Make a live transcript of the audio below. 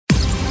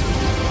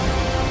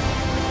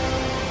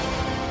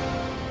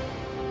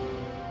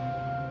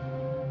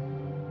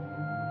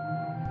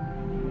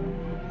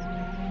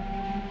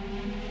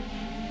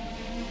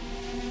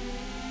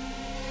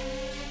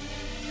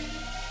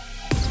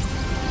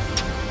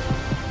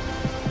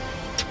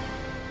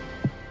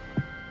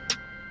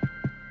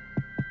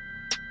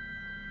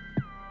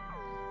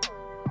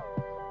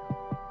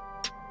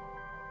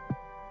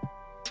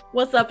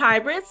What's up,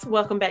 hybrids?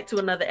 Welcome back to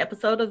another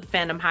episode of the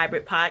Fandom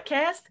Hybrid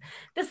Podcast.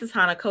 This is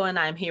Hanako, and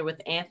I'm here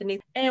with Anthony,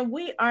 and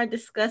we are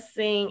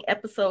discussing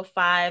episode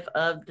 5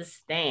 of The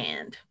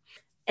Stand.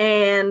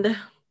 And,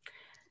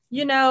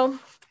 you know,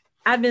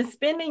 I've been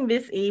spending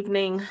this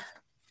evening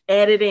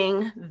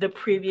editing the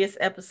previous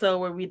episode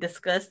where we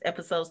discussed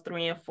episodes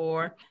 3 and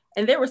 4.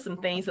 And there were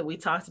some things that we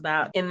talked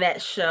about in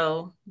that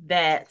show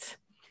that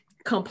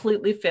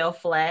completely fell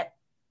flat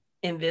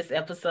in this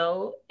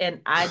episode,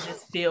 and I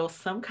just feel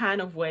some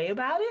kind of way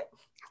about it.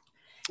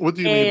 What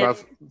do you mean by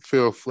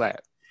feel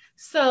flat?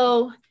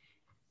 So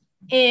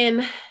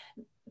in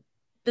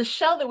the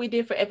show that we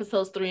did for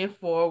episodes 3 and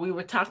 4, we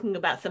were talking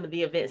about some of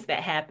the events that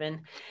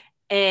happened,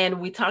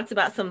 and we talked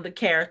about some of the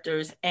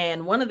characters,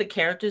 and one of the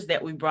characters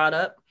that we brought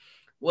up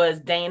was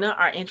Dana,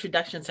 our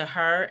introduction to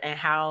her, and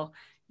how,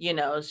 you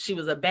know, she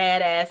was a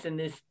badass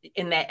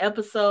in that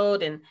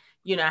episode, and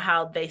you know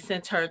how they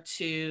sent her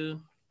to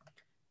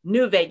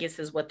New Vegas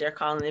is what they're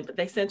calling it, but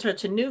they sent her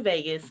to New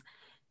Vegas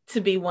to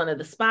be one of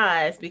the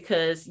spies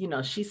because, you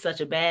know, she's such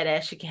a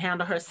badass. She can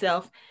handle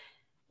herself.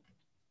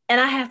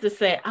 And I have to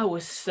say, I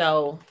was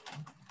so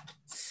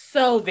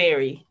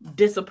very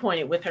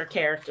disappointed with her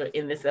character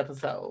in this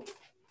episode.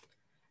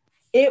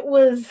 It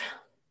was...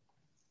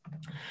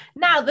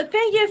 Now, the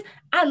thing is,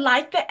 I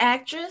like the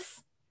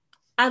actress.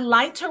 I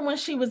liked her when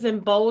she was in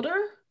Boulder.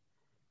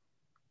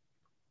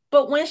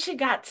 But when she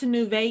got to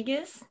New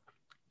Vegas,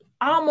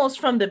 almost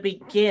from the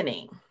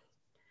beginning,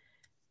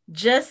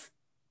 just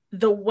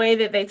the way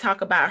that they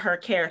talk about her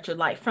character,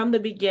 like from the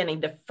beginning,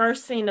 the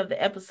first scene of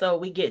the episode,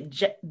 we get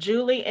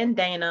Julie and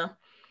Dana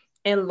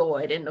and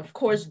Lloyd. And of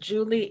course,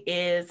 Julie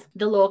is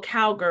the little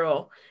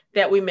cowgirl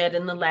that we met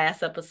in the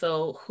last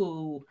episode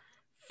who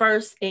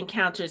first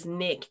encounters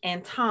Nick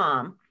and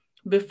Tom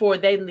before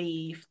they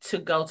leave to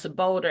go to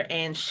Boulder.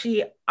 And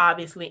she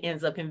obviously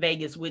ends up in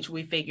Vegas, which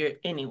we figured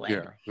anyway.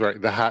 Yeah, right.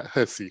 The hot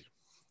hussy.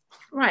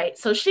 Right.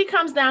 So she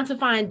comes down to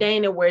find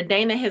Dana, where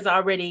Dana has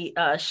already,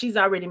 she's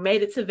already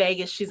made it to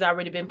Vegas. She's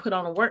already been put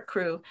on a work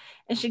crew,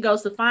 and she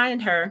goes to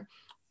find her,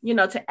 you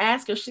know, to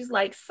ask her. She's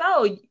like,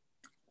 so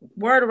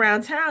word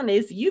around town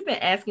is you've been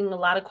asking a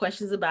lot of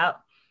questions about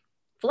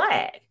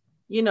Flag,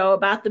 you know,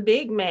 about the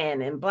big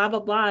man and blah, blah,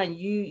 blah. And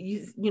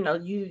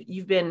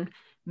you've been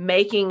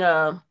making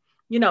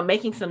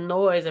making some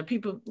noise, or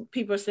people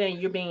are saying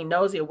you're being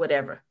nosy or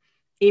whatever.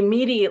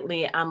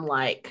 Immediately, I'm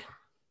like,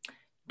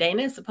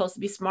 Dana is supposed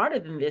to be smarter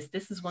than this.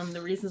 This is one of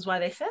the reasons why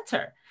they sent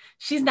her.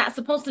 She's not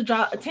supposed to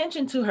draw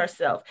attention to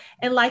herself.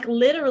 And like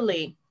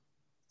literally,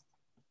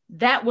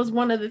 that was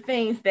one of the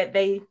things that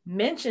they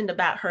mentioned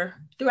about her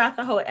throughout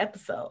the whole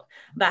episode,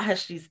 about how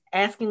she's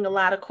asking a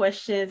lot of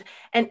questions.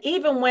 And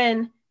even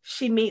when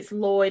she meets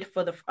Lloyd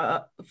for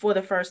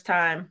the first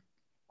time,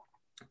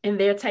 and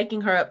they're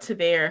taking her up to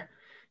their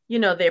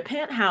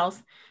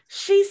penthouse,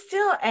 she's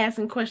still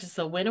asking questions.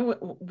 So when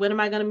am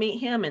I going to meet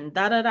him? And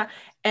da da da.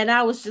 And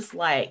I was just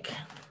like,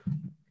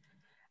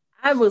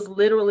 I was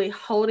literally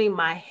holding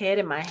my head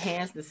in my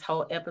hands this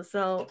whole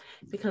episode,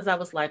 because I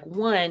was like,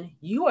 one,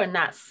 you are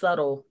not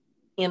subtle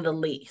in the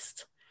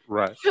least.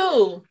 Right.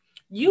 Two,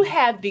 you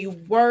have the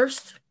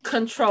worst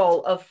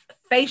control of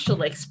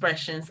facial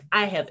expressions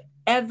I have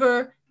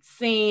ever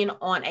seen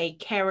on a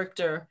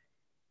character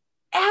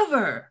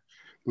ever.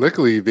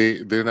 Luckily,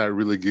 they're not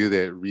really good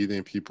at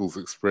reading people's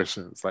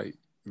expressions. Like,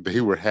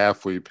 they were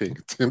halfway paying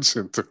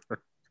attention to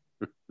her.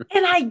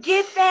 And I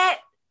get that,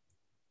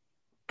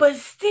 but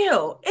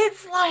still,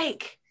 it's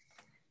like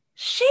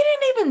she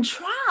didn't even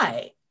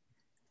try.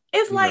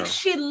 It's like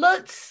she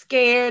looked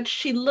scared.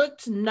 She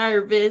looked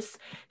nervous.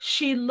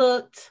 She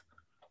looked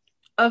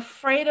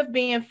afraid of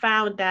being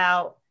found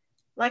out.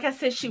 Like I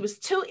said, she was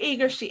too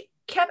eager. She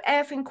kept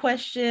asking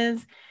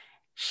questions.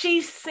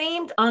 She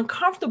seemed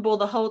uncomfortable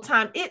the whole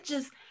time.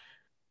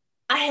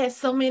 I had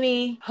so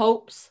many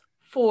hopes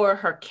for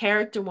her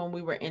character when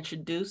we were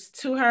introduced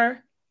to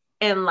her.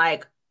 And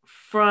like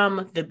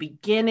from the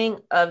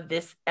beginning of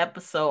this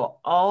episode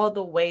all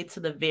the way to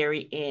the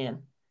very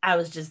end, I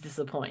was just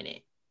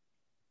disappointed.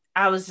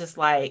 I was just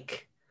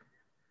like,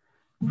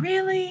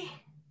 really?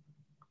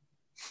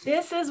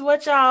 This is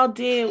what y'all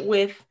did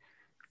with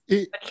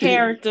a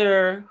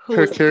character who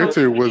her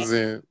character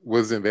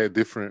wasn't that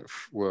different.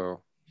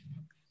 Well,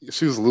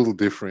 she was a little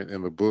different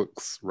in the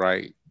books,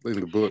 right?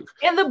 In the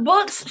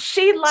books,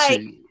 she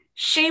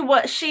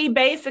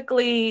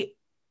basically,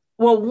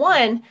 well,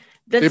 one,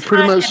 it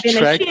pretty much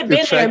tracked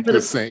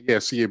the same. Yeah,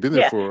 she had been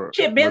there for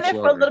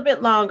a little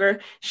bit longer.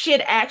 She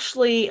had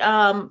actually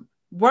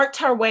worked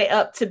her way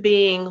up to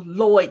being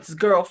Lloyd's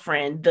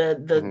girlfriend,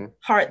 the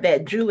part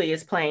that Julie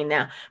is playing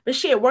now. But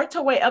she had worked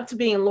her way up to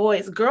being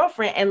Lloyd's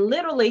girlfriend and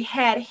literally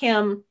had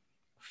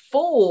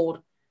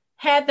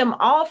them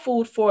all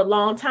fooled for a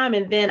long time.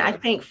 And then I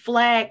think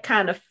Flag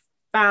kind of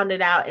found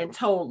it out and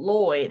told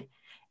Lloyd.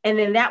 And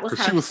then that was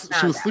how she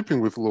was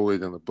sleeping with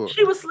Lloyd in the book.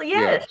 She was sleeping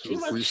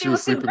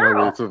her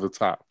way to the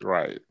top,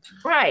 right?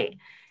 Right.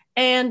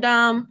 And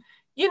and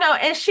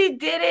she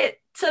did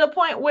it to the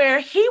point where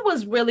he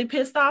was really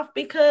pissed off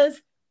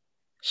because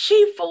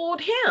she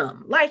fooled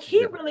him. Like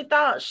he Yeah. really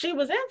thought she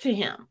was into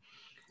him.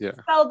 Yeah.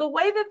 So the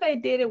way that they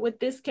did it with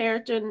this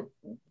character,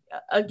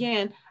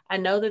 again, I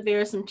know that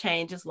there are some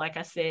changes. Like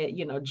I said,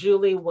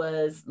 Julie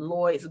was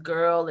Lloyd's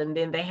girl, and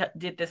then they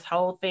did this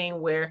whole thing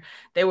where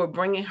they were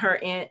bringing her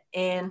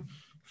in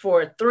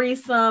for a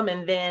threesome,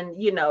 and then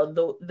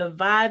the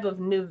vibe of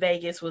New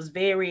Vegas was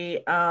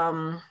very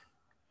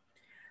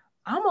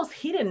almost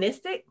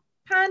hedonistic,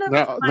 kind of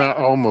Not like.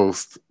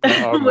 almost,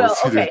 not Well,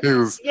 almost. okay,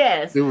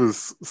 yes. It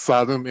was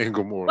Sodom and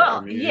Gomorrah. I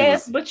Well, mean, it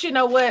yes, was. but you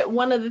know what?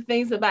 One of the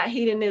things about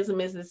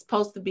hedonism is it's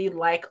supposed to be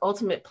like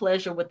ultimate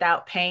pleasure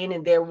without pain,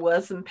 and there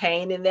was some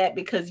pain in that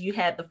because you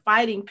had the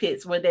fighting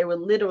pits where they were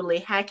literally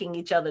hacking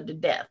each other to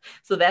death.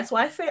 So that's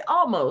why I say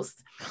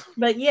almost.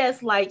 But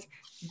yes, like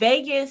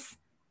Vegas,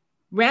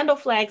 Randall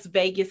Flagg's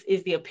Vegas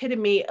is the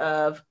epitome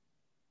of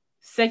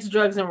sex,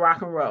 drugs, and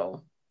rock and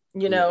roll.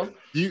 You Yeah. know,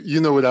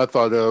 You know what I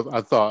thought of? I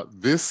thought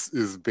this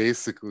is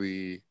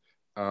basically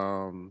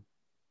um,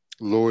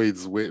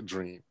 Lloyd's wet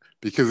dream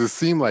because it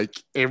seemed like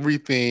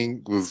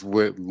everything was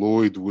what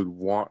Lloyd would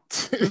want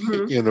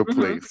mm-hmm, in a mm-hmm,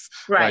 place.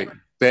 right,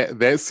 Like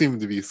that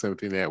seemed to be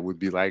something that would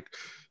be like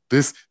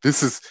this.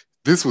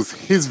 This was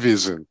his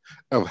vision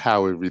of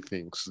how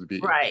everything should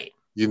be. right,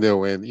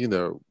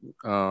 And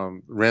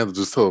Randall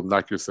just told him,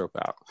 knock yourself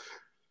out.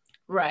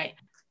 right.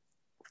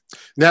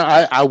 Now,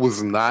 I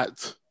was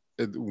not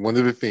one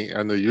of the things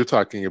I know you're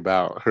talking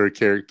about her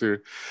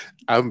character.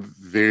 I'm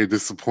very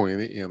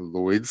disappointed in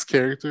Lloyd's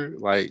character.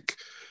 Like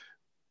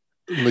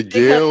Because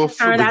he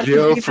turned out to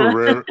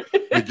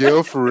be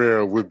Miguel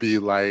Ferrer would be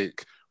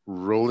like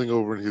rolling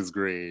over in his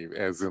grave,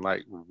 as in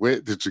like,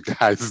 what did you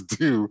guys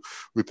do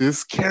with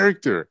this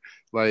character?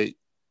 Like,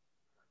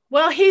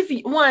 well, he's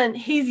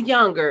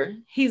younger.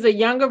 He's a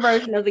younger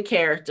version of the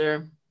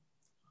character.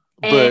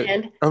 but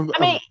And I'm, I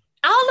mean, I'm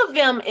all of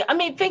them, I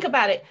mean, think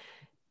about it.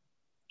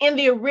 In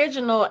the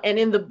original and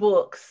in the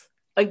books,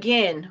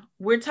 again,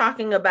 we're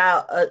talking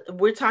about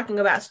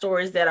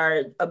stories that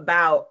are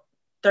about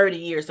 30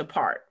 years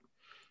apart.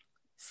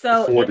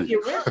 So in 40. the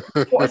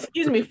original,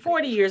 excuse me,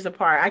 40 years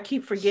apart. I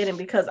keep forgetting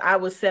because I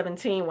was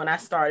 17 when I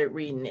started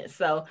reading it.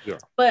 So, Yeah.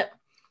 but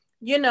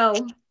you know,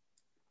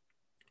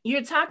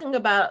 you're talking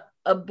about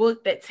a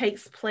book that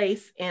takes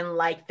place in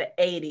like the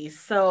 80s.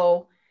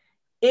 So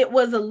it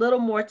was a little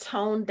more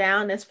toned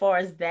down as far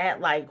as that.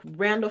 Like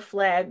Randall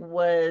Flagg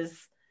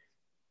was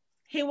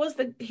he was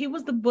the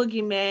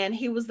boogeyman.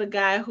 He was the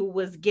guy who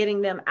was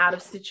getting them out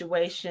of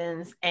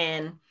situations.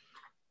 And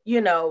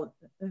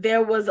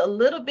there was a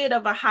little bit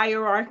of a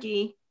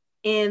hierarchy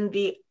in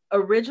the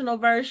original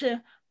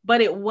version,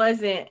 but it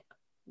wasn't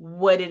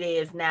what it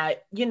is now.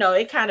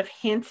 It kind of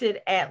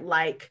hinted at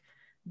like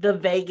the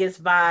Vegas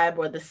vibe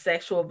or the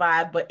sexual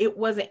vibe, but it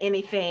wasn't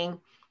anything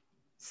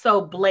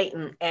so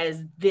blatant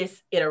as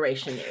this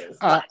iteration is.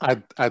 I,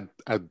 Like, I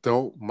I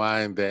don't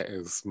mind that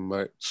as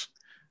much.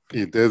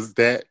 It does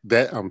that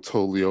I'm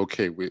totally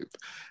okay with.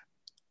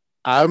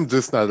 I'm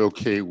just not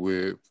okay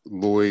with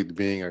Lloyd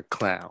being a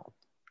clown.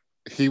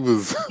 He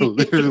was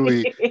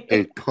literally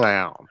a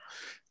clown.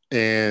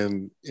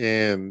 And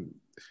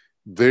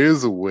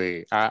there's a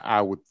way, I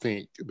would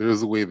think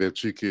there's a way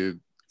that you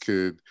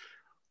could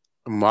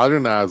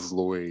modernize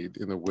Lloyd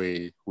in a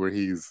way where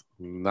he's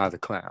not a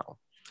clown,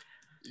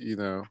 you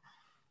know.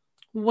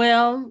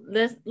 well,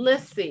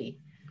 let's see.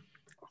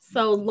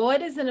 So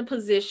Lloyd is in a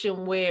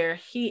position where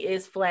he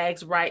is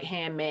Flagg's right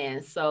hand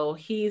man. So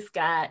he's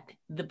got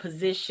the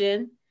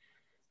position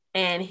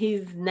and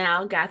he's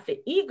now got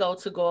the ego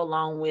to go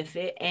along with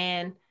it.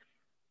 And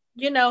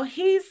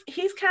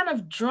he's kind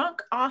of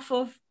drunk off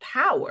of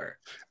power.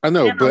 I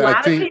know, And a but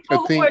lot of I people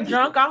who think are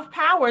drunk off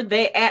power,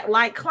 they act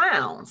like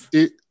clowns.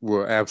 it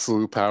well,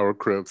 absolute power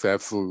corrupts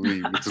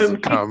absolutely, which is a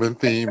common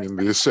theme in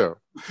this show.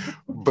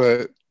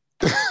 But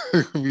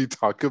we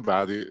talk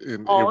about it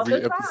in All the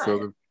every episode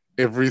time. of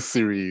every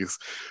series.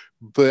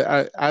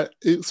 But I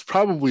it's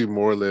probably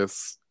more or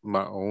less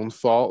my own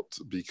fault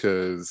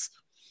because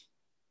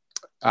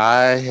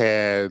I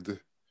had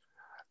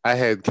I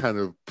had kind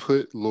of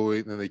put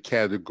Lloyd in a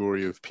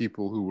category of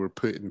people who were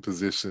put in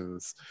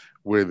positions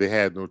where they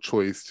had no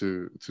choice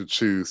to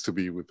choose to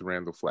be with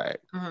Randall Flagg,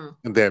 Mm-hmm.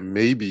 and that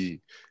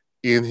maybe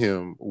in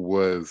him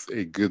was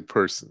a good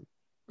person,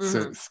 Mm-hmm.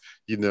 since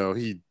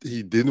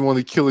he didn't want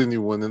to kill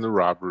anyone in the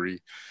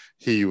robbery.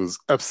 He was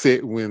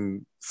upset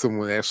when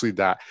someone actually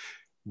died,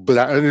 but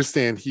I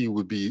understand he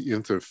would be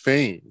into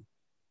fame.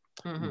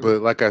 Mm-hmm.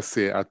 But like I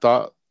said,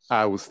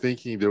 I was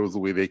thinking there was a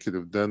way they could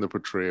have done the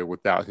portrayal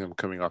without him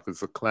coming off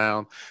as a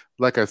clown.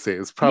 Like I said,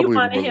 it's You probably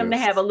more wanted or him to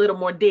less have a little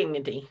more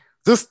dignity.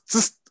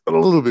 just a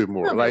little bit A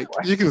more. little bit Like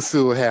more. you can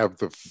still have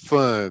the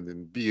fun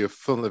and be a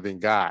fun-loving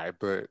guy,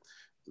 but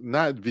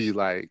not be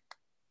like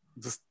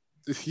just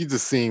he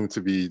just seemed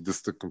to be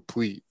just a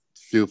complete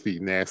filthy,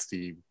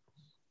 nasty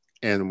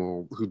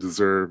animal who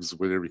deserves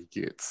whatever he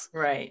gets.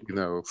 Right.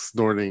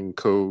 Snorting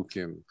coke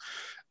and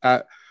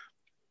I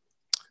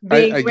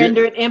being I get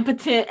rendered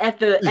impotent at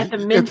the at the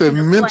mention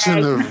of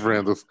mention flags. of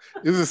Randall.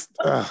 It's just,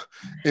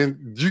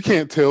 and you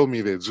can't tell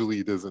me that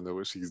Julie doesn't know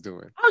what she's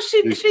doing. Oh,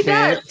 You she does.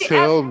 can't She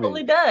tell me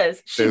absolutely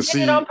does. She that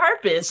did it on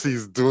purpose.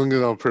 she's doing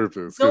it on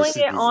purpose because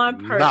Doing it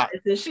on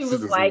purpose. And she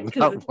was like,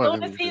 because as want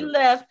soon him as to he do it.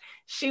 left,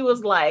 she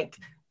was like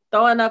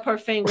throwing up her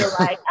finger,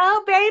 like,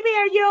 oh, baby,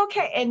 are you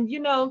okay? And,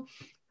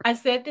 I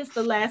said this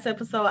the last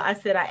episode. I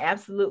said I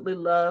absolutely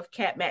love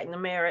Kat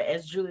McNamara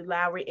as Julie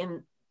Lowry.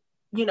 And,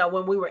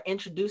 when we were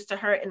introduced to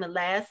her in the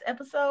last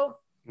episode,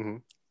 Mm-hmm.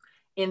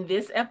 in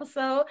this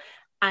episode,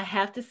 I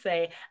have to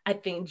say, I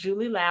think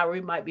Julie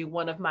Lowry might be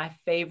one of my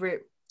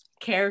favorite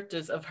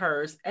characters of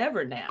hers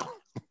ever now.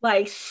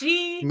 Like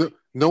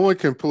no one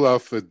can pull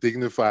off a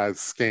dignified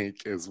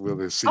skank as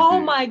well as she oh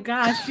did. my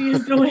gosh, she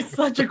is doing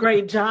such a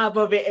great job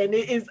of it, and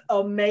it is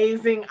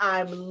amazing.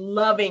 I'm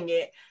loving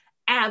it,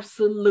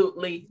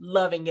 absolutely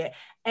loving it.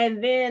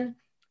 And then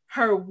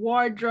her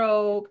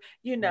wardrobe,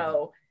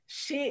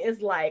 she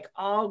is like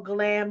all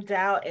glammed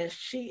out, and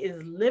she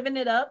is living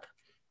it up.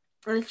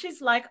 And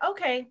she's like,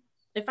 okay,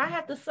 if I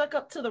have to suck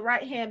up to the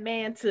right hand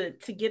man to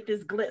get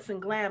this glitz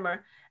and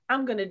glamour,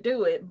 I'm gonna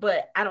do it,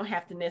 but I don't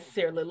have to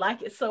necessarily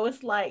like it. So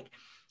it's like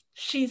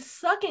she's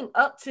sucking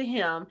up to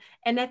him,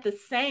 and at the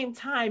same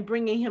time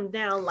bringing him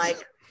down, like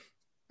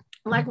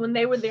when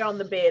they were there on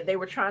the bed, they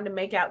were trying to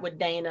make out with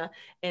Dana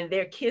and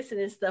they're kissing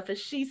and stuff. And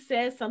she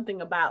says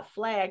something about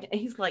Flag. And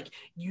he's like,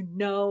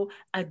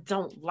 I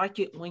don't like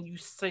it when you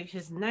say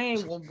his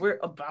name when we're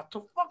about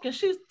to fuck. And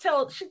she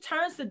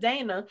turns to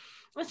Dana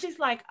and she's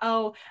like,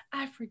 oh,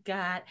 I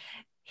forgot.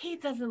 He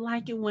doesn't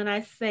like it when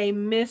I say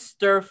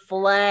Mr.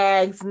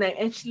 Flag's name.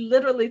 And she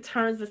literally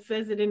turns and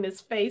says it in his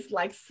face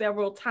like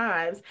several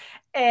times.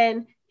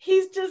 And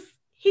he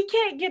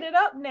can't get it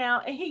up now,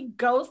 and he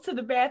goes to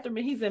the bathroom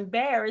and he's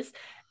embarrassed,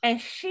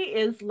 and she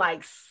is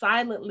like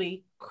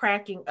silently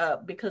cracking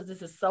up because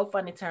this is so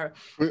funny to her.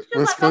 She's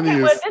What's like, funny okay,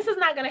 is well, this is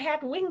not going to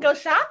happen. We can go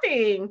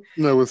shopping.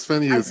 no. What's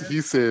funny is he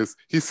says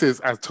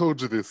I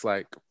told you this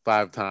like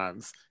 5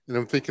 times, and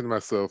I'm thinking to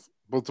myself,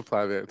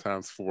 multiply that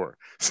times 4.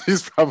 So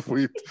he's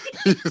probably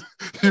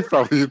he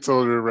probably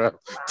told her around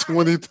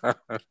 20 times.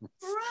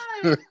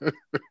 Right.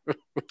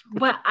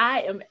 But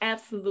I am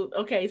absolute.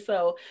 Okay,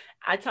 so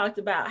I talked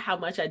about how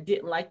much I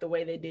didn't like the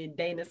way they did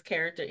Dana's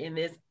character in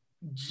this.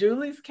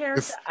 Julie's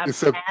character, I'm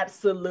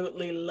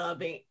absolutely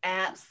loving.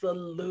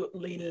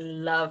 Absolutely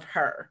love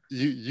her.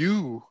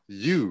 You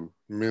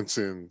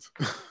mentioned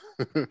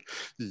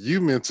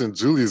you mentioned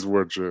Julie's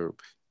wardrobe.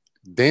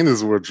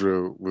 Dana's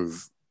wardrobe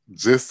was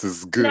just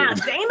as good. Now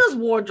Dana's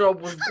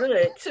wardrobe was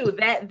good too.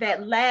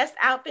 That last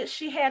outfit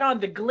she had on,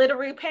 the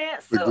glittery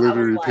pantsuit. The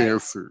glittery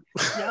pantsuit.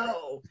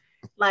 No.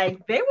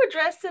 Like they were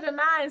dressed to the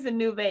nines in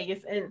New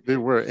Vegas, and they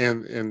were,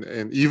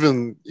 and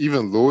even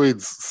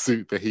Lloyd's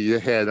suit that he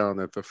had on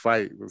at the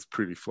fight was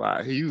pretty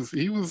fly. He was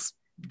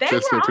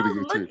dressed pretty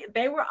good too.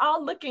 They were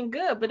all looking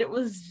good, but it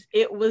was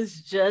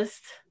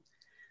just,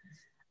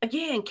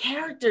 again,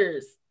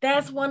 characters.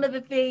 That's one of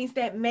the things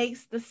that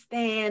makes The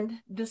Stand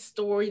the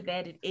story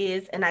that it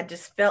is, and I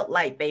just felt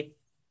like they.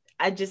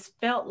 Yeah,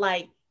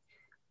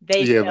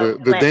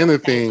 the Dana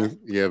thing.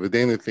 Yeah, the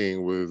Dana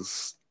thing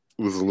was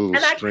a little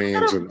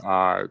strange and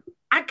odd.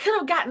 I could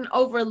have gotten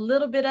over a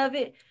little bit of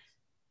it,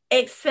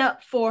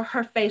 except for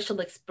her facial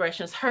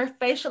expressions. Her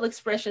facial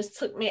expressions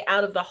took me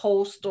out of the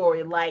whole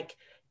story,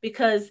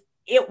 because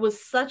it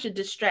was such a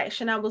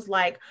distraction. I was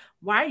like,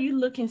 why are you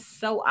looking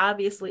so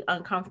obviously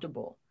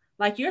uncomfortable?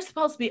 Like, you're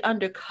supposed to be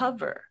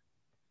undercover.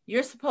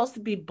 You're supposed to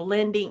be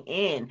blending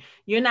in.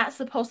 You're not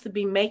supposed to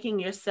be making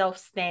yourself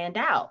stand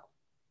out.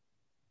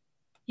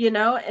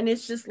 And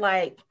it's just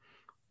like,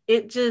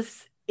 it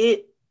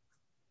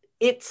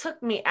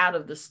took me out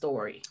of the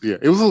story. Yeah,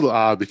 it was a little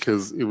odd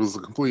because it was the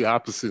complete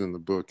opposite in the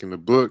book. In the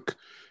book,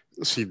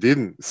 she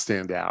didn't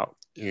stand out,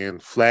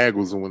 and Flag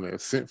was the one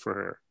that sent for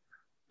her.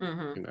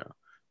 Mm-hmm.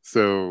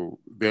 So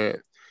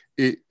that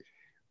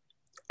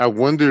I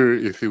wonder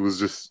if it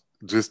was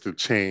just a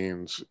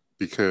change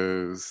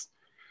because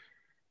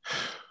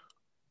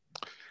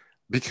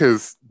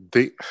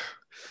they.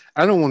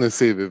 I don't want to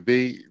say that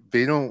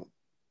they don't.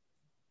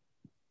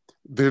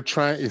 They're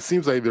trying. It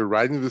seems like they're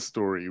writing the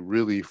story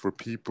really for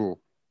people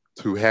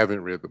who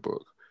haven't read the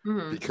book,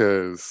 mm-hmm.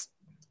 because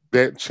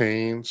that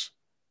change,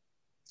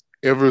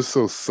 ever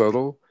so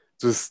subtle,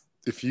 just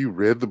if you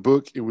read the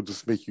book, it would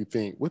just make you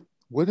think,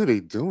 what are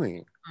they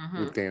doing mm-hmm.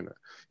 with Dana?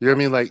 You know what I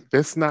mean? Like,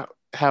 that's not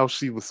how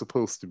she was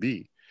supposed to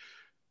be.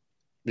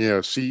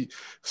 She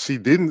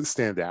didn't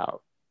stand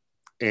out,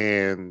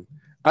 and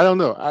I don't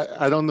know.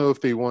 I don't know if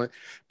they want,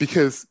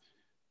 because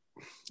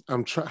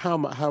I'm trying. How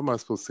am I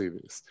supposed to say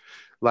this?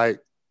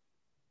 Like,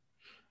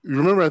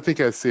 remember, I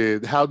think I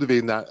said, how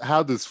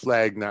does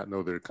Flag not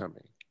know they're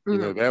coming?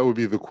 Mm-hmm. That would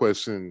be the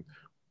question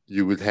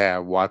you would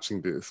have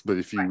watching this. But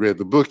if you read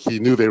the book, he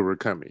knew they were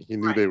coming. He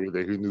knew they were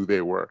there. He knew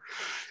they were.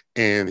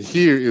 And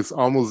here it's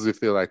almost as if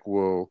they're like,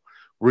 well,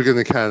 we're going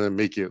to kind of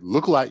make it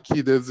look like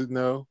he doesn't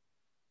know.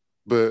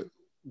 But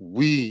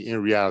we,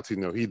 in reality,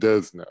 know he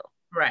does know.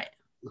 Right.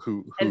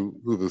 And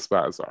who the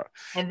spies are.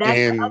 that's the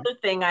And other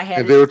thing I had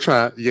and to they were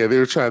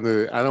do.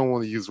 trying, I don't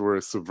want to use the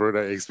word subvert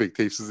our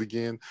expectations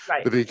again,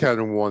 Right. but they kind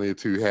of wanted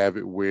to have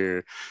it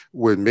where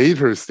what made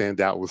her stand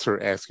out was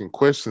her asking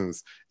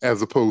questions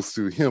as opposed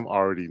to him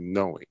already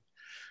knowing.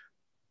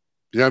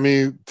 You know what I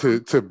mean?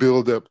 To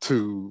build up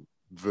to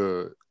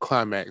the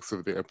climax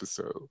of the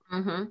episode.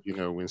 Mm-hmm. You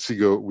know, when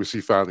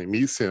she finally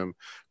meets him,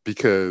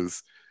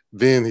 because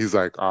then he's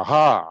like,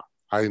 aha,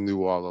 I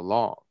knew all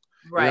along.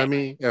 You know what I Right.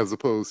 mean? As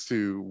opposed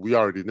to we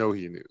already know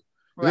he knew. You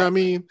know what I Right.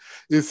 mean?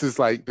 It's just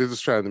like they're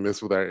just trying to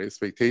mess with our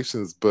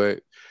expectations,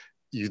 but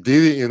you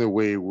did it in a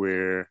way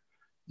where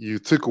you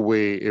took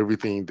away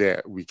everything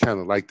that we kind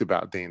of liked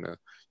about Dana.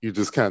 You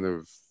just kind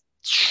of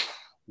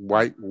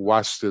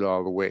washed it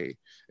all away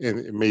and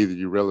it made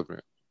it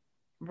irrelevant.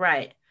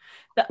 Right.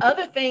 The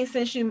other thing,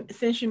 since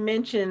you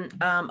mentioned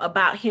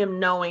about him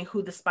knowing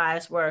who the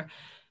spies were,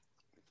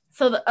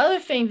 so the other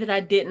thing that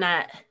I did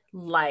not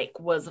like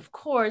was, of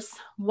course,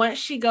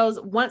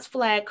 once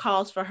Flag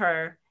calls for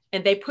her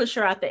and they push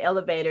her out the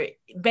elevator.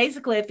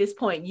 Basically, at this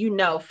point,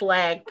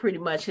 Flag pretty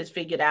much has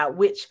figured out,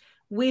 which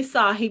we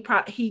saw. He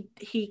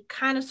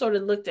kind of sort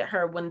of looked at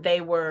her when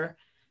they were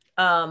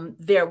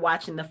there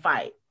watching the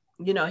fight.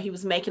 He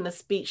was making a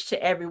speech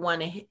to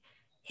everyone, and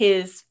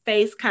his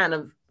face kind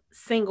of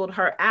singled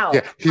her Yeah, out.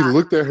 he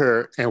looked at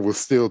her and was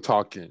still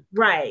talking.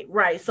 Right,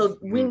 right. So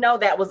we know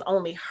that was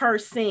only her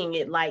seeing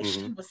it, like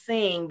Mm-hmm. she was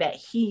saying that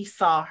he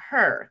saw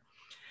her.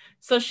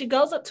 So she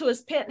goes up to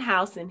his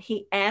penthouse and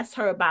he asks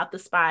her about the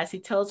spies. He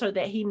tells her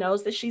that he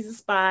knows that she's a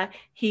spy.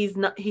 He's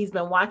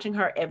been watching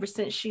her ever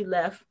since she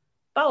left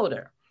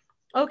Boulder.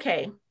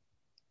 Okay,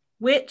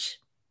 which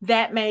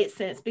that made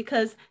sense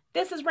because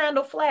this is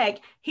Randall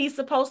Flagg. He's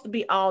supposed to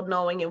be all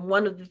knowing. And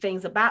one of the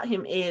things about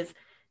him is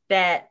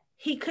that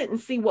he couldn't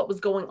see what was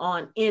going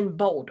on in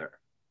Boulder.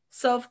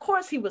 So, of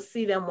course, he would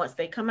see them once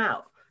they come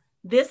out.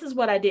 This is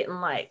what I didn't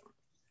like.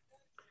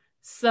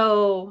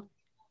 So,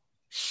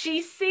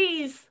 she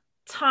sees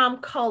Tom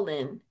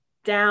Cullen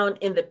down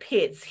in the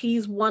pits.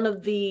 He's one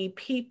of the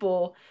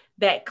people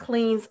that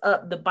cleans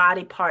up the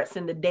body parts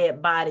and the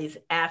dead bodies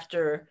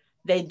after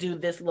they do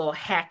this little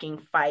hacking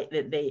fight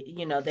that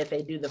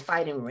they do the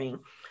fighting ring.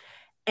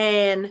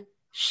 And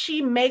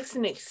she makes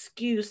an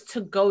excuse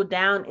to go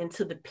down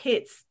into the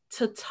pits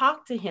to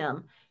talk to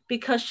him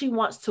because she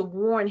wants to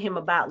warn him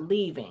about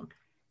leaving.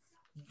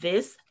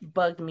 This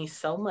bugged me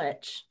so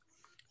much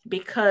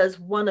because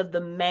one of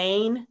the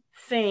main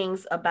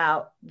things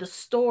about the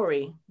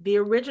story, the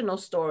original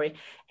story,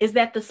 is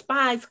that the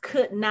spies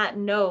could not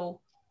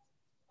know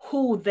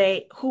who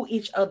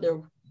each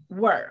other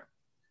were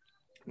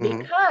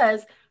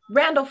because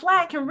Randall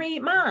Flagg can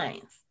read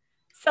minds.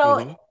 So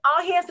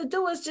all he has to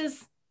do is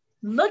just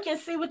look and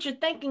see what you're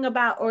thinking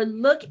about, or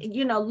look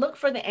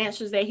for the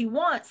answers that he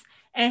wants,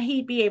 and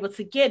he'd be able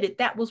to get it.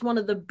 That was one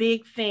of the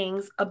big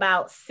things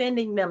about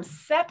sending them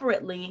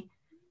separately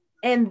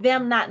and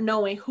them not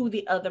knowing who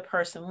the other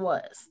person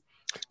was.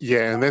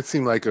 Yeah, and that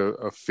seemed like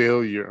a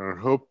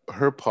failure on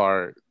her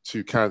part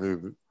to kind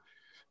of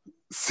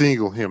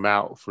single him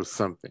out for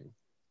something.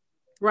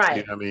 Right.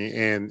 You know what I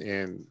mean?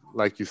 And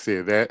like you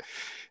said, that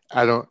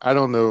I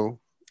don't know.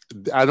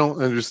 I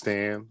don't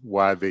understand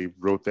why they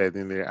wrote that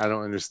in there. I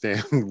don't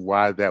understand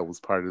why that was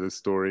part of the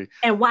story.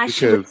 And why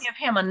she would give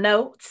him a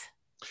note.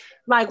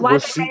 Like, why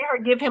they made her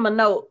give him a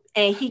note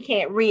and he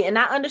can't read. And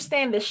I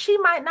understand that she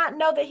might not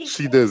know that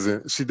she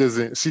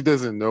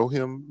doesn't know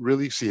him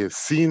really. She has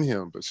seen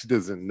him, but she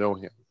doesn't know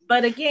him.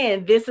 But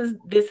again, this is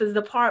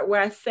the part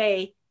where I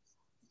say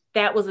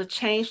that was a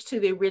change to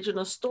the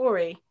original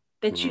story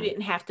that you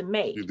didn't have to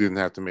make. You didn't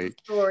have to make.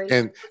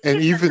 And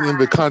even in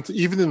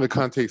the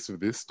context of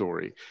this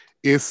story,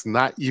 it's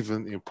not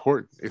even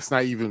important. It's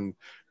not even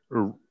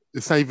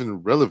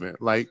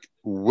relevant. Like,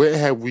 what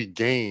have we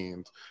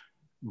gained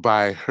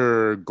by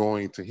her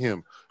going to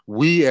him?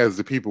 We, as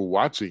the people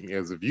watching,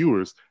 as the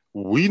viewers,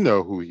 we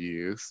know who he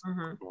is.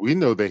 We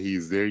know that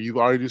he's there. You've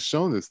already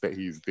shown us that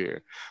he's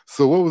there.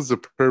 So what was the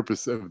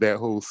purpose of that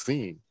whole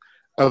scene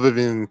other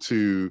than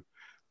to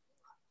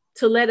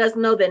let us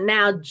know that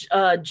now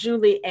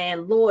Julie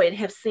and Lloyd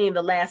have seen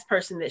the last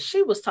person that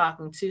she was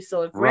talking to?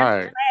 So if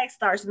Randall Flagg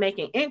starts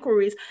making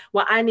inquiries,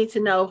 well, I need to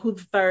know who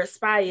the third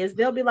spy is.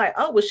 They'll be like,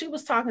 oh, well, she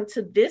was talking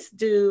to this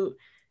dude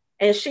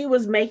and she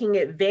was making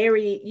it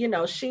very,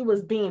 she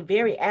was being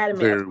very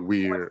adamant. Very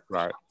weird,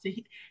 right?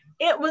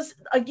 It was,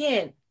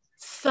 again,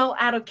 so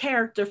out of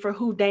character for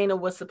who Dana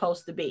was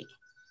supposed to be.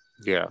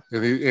 Yeah,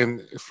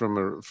 and from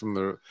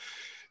the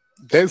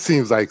that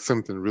seems like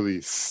something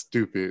really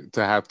stupid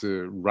to have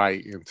to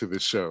write into the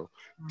show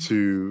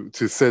to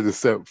set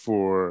us up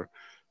for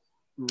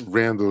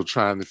Randall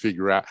trying to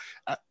figure out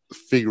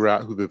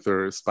who the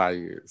third spy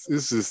is.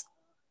 It's just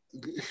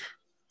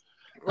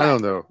I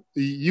don't know.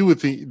 You would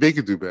think they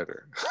could do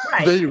better.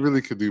 Right. They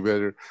really could do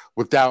better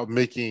without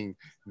making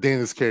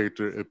Dana's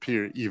character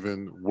appear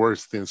even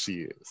worse than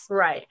she is.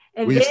 Right.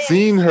 And we've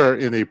seen her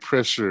in a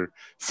pressure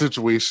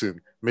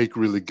situation make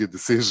really good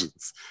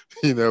decisions.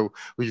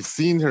 We've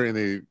seen her in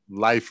a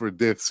life or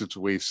death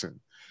situation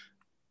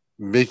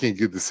making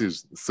good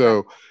decisions.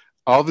 So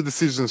all the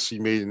decisions she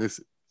made in this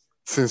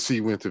since she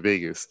went to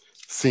Vegas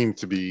seem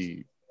to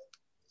be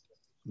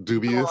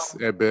dubious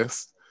at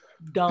best.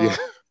 Dumb. Yeah,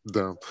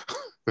 dumb.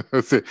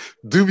 I said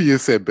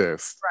dubious at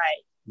best,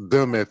 Right.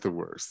 dumb at the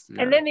worst.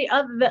 Yeah. And then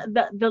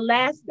the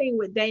last thing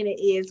with Dana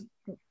is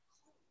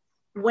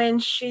when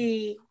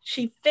she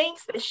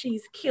thinks that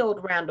she's killed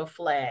Randall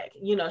Flagg.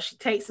 You know, she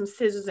takes some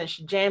scissors and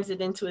she jams it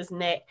into his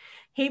neck.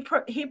 He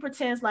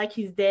pretends like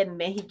he's dead,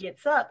 and then he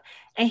gets up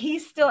and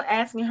he's still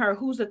asking her,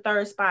 "Who's the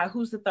third spy?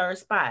 Who's the third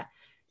spy?"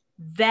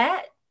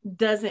 That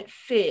doesn't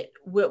fit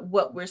with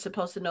what we're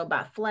supposed to know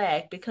about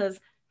Flagg, because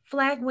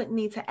Flagg wouldn't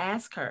need to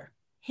ask her.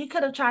 He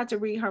could have tried to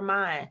read her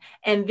mind.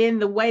 And then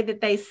the way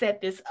that they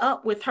set this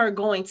up with her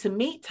going to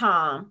meet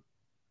Tom,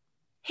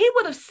 he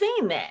would have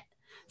seen that.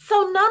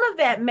 So none of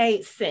that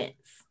made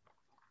sense.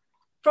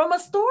 From a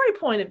story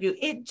point of view,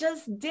 it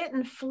just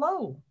didn't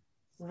flow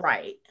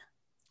right.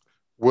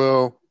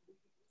 Well,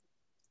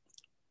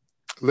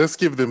 let's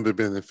give them the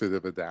benefit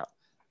of a doubt.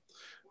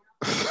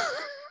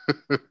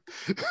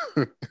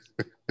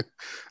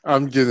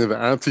 I'm getting the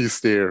auntie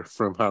stare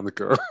from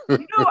Hanako.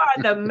 You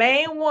are the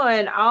main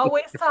one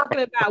always talking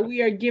about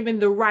we are giving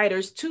the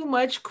writers too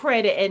much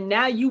credit, and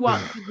now you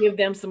want to give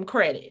them some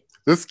credit.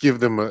 Let's give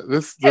them a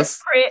let's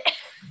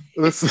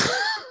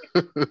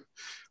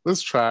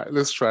try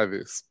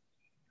this.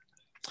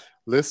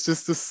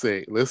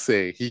 Let's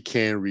say he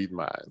can read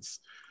minds,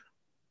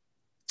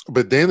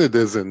 but Dana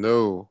doesn't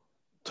know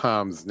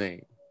Tom's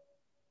name.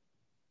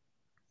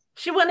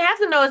 She wouldn't have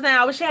to know his name.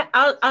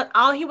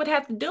 All he would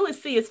have to do is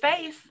see his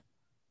face.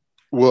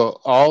 Well,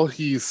 all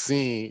he's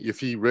seeing, if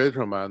he read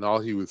her mind,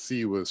 all he would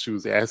see was she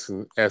was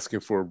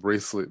asking for a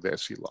bracelet that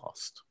she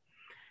lost.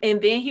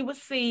 And then he would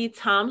see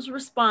Tom's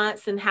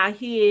response and how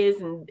he is,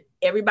 and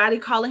everybody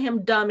calling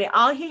him dummy.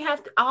 All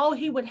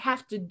he would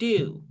have to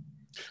do,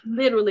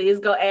 literally, is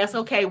go ask,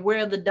 "Okay, where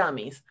are the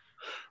dummies?"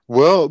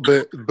 Well,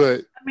 but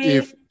I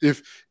mean,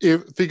 if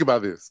think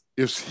about this,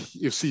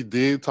 if she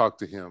did talk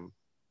to him,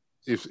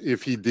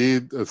 if he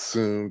did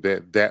assume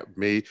that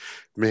may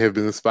have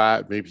been a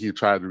spy, maybe he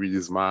tried to read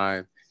his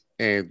mind,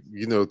 and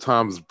you know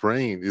Tom's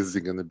brain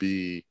isn't going to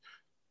be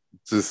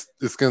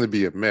it's going to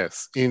be a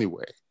mess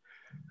anyway.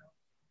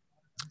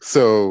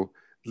 So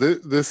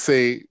let's just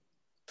say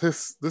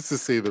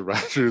the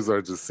writers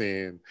are just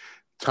saying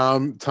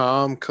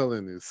Tom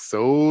Cullen is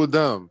so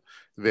dumb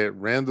that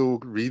Randall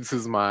reads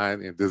his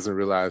mind and doesn't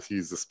realize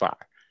he's a spy.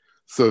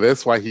 So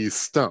that's why he's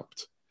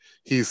stumped.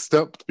 He's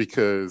stumped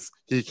because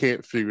he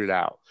can't figure it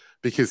out,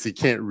 because he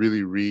can't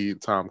really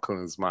read Tom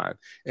Cullen's mind.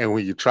 And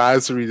when he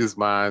tries to read his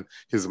mind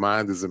is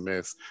a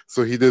mess.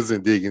 So he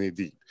doesn't dig any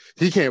deep.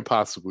 He can't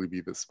possibly be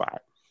the spy.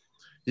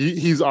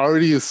 He's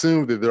already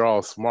assumed that they're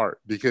all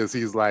smart, because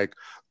he's like,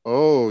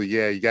 oh,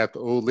 yeah, you got the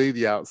old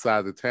lady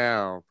outside the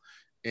town.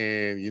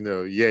 And, you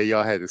know, yeah,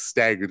 y'all had a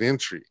staggered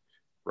entry,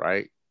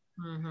 right?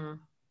 Mm-hmm.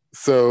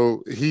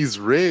 So he's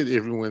read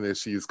everyone that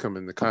she's come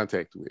into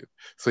contact with.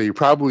 So he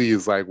probably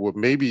is like, well,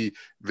 maybe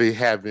they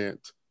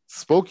haven't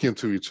spoken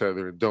to each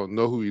other and don't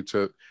know who each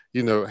other,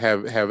 you know,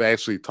 have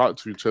actually talked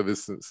to each other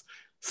since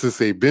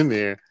they've been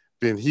there.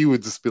 Then he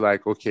would just be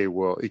like, okay,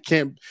 well,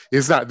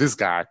 it's not this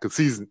guy, because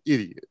he's an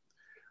idiot.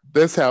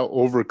 That's how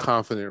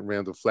overconfident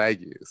Randall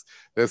Flagg is.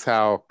 That's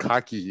how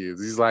cocky he is.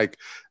 He's like,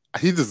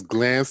 he just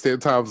glanced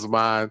at Tom's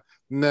mind,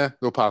 nah,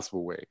 no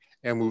possible way,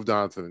 and moved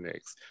on to the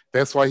next.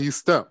 That's why he's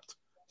stumped.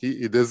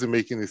 It doesn't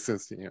make any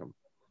sense to him.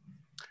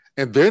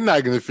 And they're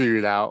not going to figure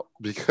it out,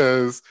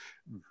 because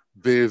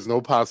there's no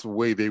possible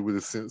way they would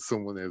have sent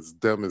someone as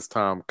dumb as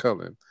Tom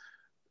Cullen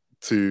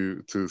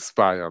to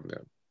spy on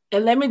them.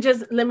 And let me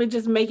just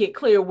make it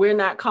clear: we're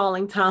not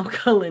calling Tom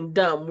Cullen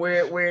dumb.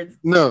 We're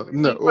not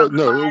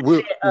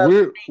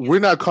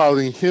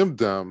calling him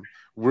dumb.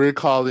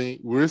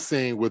 We're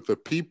saying what the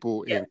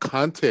people in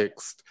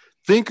context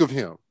think of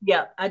him.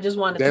 Yeah, I just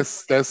wanted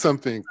that's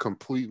something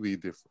completely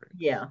different.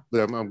 Yeah,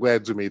 but I'm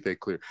glad you made that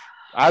clear.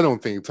 I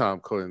don't think Tom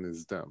Cullen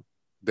is dumb.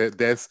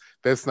 That's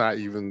not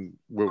even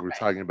what we're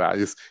talking about.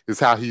 It's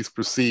how he's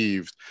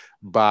perceived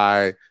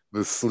by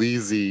the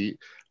sleazy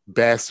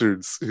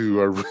bastards who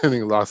are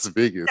running Las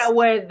Vegas. Now,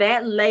 where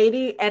that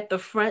lady at the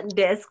front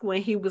desk,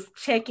 when he was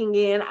checking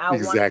in, I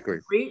wanted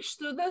to reach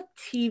through the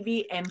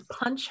TV and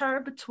punch her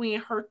between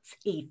her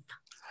teeth.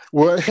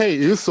 Well,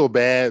 hey, it was so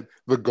bad.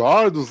 The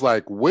guard was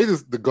like, both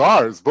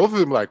of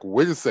them like,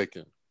 wait a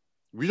second.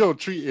 We don't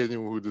treat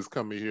anyone who just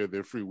come in here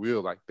their free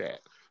will like that,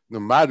 no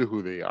matter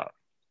who they are.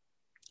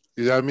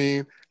 You know what I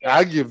mean? Yeah.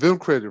 I give them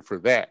credit for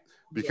that,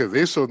 because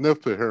they showed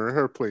enough put her in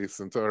her place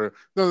and told her,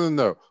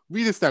 no.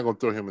 We just not going to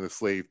throw him in a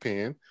slave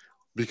pen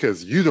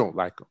because you don't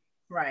like him.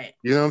 Right.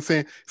 You know what I'm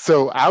saying?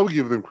 So I would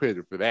give them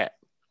credit for that.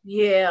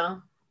 Yeah.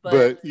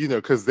 But you know,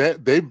 because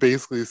they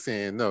basically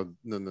saying, no,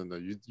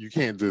 you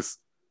can't just,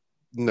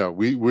 no,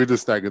 we're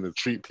just not going to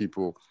treat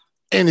people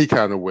any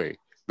kind of way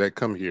that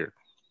come here.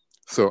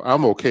 So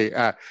I'm okay.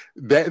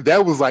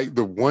 That was like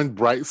the one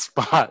bright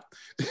spot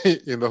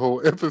in the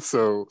whole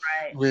episode,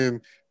 right,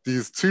 when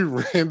these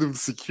two random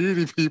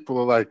security people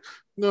are like,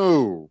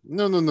 No,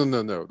 no, no, no,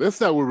 no, no. That's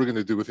not what we're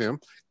gonna do with him.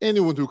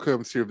 Anyone who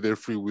comes here of their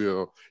free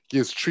will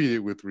gets treated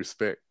with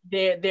respect.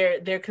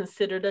 They're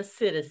considered a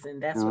citizen.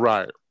 That's what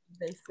Right.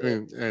 they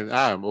said. And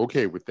I'm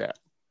okay with that.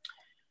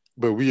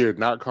 But we are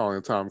not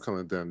calling Tom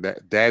Cullen dumb.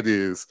 That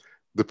is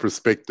the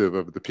perspective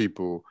of the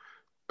people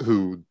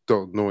who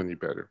don't know any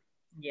better.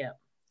 Yeah.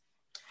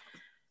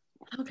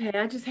 Okay,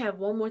 I just have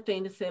one more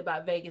thing to say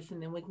about Vegas,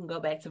 and then we can go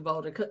back to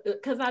Boulder.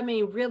 Because I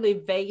mean, really,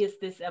 Vegas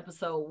this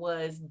episode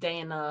was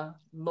Dana,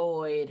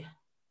 Lloyd,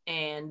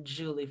 and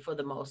Julie for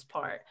the most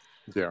part.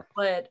 Yeah.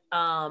 But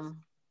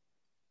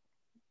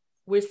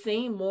we're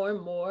seeing more and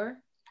more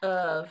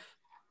of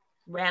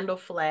Randall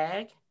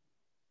Flagg,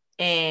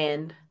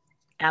 and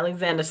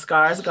Alexander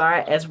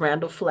Skarsgård as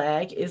Randall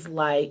Flagg is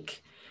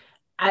like,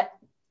 I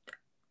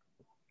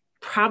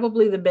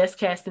probably the best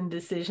casting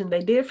decision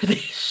they did for this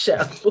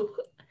show.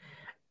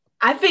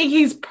 I think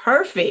he's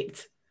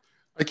perfect.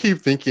 I keep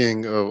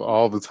thinking of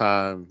all the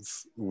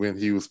times when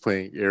he was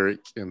playing Eric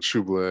in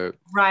True Blood,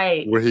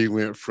 Right. where he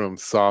went from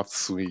soft,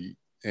 sweet,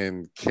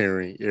 and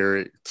caring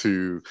Eric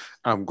to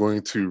I'm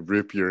going to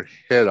rip your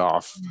head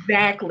off.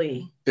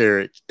 Exactly.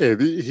 Eric.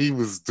 And he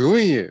was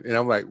doing it. And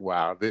I'm like,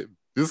 wow,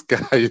 this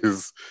guy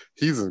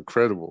he's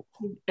incredible.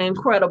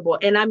 Incredible.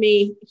 And I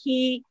mean,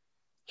 he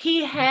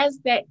has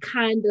that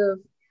kind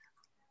of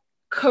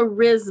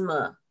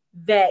charisma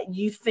that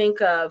you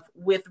think of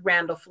with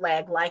Randall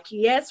Flagg. Like,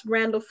 yes,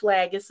 Randall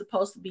Flagg is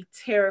supposed to be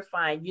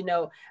terrifying. You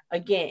know,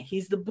 again,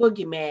 he's the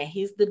boogeyman,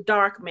 he's the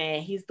dark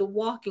man, he's the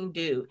walking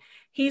dude.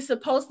 He's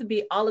supposed to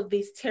be all of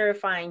these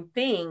terrifying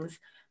things,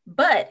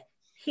 but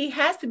he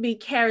has to be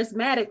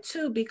charismatic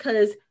too,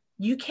 because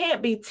you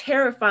can't be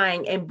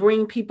terrifying and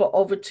bring people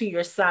over to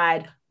your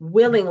side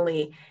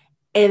willingly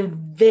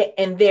and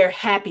they're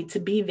happy to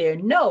be there.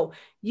 No,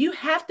 you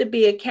have to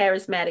be a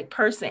charismatic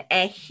person,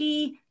 and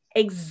he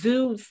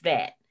exudes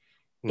that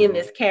in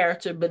this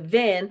character. But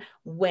then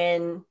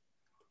when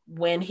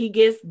he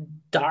gets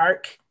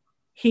dark,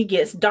 he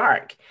gets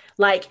dark.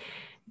 Like,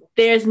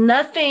 there's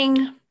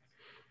nothing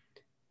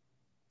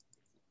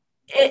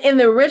in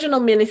the original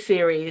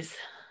miniseries.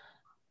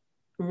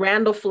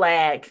 Randall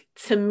Flagg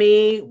to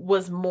me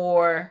was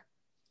more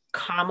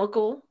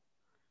comical,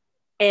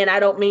 and I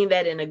don't mean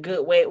that in a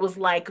good way. It was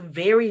like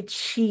very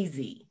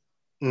cheesy.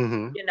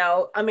 You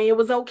know, I mean, it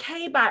was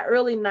okay by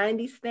early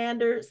 90s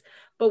standards,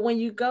 but when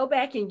you go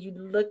back and you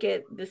look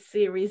at the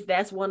series,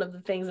 that's one of the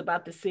things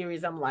about the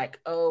series. I'm like,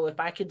 oh, if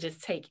I could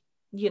just take,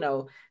 you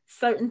know,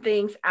 certain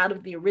things out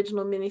of the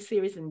original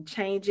miniseries and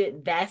change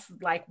it, that's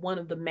like one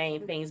of the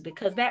main things,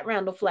 because that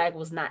Randall Flagg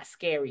was not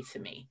scary to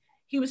me.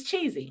 He was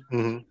cheesy,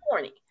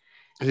 corny.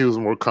 He was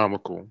more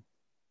comical.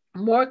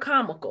 More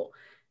comical.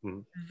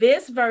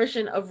 This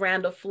version of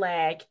Randall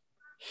Flagg,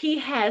 he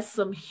has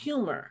some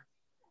humor,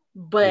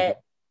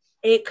 but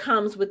it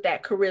comes with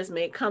that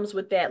charisma. It comes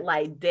with that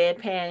like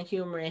deadpan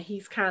humor, and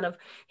he's kind of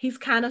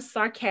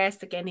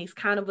sarcastic, and he's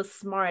kind of a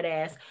smart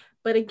ass.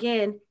 But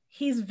again,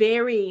 he's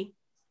very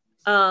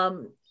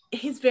approachable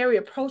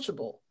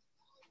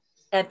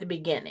at the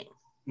beginning,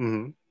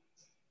 and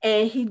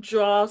he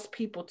draws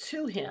people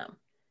to him.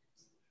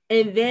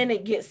 And then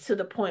it gets to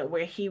the point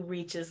where he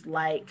reaches,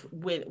 like,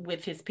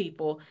 with his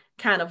people,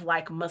 kind of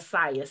like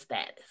Messiah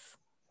status.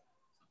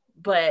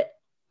 But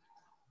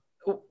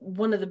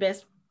one of the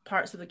best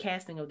parts of the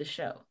casting of the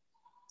show.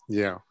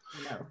 Yeah.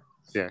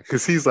 Yeah,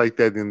 because he's like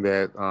that in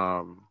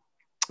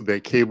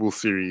that cable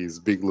series,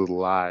 Big Little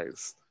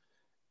Lies.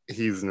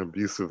 He's an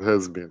abusive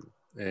husband,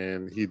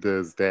 and he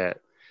does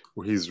that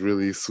where he's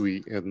really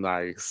sweet and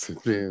nice.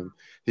 And then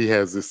he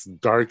has this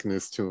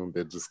darkness to him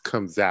that just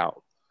comes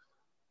out.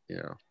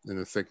 Yeah, in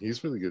a second.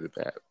 He's really good at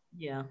that.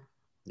 Yeah.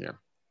 Yeah.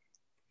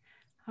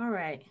 All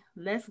right,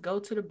 let's go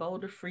to the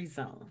Boulder Free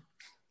Zone.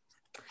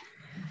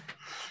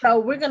 So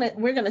we're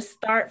gonna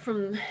start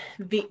from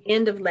the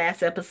end of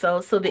last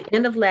episode. So the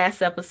end of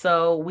last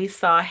episode, we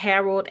saw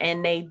Harold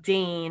and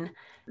Nadine.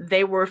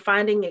 They were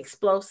finding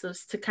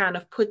explosives to kind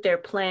of put their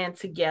plan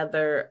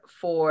together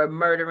for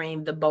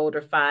murdering the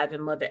Boulder Five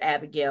and Mother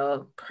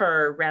Abigail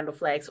per Randall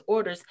Flagg's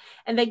orders.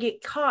 And they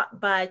get caught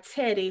by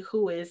Teddy,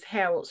 who is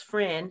Harold's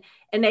friend,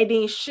 and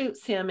Nadine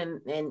shoots him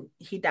and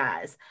he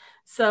dies.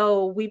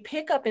 So we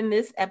pick up in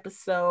this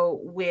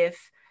episode with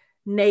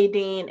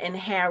Nadine and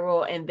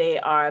Harold, and they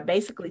are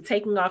basically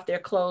taking off their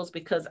clothes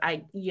because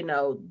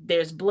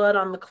there's blood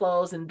on the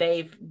clothes, and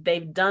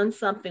they've done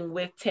something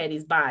with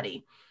Teddy's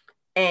body.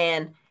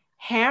 And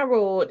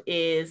Harold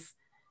is,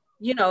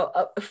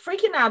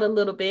 freaking out a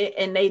little bit,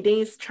 and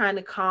Nadine's trying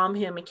to calm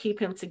him and keep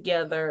him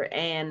together.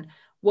 And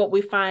what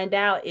we find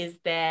out is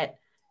that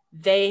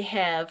they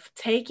have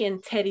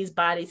taken Teddy's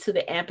body to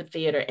the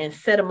amphitheater and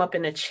set him up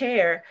in a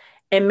chair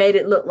and made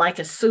it look like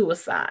a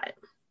suicide.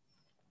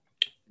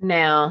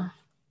 Now,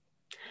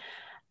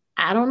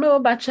 I don't know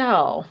about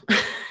y'all,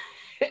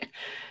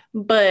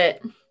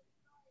 but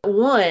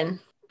one,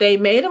 they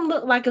made him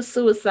look like a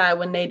suicide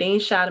when Nadine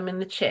shot him in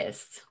the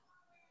chest.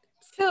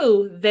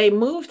 Two, they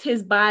moved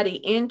his body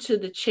into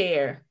the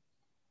chair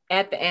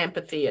at the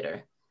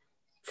amphitheater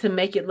to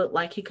make it look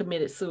like he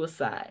committed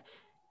suicide.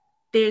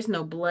 there's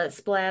no blood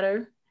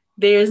splatter.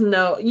 There's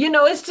no,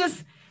 it's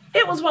just,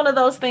 it was one of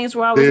those things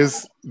where I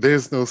was like,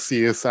 there's no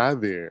CSI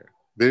there.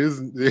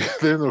 There's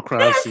no crime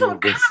there's scene some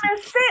investigation.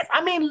 common sense.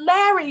 I mean,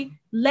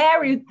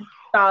 Larry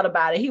thought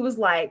about it. He was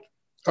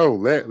Oh,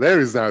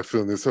 Larry's not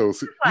feeling this whole.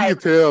 You like, can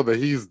tell that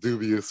he's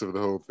dubious of the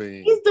whole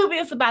thing. he's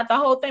dubious about the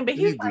whole thing, but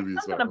he's He's like,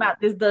 dubious something about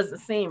about this doesn't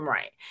seem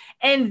right.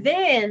 And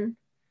then,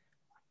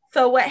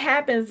 so what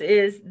happens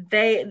is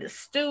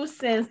Stu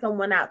sends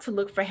someone out to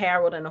look for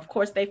Harold, and of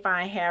course they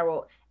find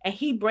Harold, and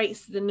he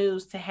breaks the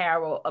news to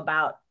Harold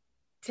about,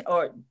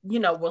 or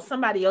well,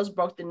 somebody else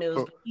broke the news,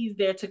 oh, but he's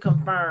there to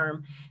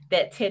confirm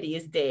that Teddy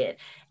is dead.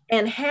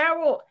 And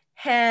Harold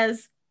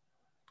has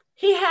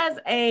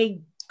a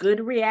good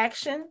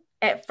reaction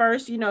at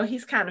first.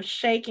 He's kind of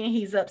shaking,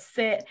 he's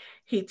upset,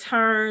 he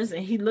turns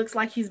and he looks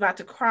like he's about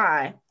to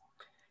cry.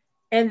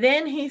 And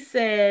then he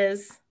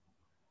says,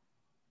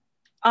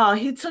 "Oh,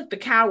 he took the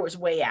coward's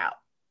way out."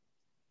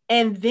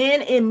 And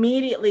then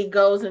immediately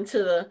goes into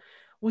the,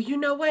 well, you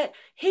know what?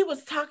 He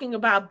was talking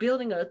about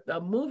building a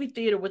movie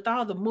theater with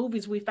all the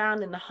movies we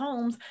found in the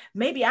homes.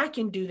 Maybe I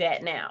can do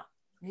that now.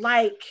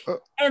 Like,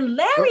 and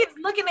Larry is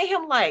looking at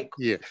him like,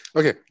 yeah.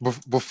 Okay.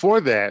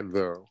 Before that,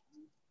 though,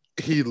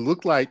 he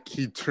looked like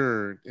he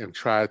turned and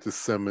tried to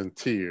summon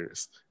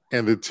tears,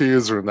 and the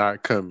tears were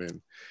not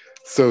coming.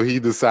 So he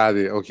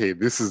decided, okay,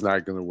 this is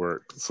not going to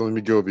work. So let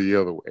me go the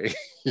other way,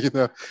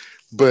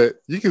 But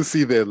you can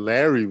see that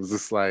Larry was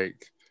just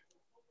like,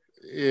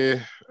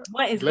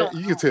 what is going on?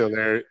 You can tell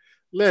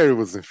Larry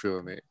wasn't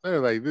feeling it. Larry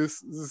like,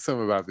 this is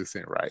something about this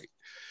ain't right.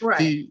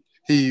 Right.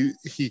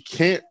 He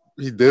can't.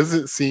 He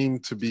doesn't seem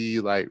to be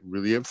like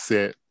really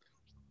upset,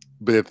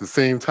 but at the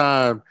same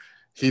time,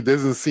 he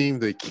doesn't seem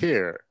to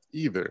care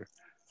either.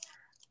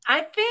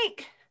 I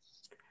think,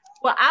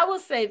 well, I will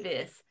say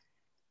this.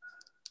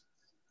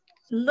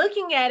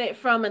 Looking at it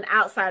from an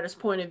outsider's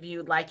point of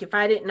view, like if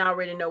I didn't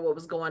already know what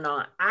was going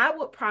on, I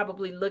would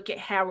probably look at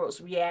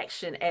Harold's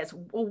reaction as,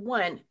 well,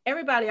 one,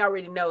 everybody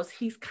already knows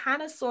he's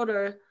kind of sort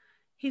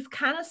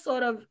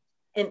of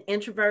an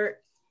introvert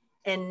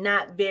and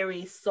not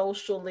very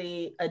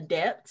socially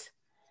adept.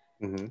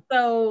 Mm-hmm.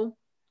 So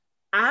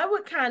I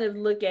would kind of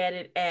look at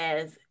it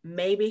as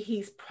maybe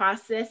he's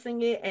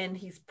processing it, and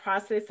he's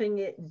processing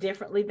it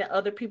differently than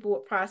other people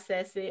would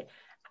process it.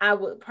 I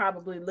would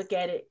probably look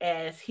at it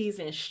as he's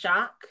in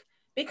shock,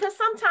 because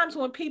sometimes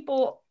when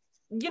people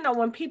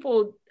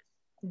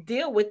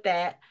deal with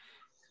that,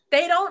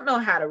 they don't know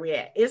how to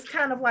react. It's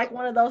kind of like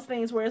one of those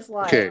things where it's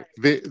like, okay,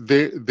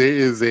 there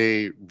is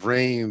a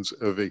range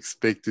of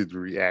expected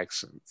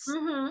reactions.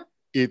 Mm-hmm.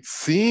 It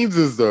seems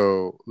as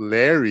though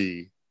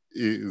Larry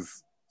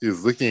is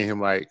looking at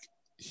him like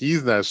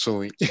he's not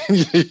showing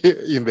any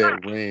in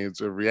that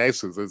range of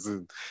reactions,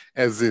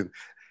 as in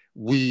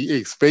we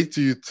expect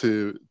you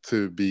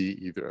to be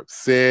either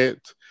upset,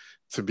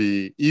 to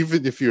be,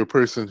 even if you're a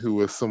person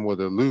who is somewhat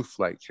aloof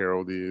like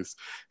Harold is,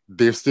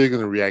 they're still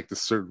going to react a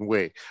certain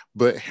way.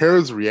 But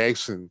Harold's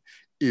reaction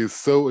is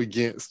so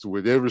against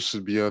whatever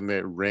should be on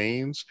that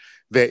range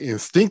that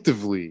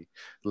instinctively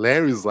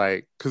Larry's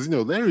like, because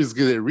Larry's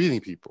good at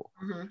reading people.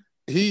 Mm-hmm.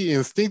 He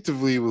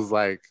instinctively was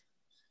like,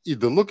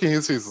 the look in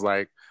his face is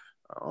like,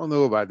 I don't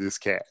know about this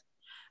cat.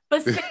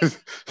 But see,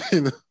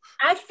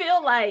 I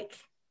feel like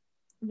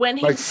when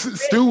he, like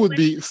Stu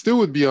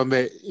would be on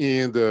that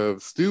end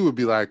of, Stu would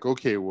be like,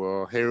 okay,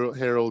 well,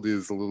 Harold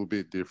is a little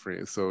bit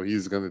different, so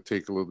he's going to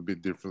take a little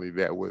bit differently.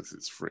 That was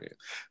his friend.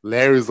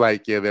 Larry's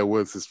like, yeah, that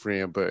was his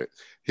friend, but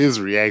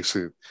his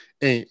reaction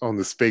ain't on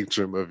the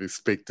spectrum of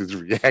expected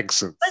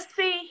reactions. But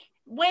see,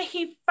 when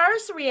he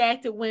first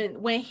reacted,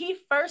 when he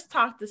first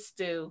talked to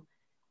Stu,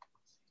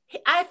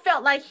 I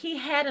felt like he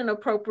had an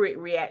appropriate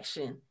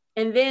reaction.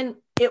 And then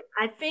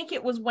I think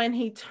it was when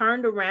he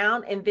turned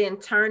around and then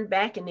turned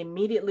back and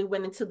immediately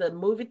went into the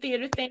movie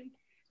theater thing.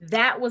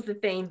 That was the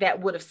thing that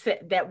would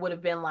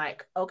have been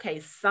like, okay,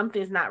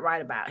 something's not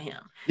right about him.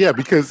 Yeah,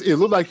 because it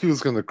looked like he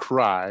was going to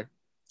cry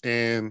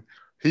and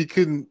he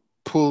couldn't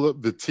pull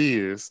up the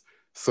tears.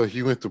 So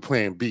he went to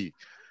plan B.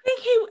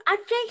 I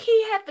think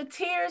he had the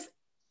tears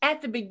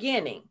at the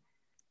beginning.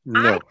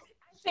 No. I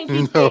think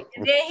he did.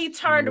 And then he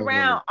turned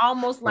around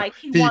almost like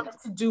he wanted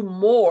to do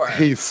more.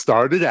 He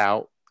started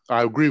out,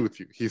 I agree with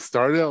you. He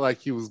started out like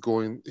he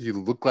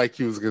looked like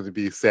he was going to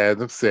be sad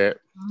and upset.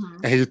 Mm-hmm.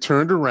 And he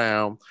turned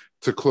around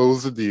to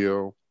close the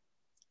deal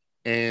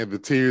and the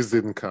tears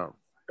didn't come.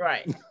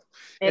 Right.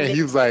 And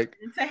he was like,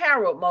 into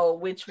Harold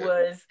mode, which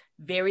was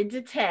very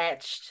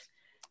detached.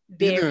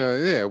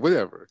 Yeah,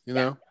 whatever, He's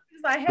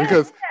like, hey,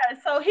 because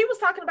so he was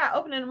talking about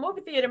opening a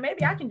movie theater.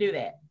 Maybe I can do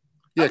that.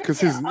 Yeah, because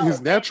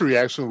his natural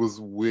reaction was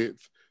with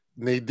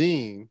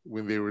Nadine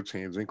when they were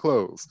changing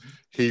clothes.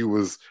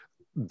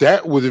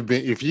 That would have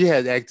been, if he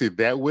had acted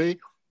that way,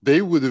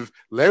 Larry would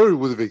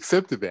have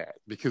accepted that,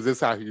 because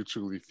that's how he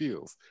truly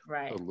feels.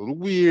 Right. A little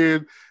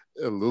weird,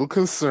 a little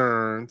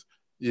concerned,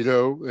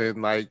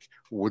 and like,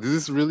 what does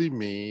this really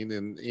mean?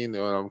 And,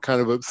 I'm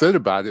kind of upset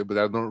about it, but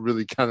I don't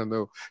really kind of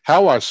know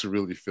how I should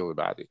really feel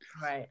about it.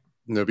 Right.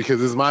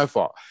 Because it's my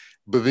fault.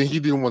 but then he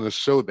didn't want to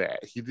show that.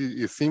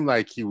 It seemed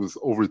like he was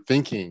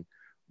overthinking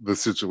the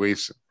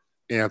situation.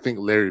 And I think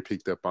Larry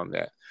picked up on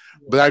that.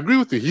 But I agree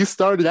with you. He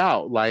started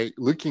out like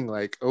looking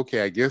like,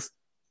 okay, I guess,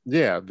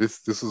 yeah,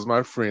 this was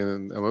my friend.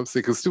 And I'm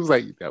upset because she was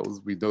like,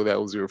 we know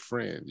that was your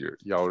friend.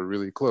 Y'all were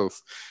really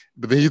close.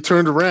 But then he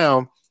turned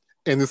around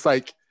and it's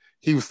like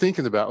he was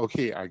thinking about,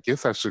 okay, I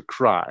guess I should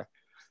cry.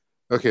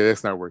 Okay,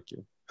 that's not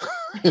working.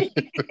 And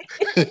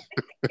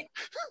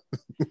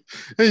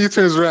he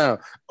turns around.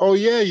 Oh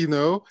yeah,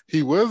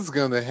 he was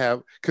gonna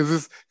have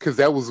because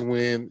that was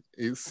when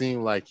it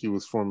seemed like he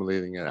was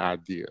formulating an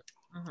idea,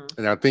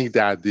 and I think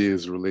the idea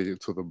is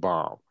related to the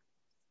bomb.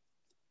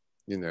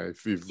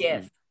 If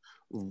Yes.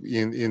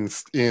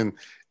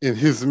 in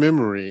his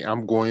memory,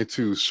 I'm going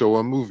to show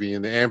a movie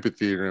in the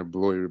amphitheater and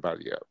blow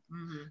everybody up.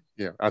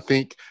 Yeah, I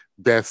think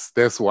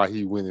that's why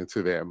he went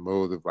into that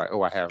mode of like,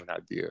 oh, I have an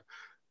idea,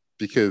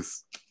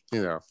 because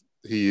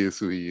he is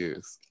who he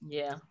is.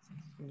 Yeah.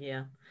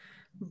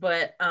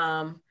 But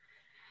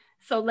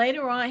so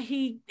later on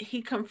he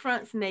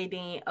confronts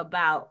Nadine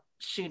about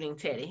shooting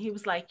Teddy. He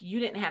was like, you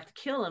didn't have to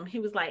kill him. He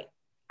was like,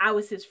 I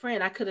was his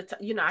friend. I could have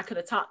I could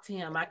have talked to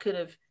him. I could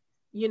have,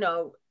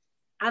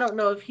 I don't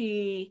know if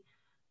he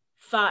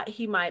thought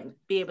he might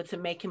be able to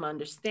make him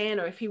understand,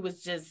 or if he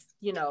was just,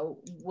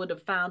 would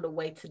have found a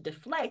way to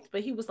deflect.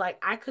 But he was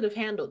like, I could have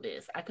handled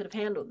this.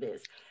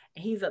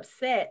 And he's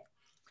upset.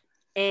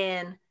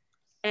 And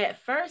at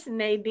first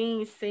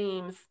Nadine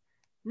seems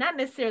not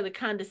necessarily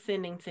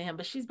condescending to him,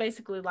 but she's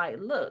basically like,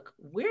 look,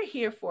 we're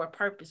here for a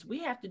purpose. We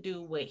have to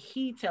do what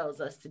he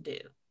tells us to do.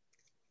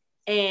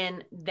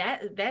 And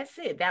that's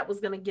it. That was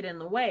going to get in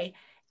the way.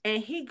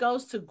 And he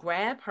goes to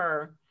grab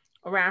her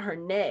around her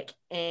neck,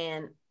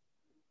 and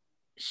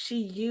she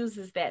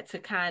uses that to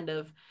kind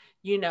of,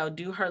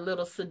 do her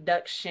little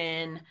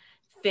seduction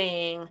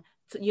thing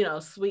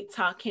to, sweet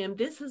talk him.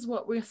 This is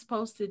what we're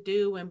supposed to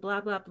do, and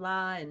blah, blah,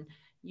 blah. And,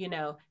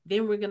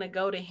 then we're going to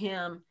go to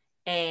him,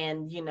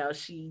 and,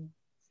 she,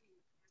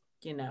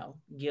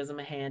 gives him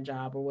a hand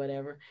job or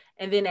whatever.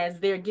 And then as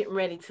they're getting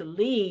ready to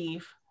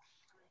leave,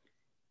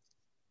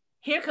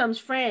 here comes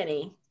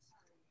Franny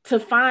to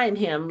find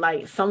him.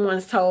 Like,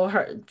 someone's told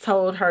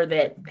her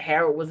that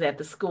Harold was at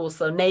the school.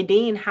 So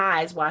Nadine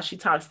hides while she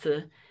talks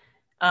to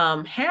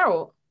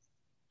Harold,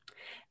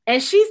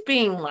 and she's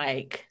being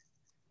like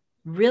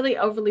really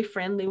overly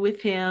friendly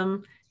with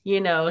him.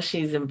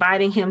 She's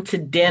inviting him to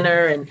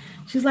dinner, and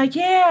she's like,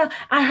 yeah,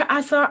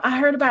 I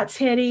heard about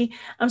Teddy.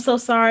 I'm so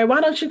sorry.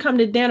 Why don't you come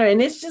to dinner?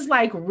 And it's just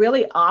like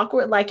really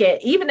awkward. Like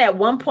even at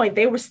one point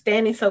they were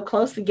standing so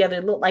close together,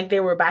 it looked like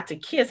they were about to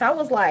kiss. I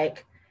was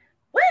like,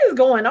 what is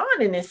going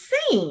on in this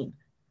scene?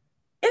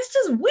 It's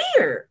just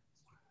weird,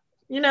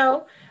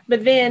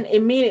 But then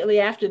immediately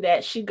after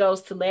that, she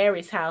goes to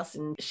Larry's house,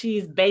 and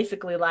she's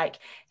basically like,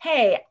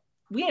 hey,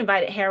 we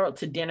invited Harold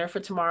to dinner for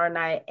tomorrow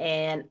night,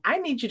 and I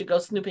need you to go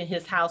snoop in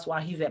his house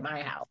while he's at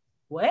my house.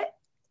 What?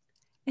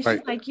 And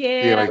she's like,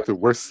 yeah. Like the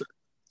worst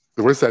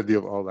idea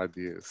of all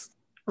ideas.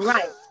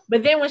 Right.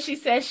 But then when she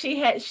said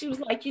she was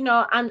like,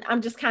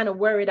 I'm just kind of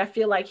worried. I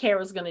feel like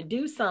Harold's going to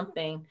do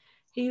something.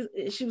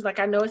 She was like,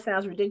 I know it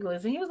sounds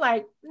ridiculous. And he was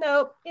like,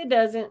 nope, it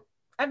doesn't.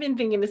 I've been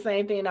thinking the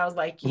same thing. And I was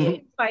like, yeah,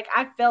 like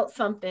I felt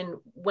something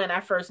when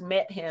I first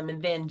met him,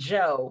 and then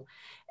Joe.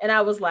 And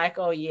I was like,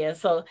 oh yeah.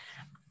 So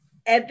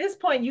at this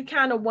point, you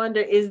kind of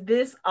wonder, is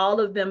this all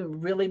of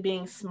them really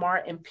being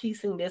smart and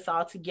piecing this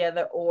all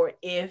together? Or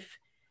if,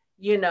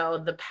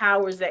 the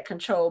powers that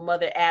control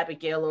Mother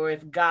Abigail, or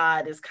if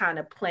God is kind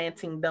of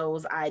planting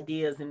those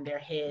ideas in their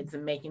heads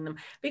and making them,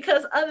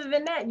 because other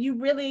than that, you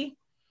really,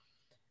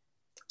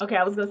 okay,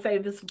 I was going to say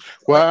this.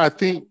 Well, I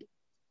think,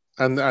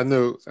 I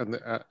know,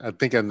 I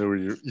think I know where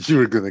you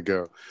were going to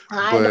go,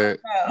 but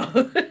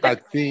I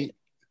think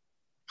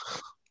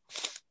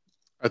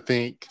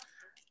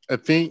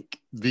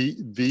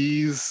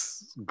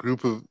this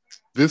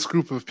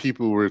group of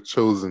people were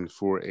chosen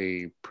for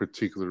a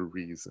particular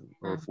reason,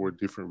 or for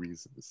different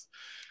reasons.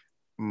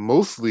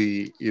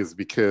 Mostly is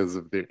because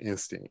of their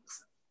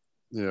instincts.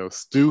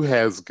 Stu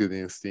has good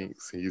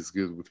instincts. He's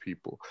good with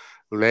people.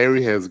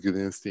 Larry has good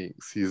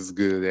instincts. He's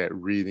good at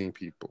reading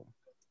people.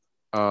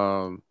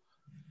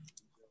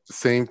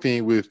 Same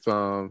thing with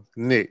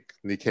Nick.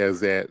 Nick has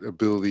that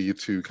ability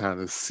to kind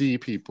of see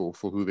people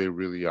for who they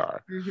really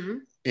are.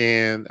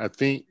 And I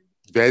think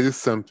that is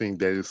something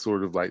that is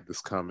sort of like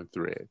this common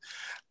thread.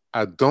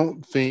 I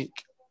don't think,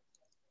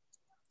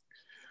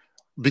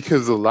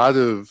 because a lot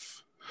of,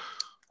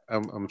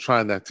 I'm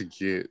trying not to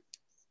get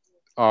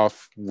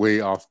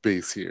way off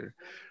base here,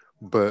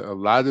 but a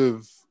lot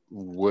of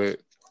what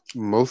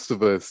most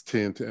of us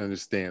tend to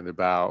understand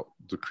about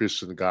the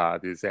Christian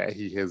God is that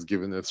he has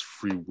given us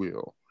free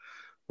will.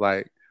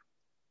 Like,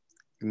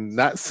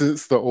 not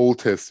since the Old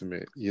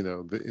Testament, he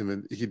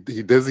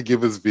doesn't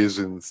give us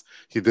visions.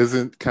 He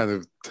doesn't kind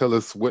of tell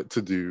us what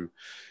to do.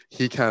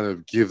 He kind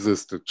of gives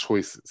us the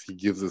choices. He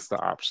gives us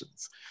the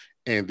options.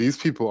 And these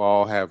people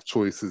all have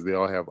choices. They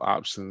all have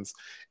options.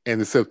 And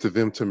it's up to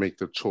them to make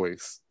the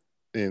choice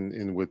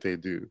in what they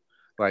do.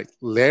 Like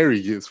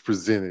Larry gets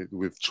presented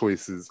with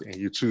choices and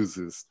he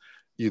chooses,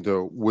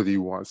 what he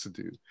wants to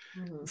do.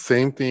 Mm-hmm.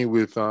 Same thing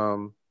with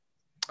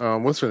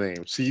what's her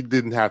name? She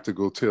didn't have to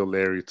go tell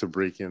Larry to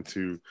break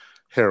into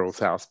Harold's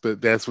house,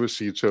 but that's what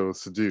she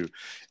chose to do.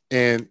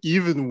 And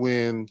even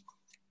when,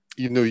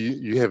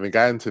 you haven't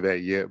gotten to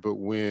that yet, but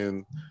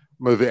when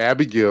Mother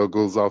Abigail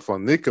goes off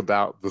on Nick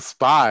about the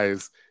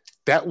spies,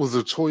 that was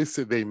a choice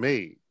that they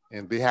made,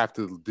 and they have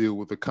to deal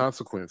with the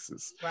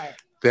consequences. Right.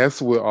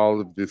 That's what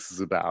all of this is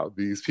about.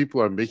 These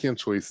people are making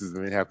choices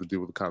and they have to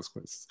deal with the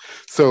consequences.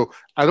 So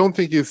I don't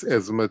think it's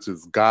as much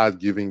as God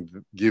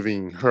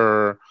giving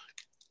her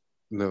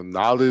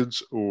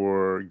knowledge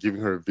or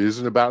giving her a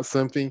vision about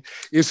something.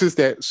 It's just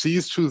that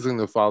she's choosing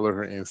to follow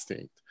her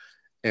instinct.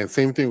 And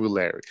same thing with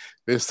Larry.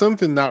 There's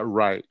something not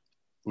right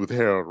with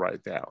Harold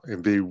right now,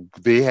 and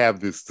they have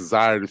this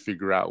desire to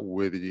figure out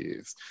what it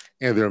is,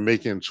 and they're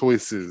making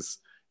choices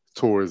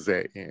towards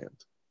that end.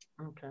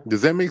 Okay.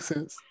 Does that make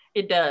sense?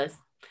 It does.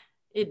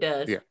 It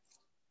does. Yeah.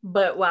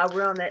 But while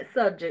we're on that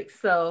subject,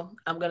 so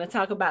I'm going to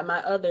talk about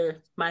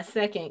my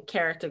second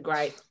character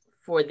gripe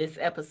for this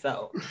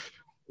episode.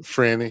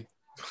 Franny.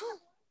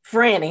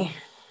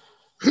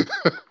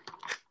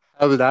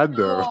 How did I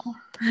know?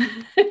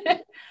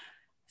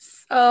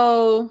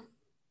 So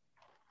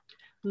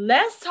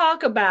let's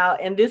talk about,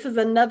 and this is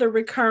another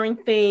recurring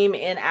theme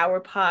in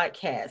our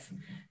podcast.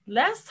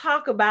 Let's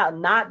talk about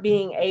not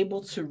being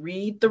able to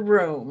read the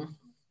room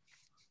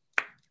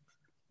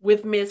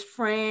with Miss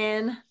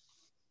Fran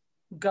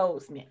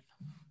Goldsmith.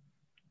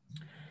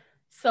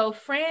 So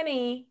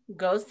Franny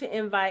goes to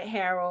invite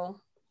Harold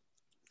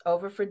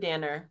over for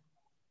dinner.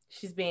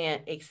 She's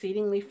being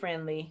exceedingly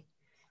friendly.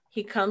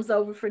 He comes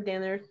over for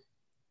dinner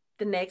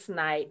the next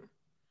night.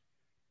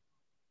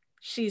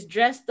 She's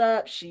dressed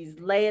up. She's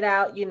laid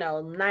out,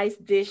 nice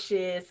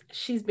dishes.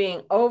 She's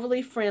being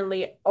overly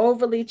friendly,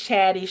 overly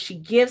chatty. She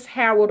gives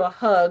Harold a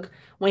hug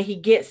when he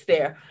gets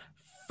there.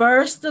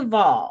 First of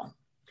all,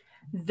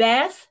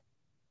 that's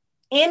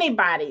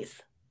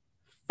anybody's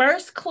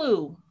first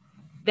clue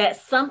that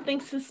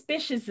something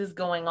suspicious is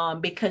going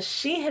on, because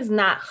she has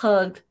not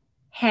hugged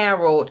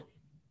Harold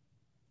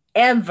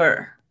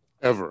ever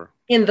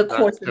in the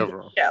course of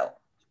the show.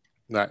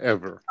 Not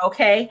ever.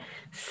 Okay.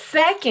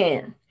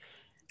 Second,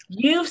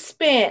 you've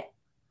spent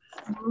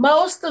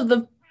most of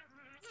the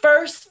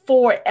first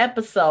 4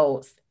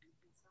 episodes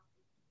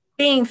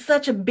being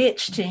such a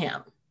bitch to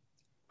him.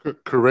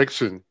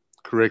 Correction.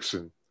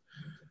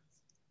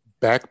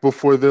 Back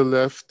before they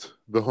left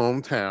the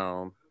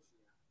hometown,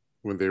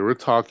 when they were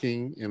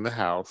talking in the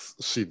house,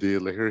 she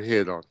did lay her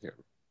head on him.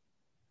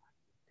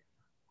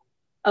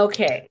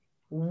 Okay.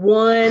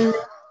 One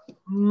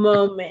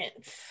moment.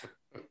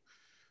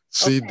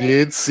 She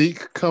did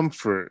seek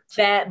comfort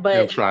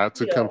and try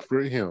to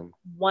comfort him.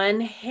 One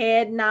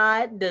head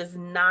nod does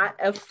not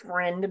a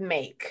friend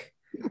make.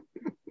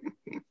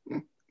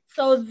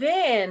 So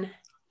then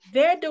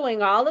they're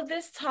doing all of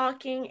this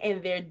talking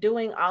and they're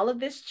doing all of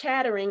this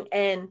chattering,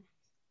 and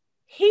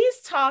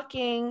he's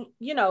talking,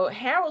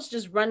 Harold's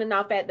just running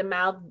off at the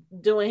mouth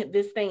doing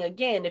this thing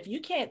again. If you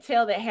can't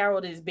tell that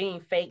Harold is being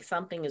fake,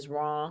 something is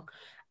wrong.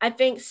 I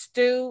think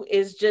Stu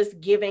is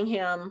just giving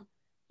him,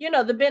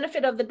 the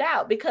benefit of the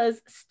doubt,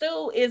 because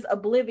Stu is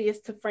oblivious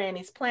to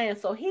Franny's plan.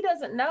 So he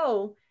doesn't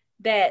know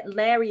that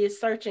Larry is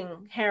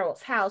searching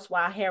Harold's house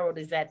while Harold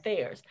is at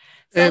theirs.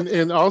 So,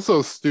 and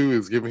also Stu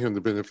is giving him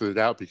the benefit of the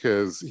doubt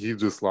because he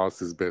just lost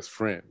his best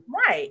friend.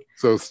 Right.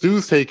 So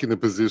Stu's taking the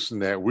position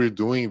that we're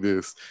doing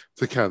this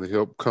to kind of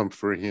help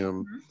comfort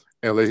him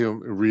and let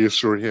him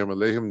reassure him and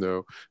let him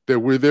know that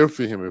we're there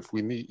for him if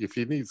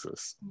he needs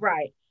us.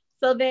 Right.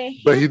 So then,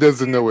 but he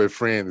doesn't know what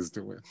Fran is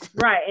doing.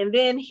 Right. And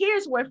then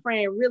here's where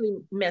Fran really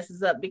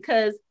messes up,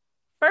 because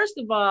first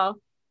of all,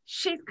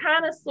 she's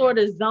kind of sort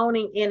of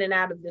zoning in and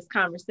out of this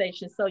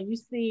conversation. So you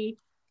see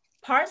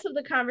parts of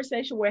the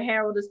conversation where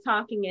Harold is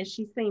talking and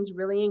she seems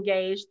really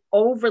engaged,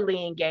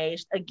 overly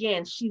engaged.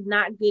 Again, she's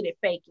not good at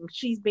faking.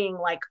 She's being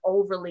like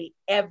overly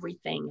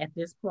everything at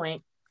this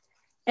point.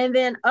 And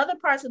then other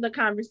parts of the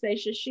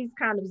conversation, she's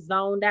kind of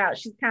zoned out.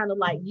 She's kind of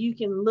like, you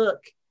can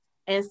look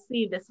and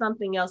see that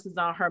something else is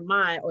on her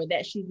mind, or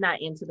that she's not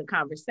into the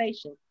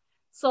conversation.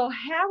 So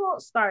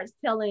Harold starts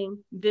telling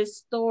this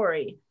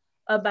story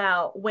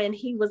about when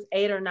he was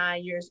 8 or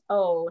 9 years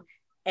old,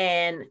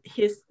 and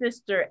his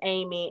sister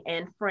Amy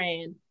and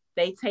Fran,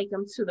 they take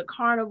him to the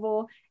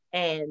carnival,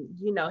 and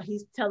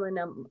he's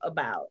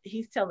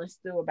telling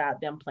Stu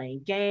about them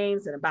playing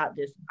games and about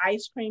this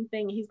ice cream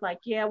thing. He's like,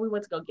 yeah, we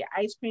went to go get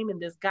ice cream,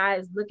 and this guy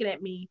is looking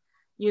at me,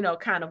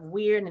 kind of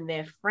weird. And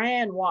then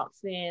Fran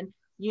walks in,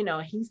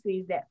 he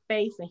sees that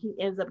face, and he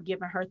ends up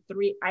giving her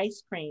 3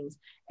 ice creams,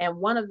 and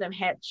one of them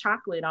had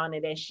chocolate on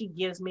it, and she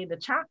gives me the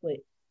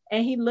chocolate.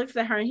 And he looks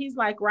at her and he's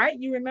like, right,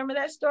 you remember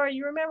that story?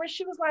 You remember?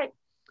 She was like,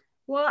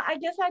 well, I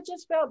guess I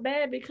just felt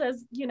bad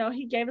because,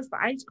 he gave us the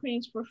ice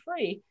creams for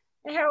free.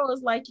 And Harold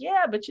was like,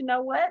 yeah, but you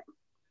know what?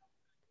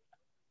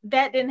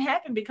 That didn't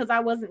happen because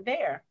I wasn't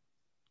there.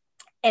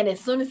 And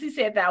as soon as he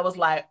said that, I was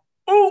like,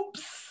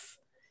 oops.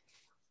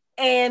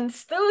 And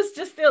Stu's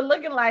just still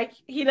looking like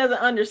he doesn't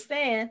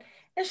understand.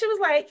 And she was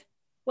like,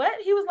 what?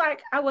 He was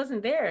like, I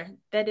wasn't there.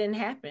 That didn't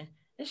happen.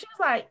 And she was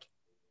like,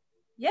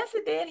 yes,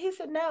 it did. He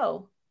said,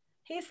 no.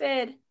 He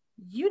said,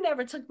 you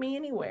never took me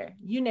anywhere.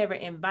 You never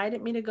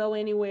invited me to go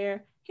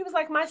anywhere. He was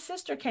like, my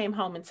sister came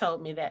home and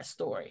told me that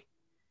story.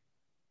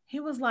 He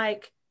was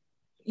like,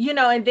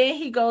 and then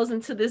he goes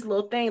into this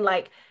little thing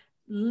like,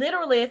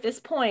 literally at this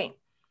point,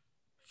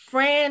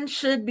 Fran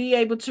should be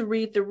able to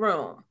read the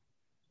room.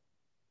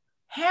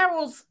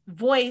 Harold's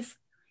voice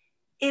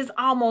is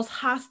almost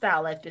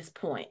hostile at this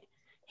point.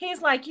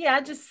 He's like, yeah,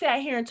 I just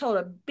sat here and told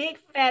a big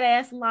fat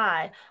ass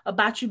lie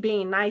about you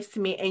being nice to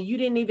me, and you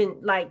didn't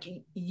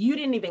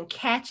even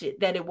catch it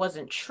that it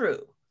wasn't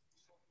true.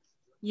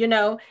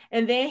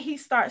 And then he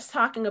starts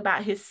talking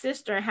about his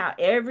sister and how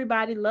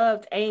everybody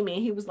loved Amy.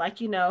 And he was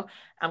like,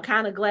 I'm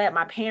kind of glad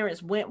my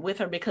parents went with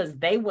her because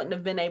they wouldn't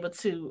have been able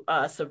to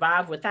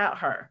survive without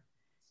her.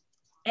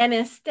 And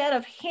instead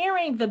of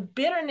hearing the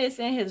bitterness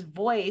in his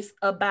voice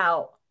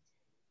about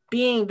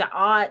being the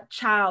odd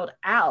child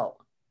out,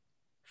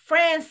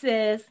 Fran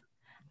says,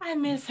 I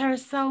miss her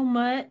so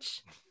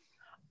much.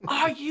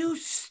 Are you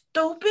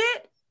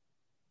stupid?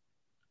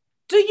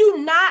 Do you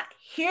not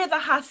hear the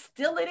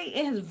hostility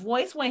in his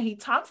voice when he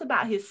talks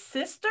about his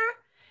sister?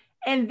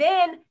 And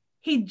then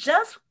he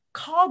just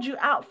called you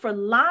out for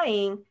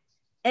lying.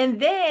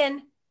 And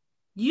then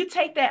you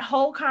take that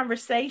whole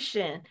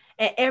conversation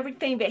and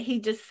everything that he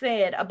just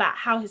said about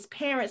how his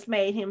parents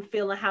made him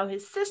feel and how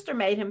his sister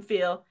made him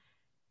feel,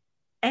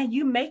 and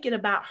you make it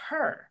about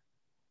her.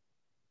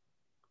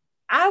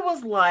 I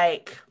was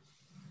like,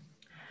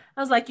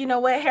 you know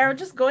what, Harold,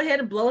 just go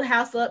ahead and blow the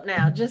house up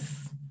now. Just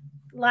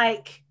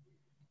like,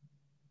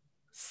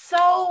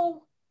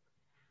 so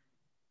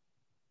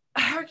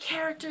her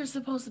character is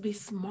supposed to be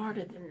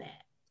smarter than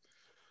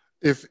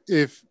that.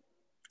 If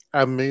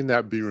I may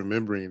not be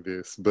remembering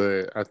this,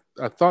 but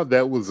I thought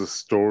that was a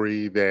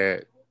story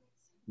that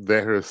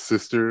her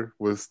sister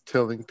was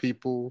telling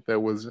people. It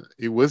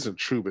wasn't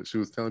true, but she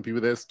was telling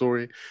people that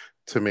story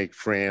to make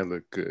Fran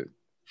look good.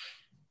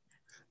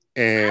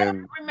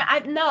 And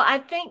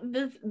I think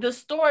the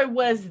story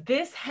was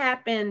this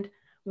happened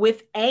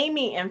with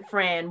Amy and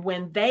Fran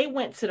when they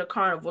went to the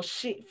carnival.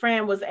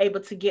 Fran was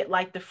able to get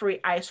like the free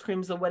ice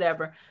creams or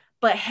whatever,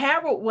 but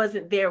Harold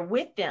wasn't there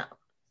with them.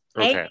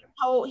 Okay. Amy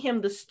told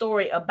him the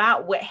story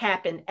about what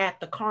happened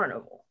at the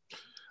carnival.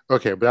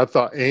 Okay, but I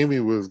thought Amy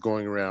was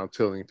going around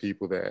telling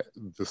people that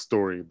the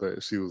story,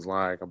 but she was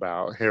lying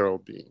about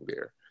Harold being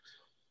there.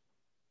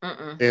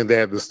 And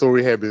that the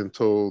story had been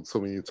told so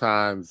many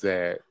times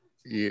that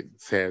it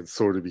had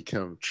sort of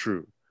become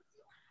true.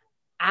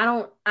 I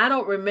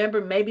don't remember.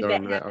 Maybe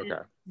that happened.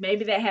 Okay.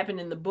 Maybe that happened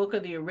in the book or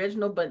the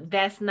original, but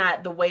that's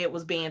not the way it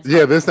was being told.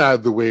 Yeah, that's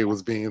not the way it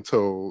was being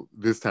told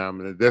this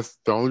time. And that's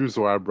the only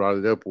reason why I brought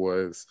it up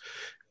was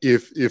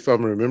if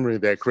I'm remembering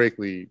that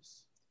correctly,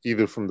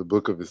 either from the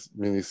book of this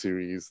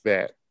miniseries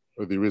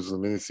or the original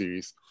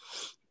miniseries,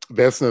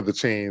 that's another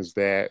change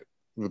that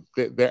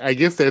I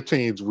guess that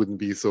change wouldn't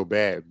be so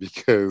bad,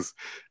 because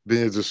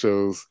then it just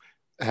shows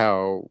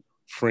how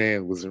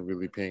Fran wasn't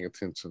really paying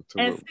attention to.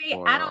 And see,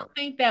 I don't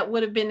think that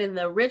would have been in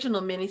the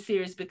original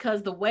miniseries,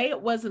 because the way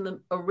it was in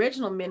the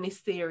original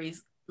miniseries,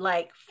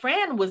 like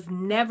Fran was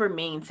never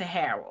mean to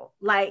Harold.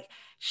 Like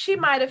she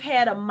might have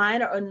had a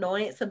minor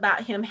annoyance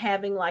about him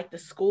having like the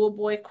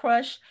schoolboy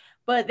crush,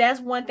 but that's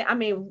one thing. I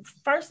mean,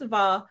 first of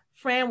all,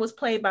 Fran was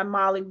played by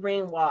Molly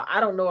Ringwald. I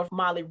don't know if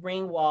Molly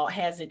Ringwald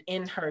has it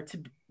in her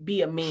to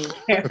be a mean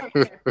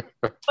character,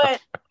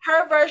 but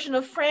her version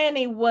of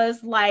Franny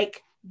was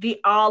like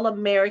the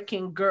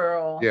all-American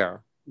girl. Yeah.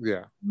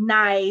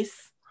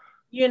 Nice,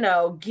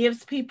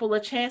 gives people a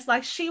chance.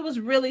 Like she was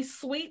really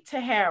sweet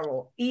to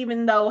Harold,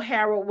 even though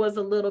Harold was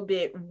a little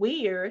bit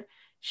weird.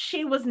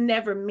 She was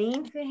never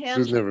mean to him. She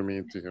was never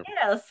mean to him.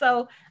 Yeah.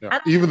 So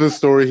even the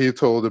story he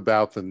told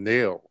about the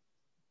nail,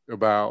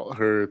 about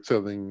her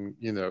telling,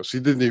 she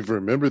didn't even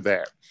remember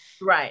that.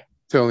 Right.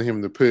 Telling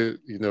him to put,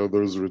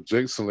 those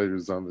rejection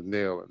letters on the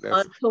nail. And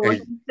that's until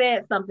he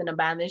said something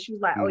about it. She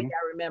was like, oh yeah,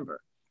 I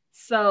remember.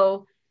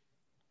 So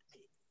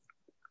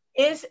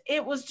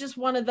it was just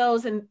one of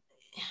those, and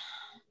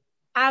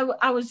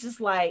I was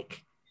just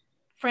like,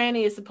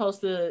 Franny is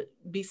supposed to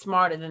be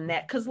smarter than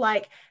that. Because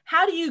like,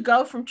 how do you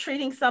go from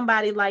treating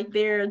somebody like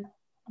they're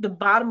the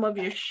bottom of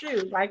your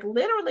shoe? Like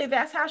literally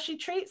that's how she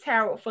treats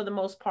Harold for the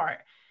most part,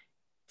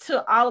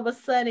 to all of a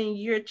sudden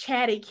you're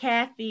chatty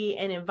Cathy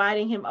and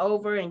inviting him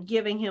over and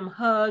giving him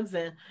hugs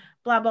and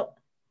blah blah.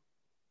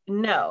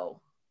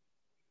 No,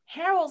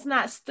 Harold's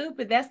not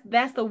stupid.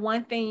 That's the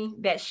one thing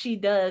that she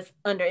does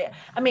under it.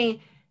 I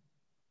mean,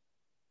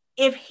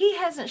 if he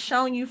hasn't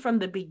shown you from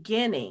the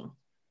beginning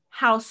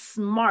how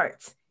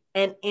smart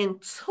and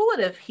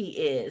intuitive he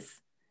is,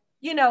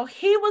 he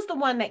was the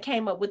one that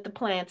came up with the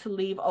plan to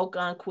leave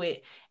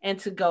Ogunquit and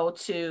to go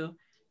to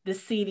the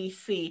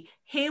CDC.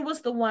 He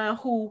was the one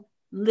who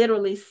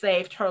literally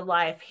saved her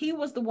life. He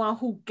was the one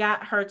who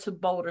got her to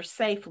Boulder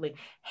safely.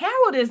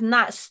 Harold is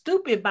not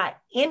stupid by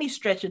any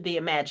stretch of the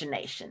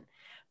imagination,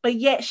 but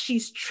yet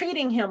she's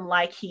treating him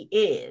like he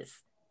is.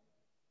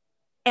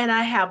 And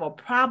I have a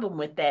problem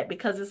with that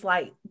because it's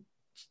like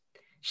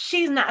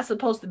she's not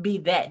supposed to be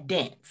that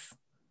dense.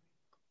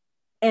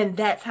 And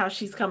that's how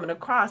she's coming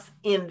across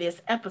in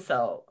this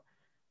episode.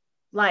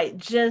 Like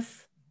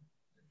just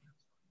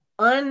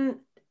un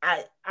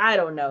I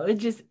don't know.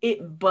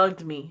 It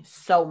bugged me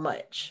so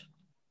much.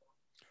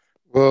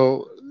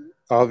 Well,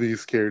 all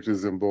these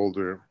characters in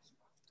Boulder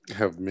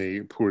have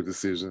made poor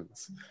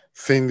decisions.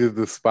 Sending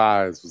the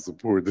spies was a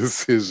poor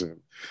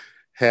decision.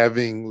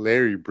 Having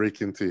Larry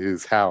break into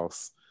his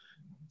house,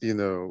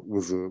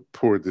 was a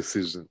poor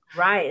decision.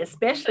 Right,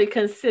 especially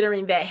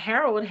considering that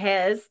Harold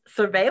has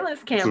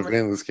surveillance cameras in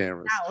Surveillance his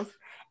cameras. house,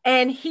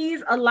 and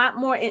he's a lot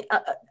more.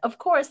 Of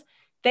course,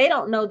 they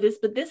don't know this,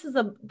 but this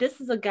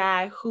is a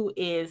guy who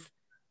is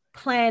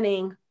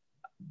planning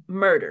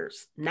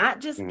murders, not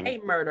just a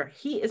murder.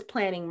 He is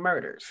planning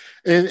murders.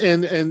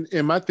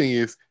 And my thing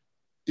is,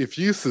 if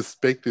you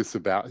suspect this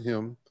about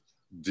him,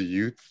 do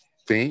you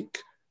think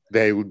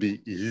that it would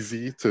be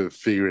easy to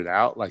figure it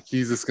out? Like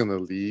he's just gonna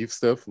leave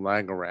stuff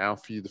lying around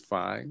for you to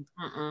find?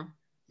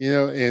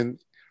 And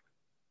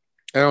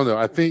I don't know.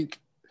 I think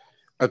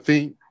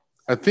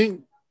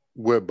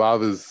what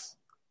bothers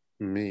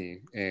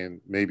me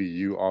and maybe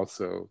you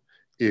also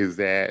is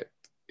that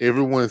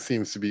everyone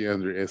seems to be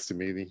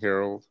underestimating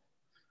Harold.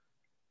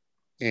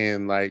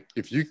 And like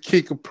if you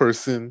kick a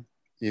person,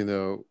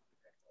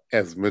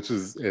 as much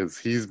as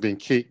he's been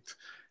kicked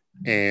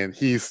and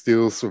he's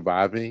still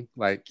surviving,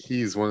 like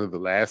he's one of the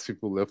last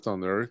people left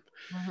on earth,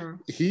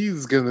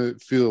 he's gonna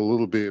feel a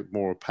little bit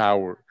more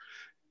power,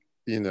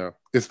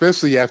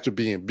 especially after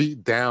being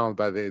beat down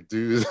by that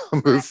dude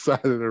on the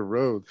side of the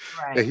road.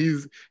 Right.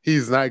 That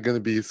he's not gonna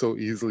be so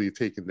easily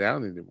taken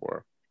down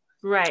anymore.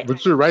 Right.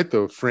 But you're right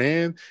though,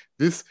 Fran.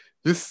 This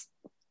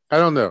I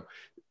don't know.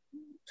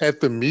 At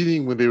the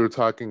meeting when they were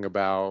talking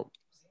about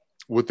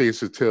what they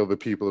should tell the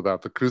people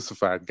about the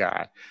crucified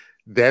guy,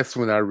 that's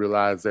when I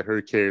realized that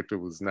her character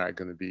was not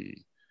going to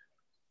be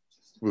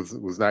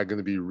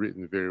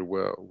written very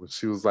well. When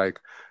she was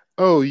like,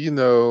 "Oh,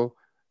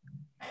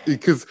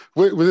 because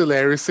what did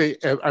Larry say?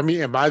 I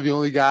mean, am I the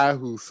only guy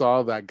who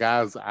saw that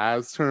guy's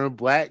eyes turn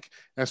black?"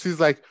 And she's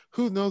like,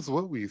 "Who knows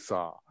what we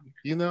saw?"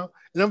 And I'm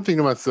thinking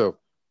to myself,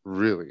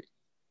 really?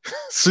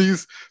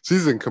 she's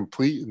in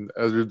complete and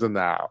utter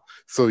denial.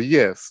 So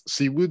yes,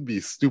 she would be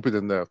stupid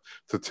enough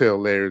to tell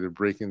Larry to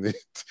break into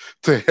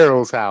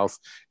Harold's house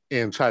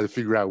and try to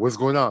figure out what's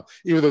going on,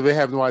 even though they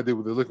have no idea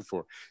what they're looking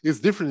for. It's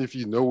different if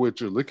you know what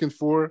you're looking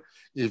for,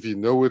 if you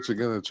know what you're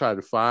going to try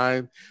to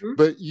find,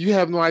 but you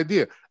have no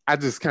idea. I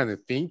just kind of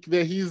think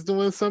that he's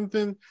doing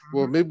something.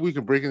 Well, maybe we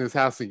can break in his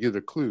house and get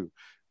a clue.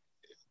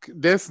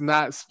 That's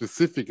not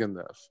specific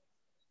enough.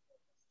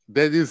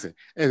 That isn't.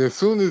 And as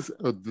soon as,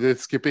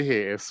 let's skip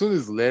ahead, as soon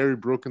as Larry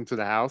broke into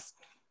the house,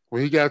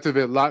 when he got to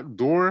that locked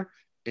door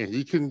and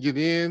he couldn't get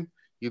in,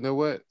 you know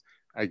what?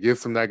 I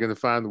guess I'm not going to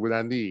find what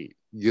I need.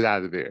 Get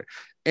out of there.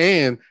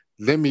 And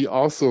let me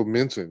also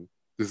mention,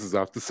 this is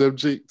off the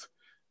subject,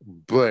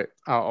 but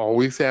I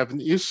always have an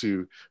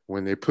issue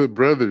when they put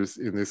brothers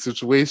in this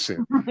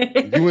situation.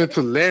 You went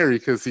to Larry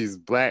because he's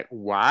black.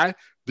 Why?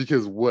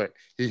 Because what?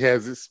 He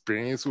has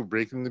experience with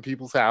breaking into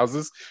people's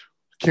houses.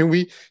 Can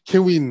we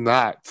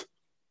not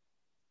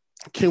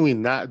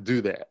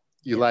do that?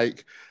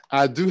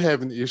 I do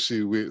have an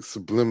issue with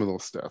subliminal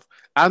stuff.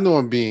 I know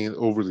I'm being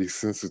overly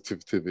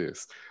sensitive to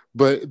this,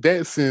 but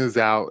that sends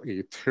out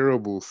a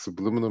terrible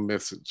subliminal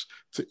message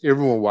to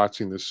everyone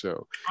watching the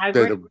show.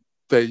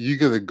 That you're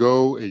going to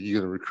go and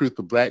you're going to recruit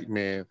the black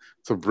man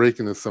to break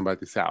into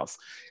somebody's house.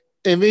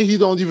 And then he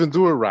don't even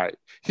do it right.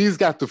 He's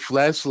got the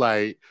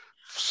flashlight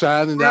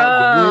shining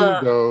out the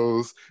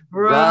windows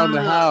around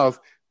the house.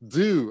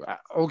 Dude,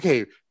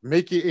 okay,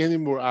 make it any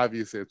more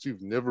obvious that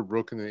you've never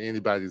broken into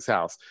anybody's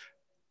house.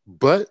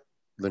 But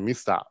let me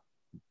stop.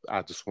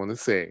 I just want to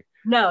say,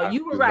 no,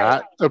 you were right.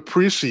 Not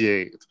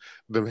appreciate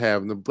them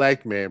having a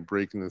black man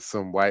breaking into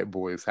some white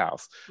boy's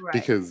house,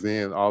 because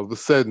then all of a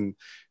sudden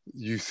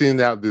you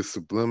send out this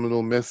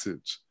subliminal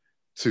message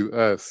to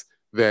us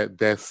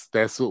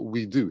that's what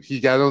we do. He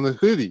got on a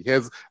hoodie.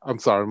 I'm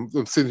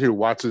sitting here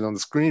watching on the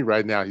screen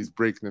right now. He's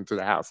breaking into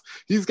the house.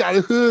 He's got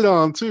a hood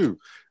on too,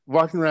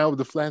 walking around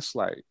with a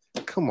flashlight.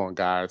 Come on,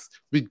 guys,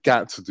 we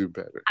got to do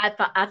better. I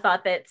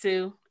thought that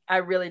too. I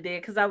really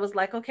did, because I was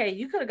like, okay,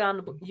 you could have gone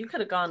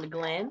to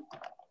Glenn.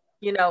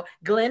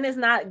 Glenn is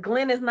not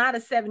a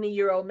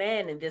 70-year-old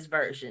man in this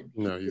version.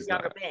 No, he's a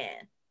younger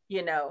man.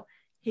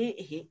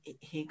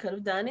 He could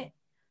have done it,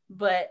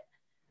 but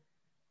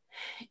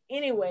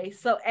anyway.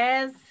 So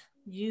as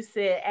you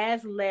said,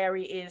 as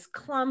Larry is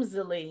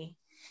clumsily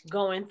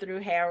going through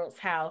Harold's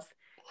house,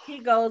 he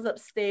goes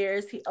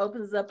upstairs. He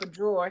opens up a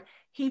drawer.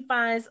 He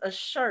finds a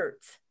shirt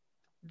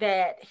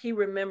that he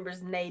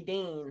remembers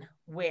Nadine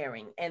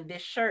wearing, and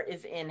this shirt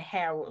is in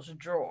Harold's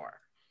drawer.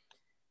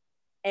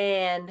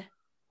 And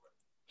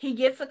he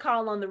gets a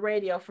call on the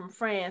radio from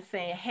Fran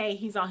saying, hey,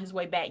 he's on his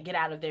way back. Get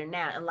out of there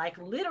now. And like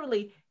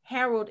literally,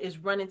 Harold is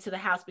running to the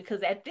house,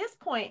 because at this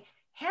point,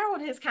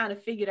 Harold has kind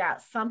of figured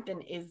out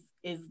something is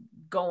is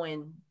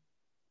going,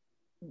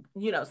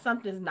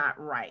 something's not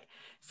right.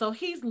 So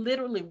he's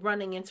literally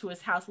running into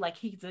his house like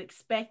he's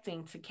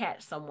expecting to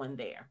catch someone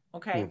there.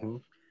 Okay. Mm-hmm.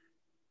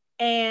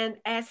 And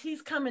as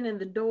he's coming in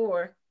the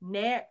door,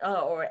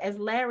 or as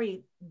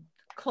Larry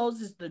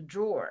closes the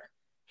drawer,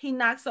 he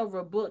knocks over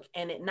a book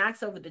and it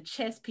knocks over the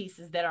chess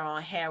pieces that are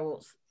on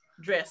Harold's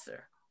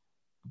dresser.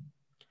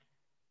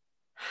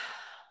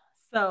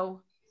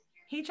 So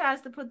he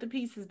tries to put the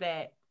pieces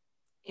back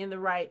in the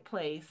right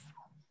place.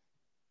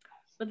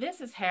 But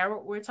this is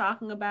Harold we're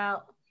talking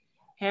about.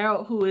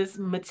 Harold, who is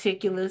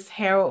meticulous,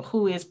 Harold,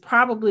 who is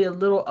probably a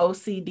little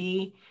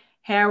OCD,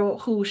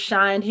 Harold, who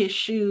shined his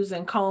shoes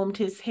and combed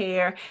his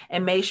hair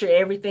and made sure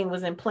everything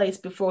was in place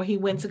before he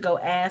went to go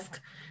ask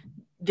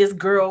this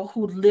girl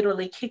who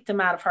literally kicked him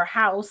out of her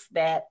house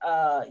that,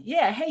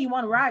 yeah, hey, you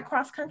want to ride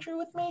cross country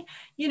with me?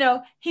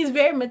 He's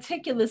very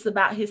meticulous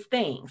about his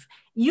things.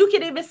 You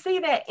could even see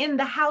that in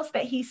the house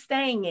that he's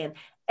staying in.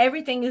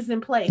 Everything is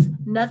in place.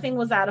 Nothing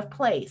was out of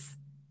place.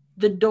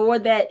 The door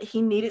that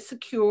he needed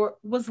secure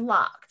was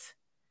locked.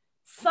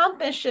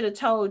 Something should have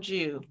told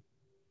you,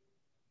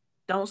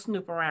 don't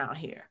snoop around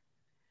here.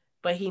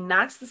 But he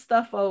knocks the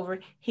stuff over.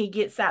 He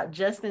gets out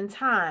just in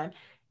time.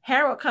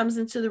 Harold comes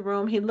into the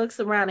room. He looks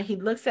around and he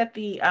looks at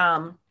the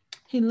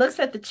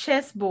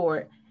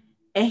chessboard,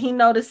 and he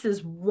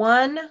notices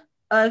one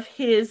of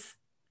his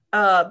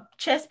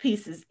chess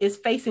pieces is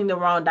facing the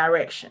wrong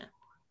direction.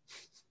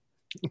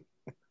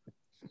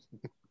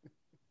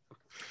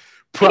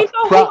 People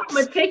who are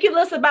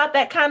meticulous about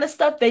that kind of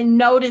stuff, they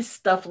notice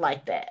stuff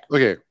like that.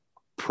 Okay.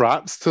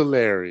 Props to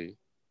Larry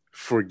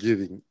for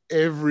getting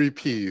every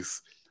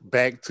piece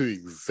back to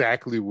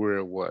exactly where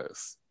it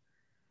was.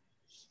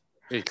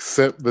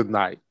 Except the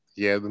knight.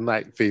 Yeah, the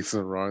knight facing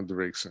the wrong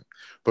direction.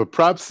 But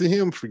props to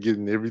him for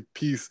getting every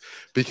piece,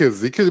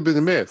 because it could have been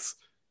a mess.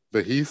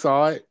 But he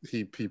saw it.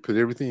 He put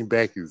everything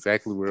back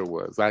exactly where it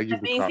was. I give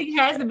him props. He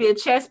has to be a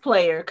chess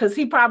player, because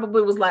he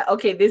probably was like,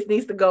 okay, this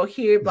needs to go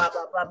here, blah,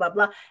 blah, blah, blah,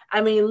 blah.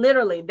 I mean,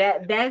 literally,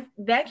 that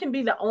can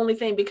be the only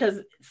thing, because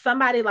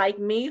somebody like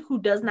me who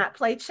does not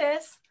play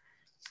chess,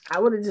 I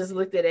would have just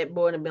looked at that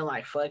board and been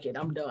like, fuck it,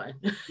 I'm done.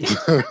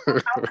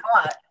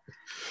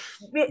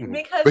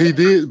 Because but he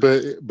did,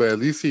 but at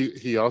least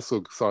he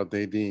also saw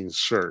Nadine's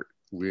shirt,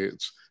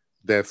 which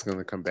that's going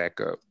to come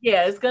back up.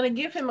 Yeah, it's going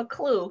to give him a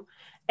clue,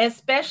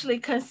 especially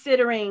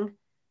considering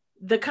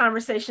the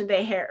conversation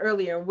they had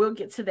earlier. We'll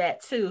get to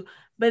that too.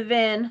 But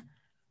then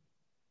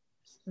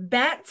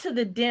back to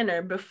the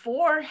dinner,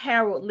 before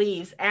Harold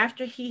leaves,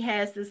 after he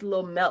has this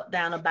little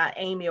meltdown about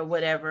Amy or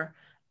whatever,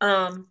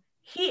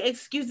 he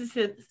excuses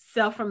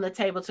himself from the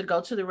table to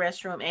go to the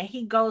restroom, and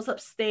he goes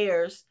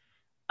upstairs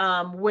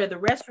where the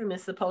restroom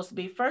is supposed to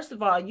be. First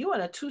of all, you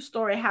in a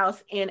 2-story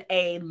house in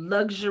a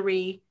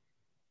luxury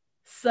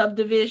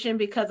subdivision,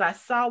 because I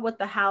saw what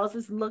the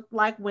houses looked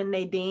like when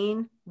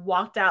Nadine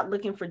walked out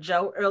looking for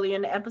Joe earlier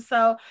in the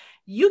episode.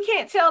 You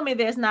can't tell me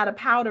there's not a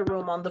powder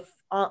room on the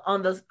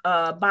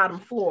bottom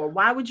floor.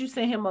 Why would you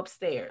send him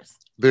upstairs?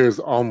 There's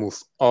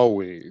almost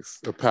always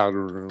a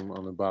powder room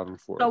on the bottom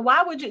floor. So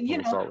why would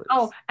you, always.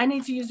 Oh, I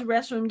need to use the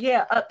restroom.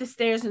 Yeah, up the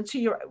stairs and to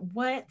your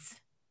what?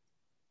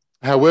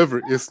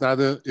 However, it's not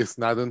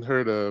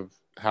unheard of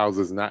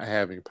houses not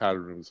having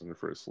powder rooms on the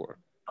first floor.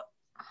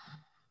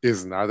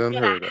 It's not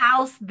unheard of. A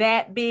house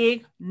that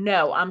big?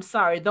 No, I'm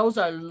sorry. Those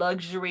are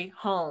luxury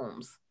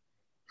homes.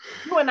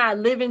 You and I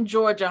live in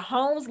Georgia.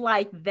 Homes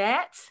like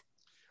that.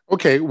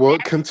 Okay, well,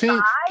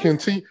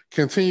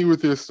 continue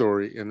with your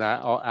story, and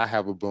I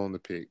have a bone to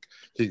pick.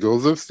 He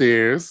goes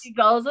upstairs.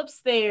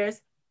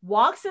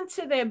 Walks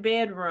into their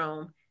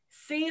bedroom,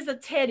 sees a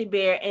teddy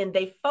bear, and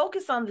they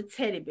focus on the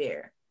teddy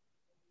bear.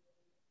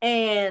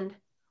 And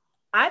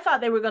I thought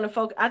they were going to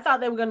focus. I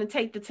thought they were going to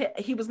take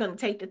he was going to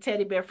take the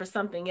teddy bear for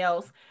something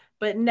else,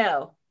 but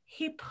no,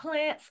 he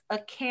plants a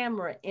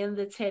camera in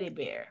the teddy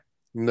bear.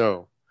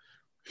 No,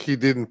 he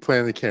didn't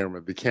plant the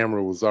camera. The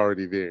camera was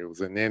already there. It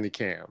was a nanny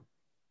cam.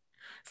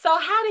 So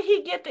how did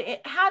he get the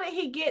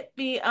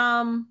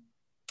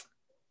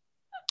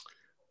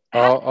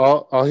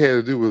all he had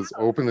to do was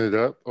open it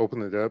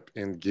up,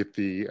 and get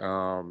the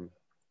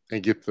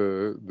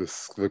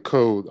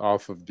code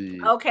off of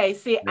the. Okay,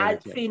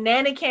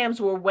 nanny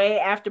cams were way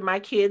after my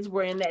kids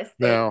were in that stage.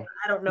 Now,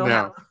 I don't know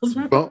how.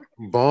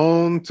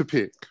 Bone to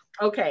pick.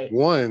 Okay.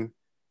 One,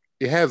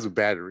 it has a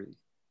battery,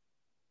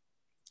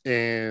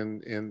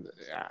 and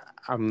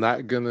I'm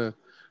not gonna.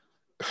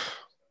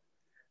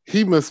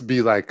 He must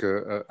be like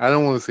I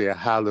don't want to say a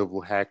high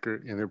level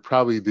hacker, and it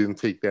probably didn't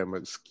take that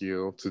much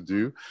skill to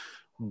do,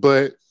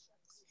 but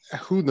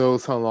who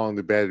knows how long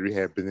the battery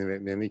had been in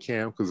that nanny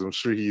cam, because I'm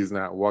sure he's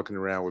not walking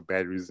around with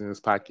batteries in his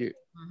pocket.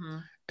 Mm-hmm.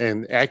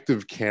 And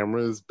active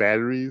cameras,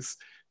 batteries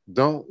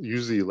don't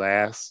usually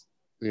last,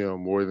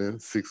 more than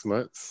 6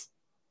 months.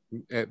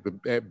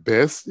 At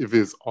best, if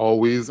it's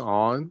always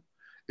on,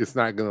 it's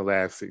not going to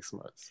last 6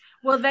 months.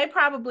 Well, they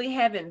probably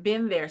haven't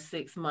been there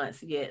 6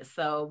 months yet.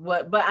 So,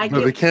 but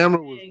the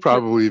camera was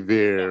probably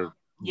there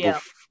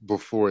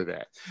before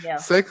that. Yeah.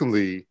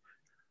 Secondly,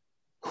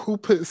 who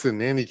puts a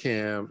nanny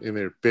cam in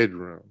their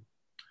bedroom?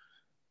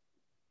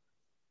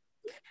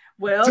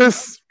 Well,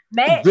 Just,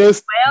 may,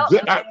 just,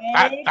 well,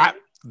 I,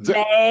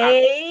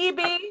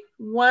 maybe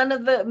one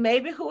of the,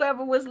 maybe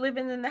whoever was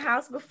living in the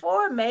house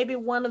before, maybe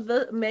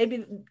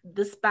maybe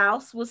the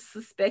spouse was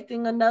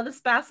suspecting another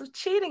spouse of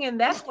cheating, and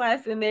that's why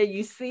it's in there.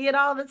 You see it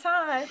all the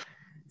time.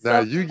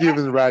 now So you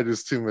giving the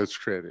writers too much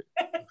credit.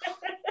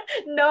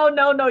 no,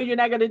 you're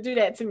not gonna do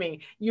that to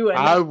me. You are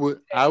I not. would,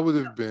 I would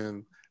have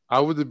been,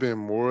 I would have been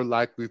more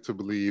likely to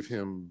believe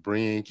him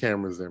bringing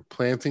cameras and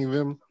planting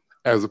them,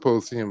 as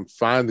opposed to him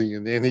finding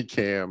an nanny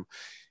cam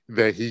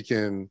that he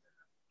can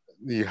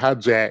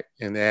hijack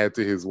and add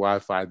to his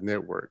Wi-Fi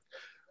network.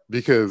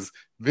 Because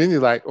then you're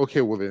like,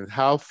 okay, well then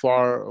how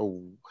far?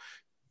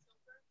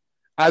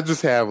 I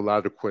just have a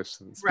lot of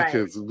questions Right.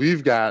 because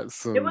we've got It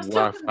some was too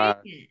Wi-Fi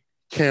convenient.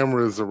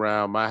 cameras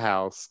around my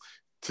house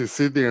to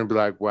sit there and be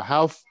like,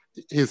 well,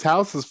 his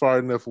house is far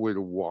enough away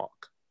to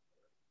walk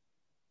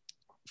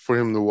for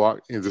him to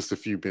walk in just a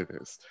few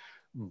minutes.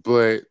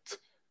 But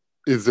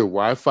is the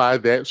Wi-Fi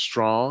that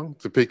strong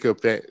to pick up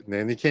that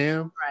nanny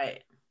cam?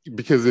 Right.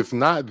 Because if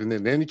not, then the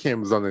nanny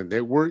cam is on the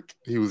network.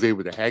 He was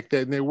able to hack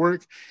that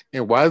network.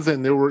 And why is that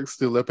network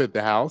still up at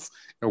the house?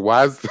 And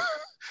why is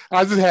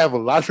I just have a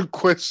lot of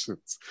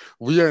questions.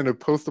 We are in a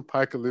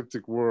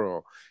post-apocalyptic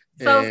world.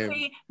 So And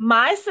see,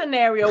 my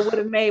scenario would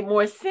have made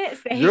more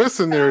sense that he your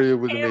scenario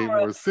would have made camera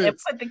more and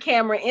sense. put the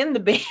camera in the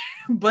bed.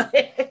 But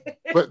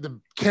But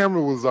the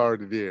camera was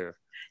already there.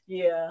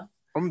 yeah.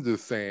 I'm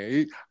just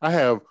saying.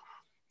 I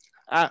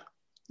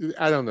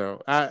I don't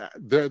know.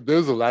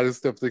 There's a lot of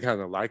stuff to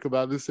kind of like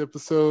about this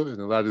episode, and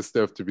a lot of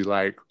stuff to be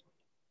like,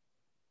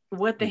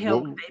 What the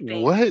hell were they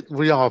thinking? what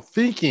were y'all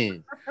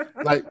thinking?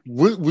 Like,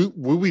 would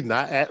we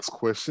not ask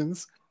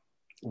questions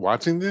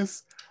watching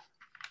this?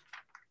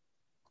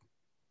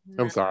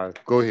 No, I'm sorry.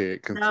 Go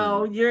ahead. Continue.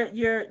 no,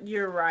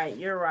 you're right.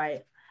 You're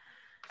right.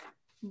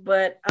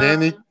 But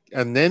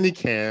A nanny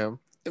cam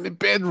in the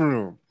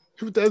bedroom.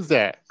 Who does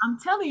that? I'm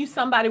telling you,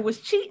 somebody was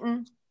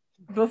cheating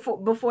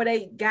before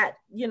they got,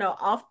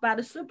 off by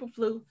the super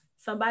flu.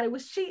 Somebody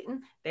was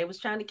cheating. They was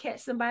trying to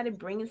catch somebody,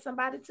 bringing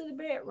somebody to the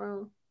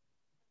bedroom.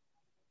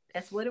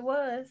 That's what it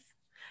was.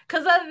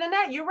 Because other than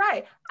that, you're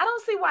right. I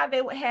don't see why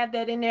they would have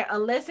that in there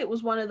unless it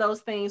was one of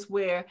those things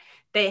where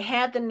they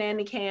had the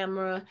nanny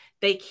camera,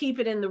 they keep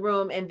it in the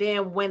room, and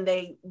then when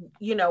they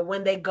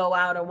go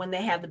out or when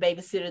they have the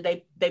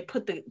babysitter, they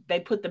put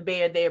the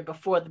bear there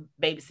before the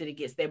babysitter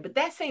gets there. But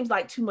that seems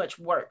like too much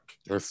work.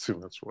 That's too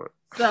much work.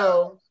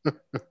 So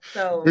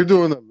we're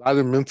doing a lot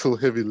of mental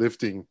heavy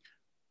lifting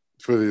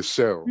for this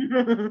show.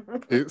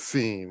 It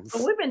seems.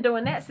 But we've been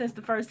doing that since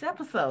the first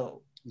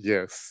episode.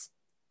 Yes.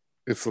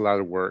 It's a lot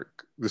of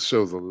work. This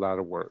show's a lot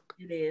of work.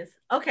 It is.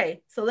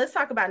 Okay, so let's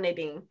talk about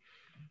Nadine.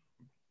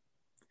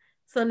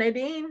 So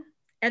Nadine,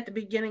 at the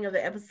beginning of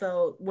the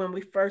episode, when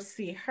we first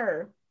see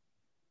her,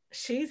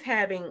 she's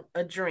having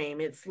a dream.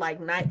 It's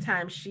like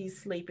nighttime.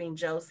 She's sleeping.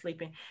 Joe's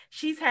sleeping.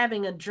 She's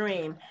having a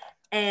dream.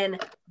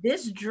 And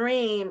this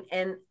dream,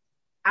 and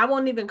I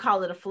won't even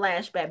call it a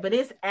flashback, but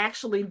it's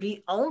actually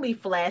the only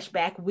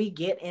flashback we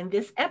get in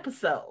this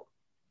episode,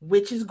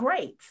 which is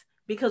great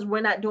because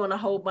we're not doing a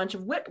whole bunch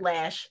of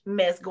whiplash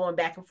mess going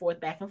back and forth,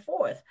 back and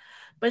forth.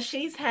 But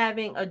she's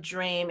having a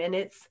dream, and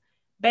it's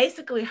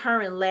basically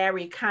her and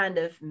Larry kind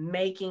of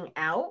making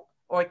out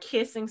or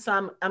kissing.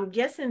 So I'm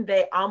guessing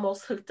they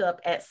almost hooked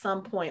up at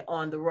some point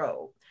on the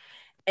road.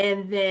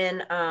 And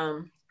then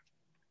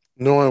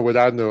knowing what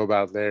I know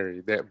about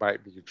Larry, that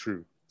might be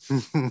true.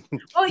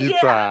 Oh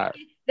yeah,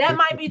 that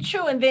might be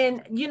true. And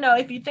then,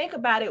 if you think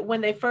about it,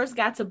 when they first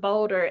got to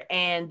Boulder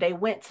and they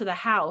went to the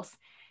house,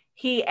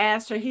 he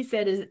asked her, he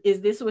said,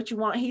 is this what you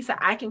want? He said,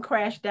 I can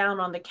crash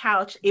down on the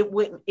couch. It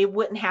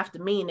wouldn't have to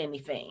mean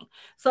anything.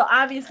 So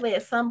obviously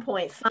at some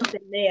point something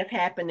may have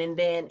happened, and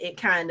then it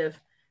kind of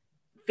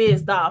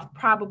fizzed off,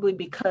 probably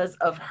because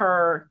of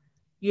her,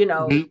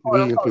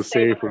 needing to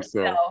save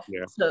herself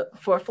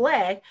for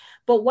Flag.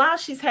 But while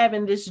she's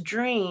having this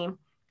dream,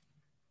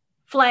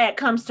 Flag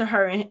comes to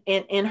her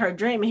in her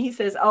dream, and he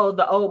says, oh,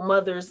 the old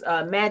mother's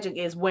magic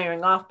is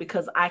wearing off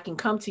because I can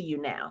come to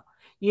you now,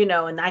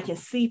 and I can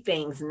see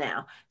things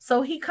now.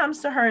 So he comes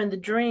to her in the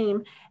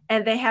dream,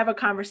 and they have a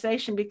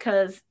conversation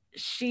because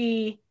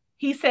he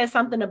says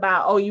something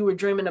about, oh, you were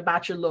dreaming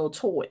about your little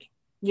toy,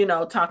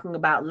 talking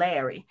about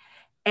Larry.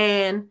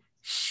 And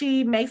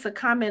she makes a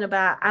comment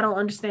about, I don't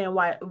understand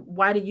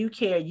why do you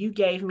care? You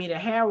gave me to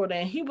Harold.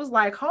 And he was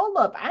like, hold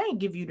up, I ain't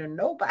give you to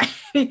nobody.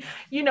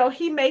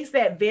 He makes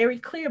that very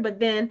clear. But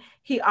then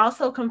he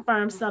also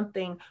confirms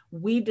something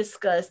we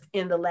discussed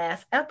in the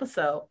last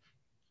episode.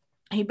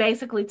 He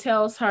basically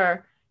tells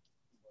her,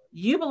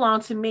 you belong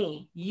to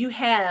me. You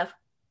have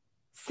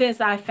since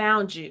I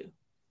found you.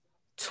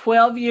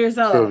 12 years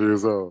old. 12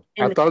 years old.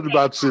 I thought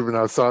about you when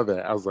I saw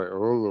that. I was like, oh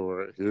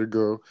Lord,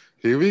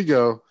 here we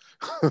go.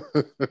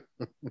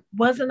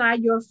 Wasn't I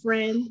your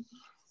friend?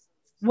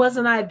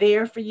 Wasn't I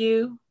there for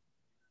you?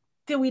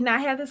 Did we not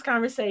have this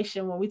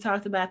conversation when we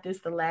talked about this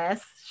the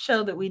last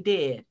show that we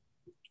did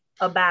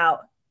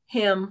about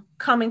him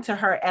coming to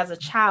her as a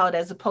child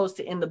as opposed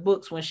to in the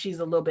books when she's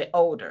a little bit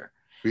older.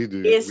 We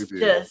did. We It's did.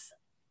 just,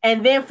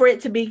 and then for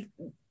it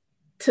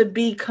to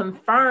be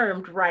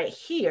confirmed right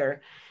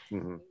here,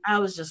 Hmm. I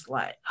was just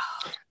like,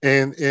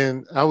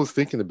 And I was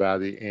thinking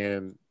about it,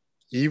 and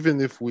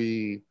even if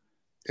we,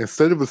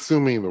 instead of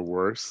assuming the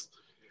worst,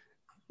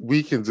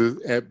 we can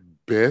just, at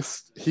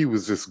best, he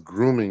was just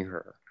grooming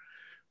her.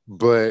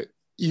 But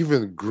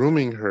even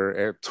grooming her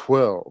at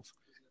 12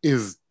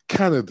 is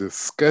kind of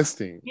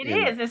disgusting it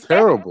and is, especially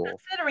terrible.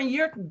 considering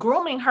you're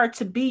grooming her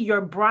to be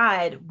your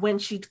bride when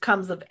she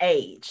comes of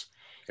age.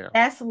 Yeah,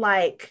 That's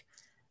like,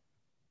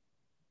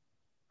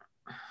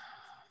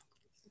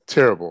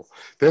 terrible.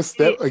 That's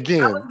that I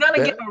again. was gonna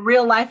give That a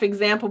real life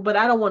example, but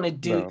I don't want to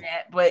do no,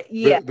 that. But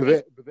yeah,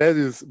 but that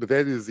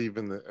is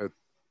even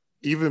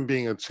even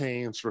being a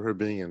change for her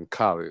being in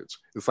college.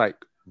 It's like,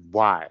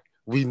 why?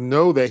 We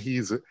know that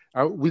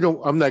we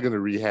don't, I'm not going to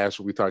rehash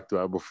what we talked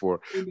about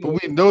before, we but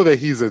did. we know that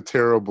he's a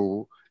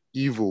terrible,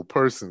 evil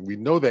person. We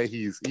know that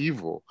he's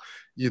evil.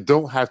 You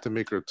don't have to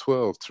make her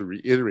 12 to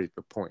reiterate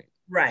the point.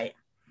 Right.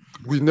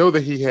 We know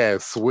that he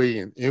has sway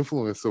and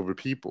influence over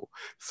people.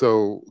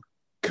 So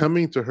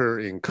coming to her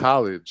in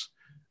college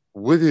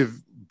would have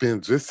been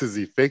just as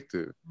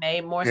effective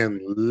Made more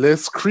sense. and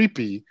less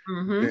creepy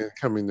Mm-hmm. than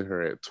coming to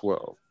her at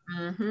 12.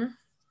 Mm-hmm.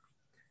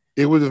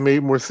 It would have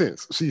made more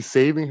sense. She's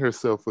saving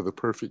herself for the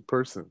perfect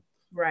person.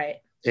 Right.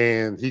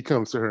 And he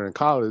comes to her in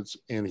college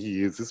and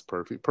he is this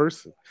perfect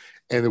person.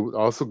 And it would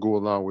also go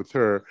along with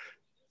her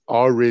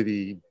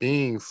already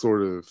being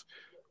sort of,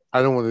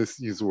 I don't want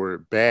to use the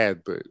word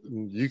bad, but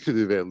you could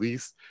have at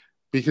least,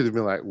 we could have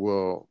been like,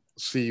 well,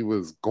 she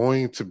was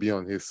going to be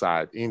on his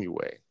side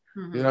anyway.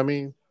 You know Mm-hmm. what I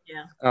mean?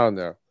 Yeah. I don't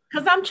know.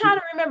 Because I'm trying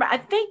to remember. I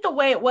think the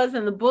way it was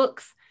in the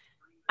books,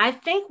 I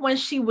think when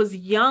she was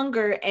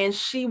younger and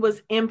she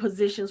was in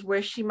positions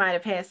where she might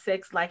have had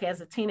sex, like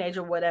as a teenager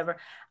or whatever,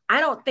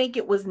 I don't think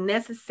it was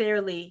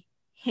necessarily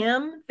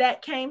him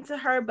that came to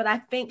her, but I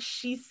think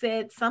she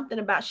said something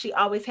about she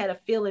always had a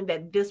feeling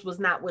that this was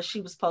not what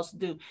she was supposed to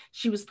do.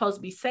 She was supposed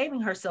to be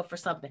saving herself for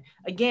something.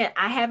 Again,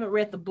 I haven't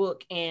read the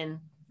book in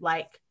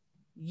like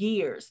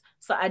years,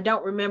 so I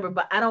don't remember,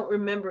 but I don't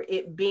remember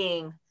it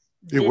being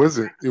this.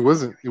 It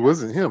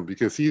wasn't him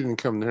because he didn't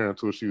come to her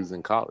until she was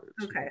in college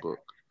in the Okay. book.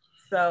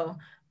 So,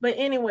 but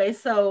anyway,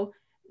 so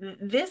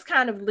this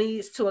kind of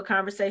leads to a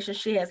conversation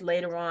she has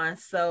later on.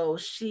 So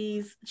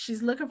she's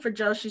looking for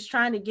Joe. She's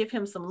trying to give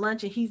him some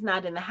lunch and he's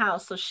not in the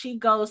house. So she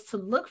goes to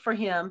look for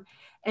him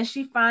and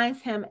she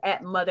finds him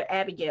at Mother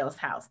Abigail's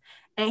house.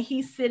 And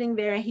he's sitting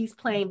there and he's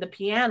playing the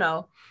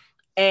piano,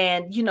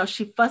 and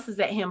she fusses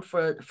at him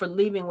for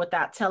leaving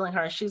without telling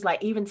her. She's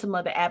like, even to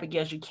Mother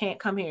Abigail's, you can't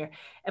come here.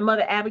 And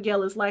Mother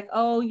Abigail is like,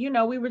 oh,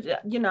 we were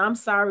I'm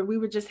sorry, we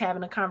were just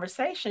having a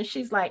conversation.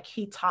 She's like,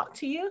 he talked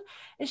to you?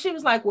 And she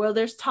was like, well,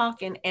 there's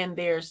talking and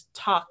there's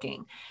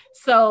talking.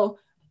 So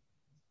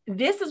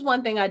this is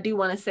one thing I do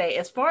want to say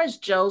as far as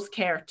Joe's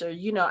character.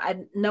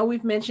 I know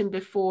we've mentioned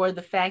before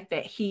the fact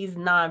that he's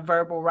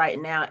nonverbal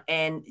right now,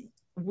 and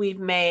we've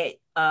made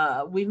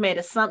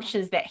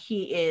assumptions that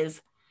he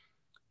is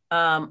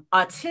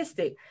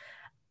autistic.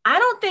 I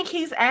don't think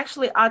he's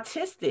actually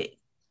autistic.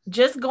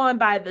 Just going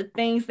by the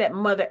things that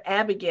Mother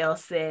Abigail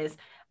says,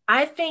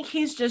 I think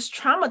he's just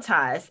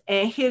traumatized,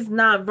 and his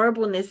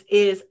nonverbalness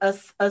is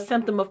a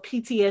symptom of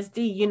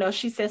PTSD.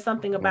 She says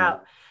something Mhm.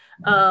 about,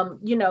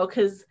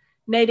 because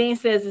Nadine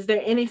says, is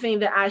there anything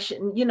that I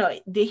should,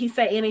 did he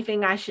say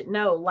anything I should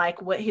know,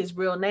 like what his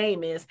real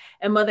name is?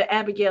 And Mother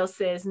Abigail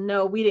says,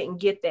 no, we didn't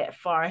get that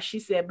far. She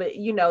said, but,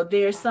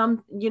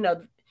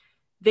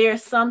 there are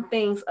some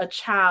things a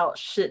child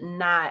should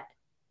not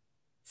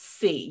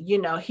see.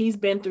 He's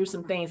been through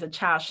some things a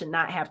child should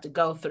not have to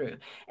go through.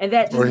 And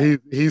that Or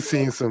just he's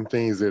seen some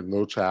things that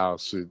no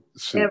child should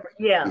ever,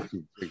 be yeah,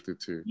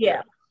 subjected to. Yeah.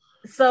 yeah.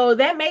 So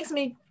that makes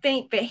me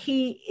think that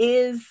he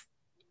is,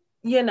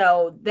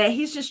 that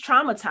he's just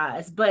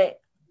traumatized. But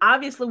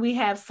obviously we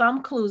have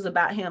some clues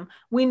about him.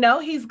 We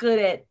know he's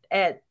good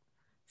at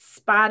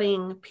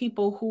spotting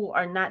people who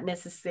are not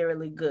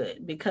necessarily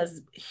good,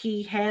 because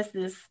he has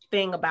this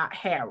thing about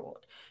Harold,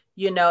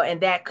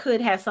 and that could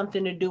have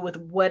something to do with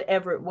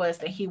whatever it was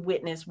that he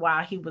witnessed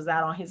while he was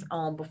out on his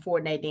own before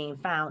Nadine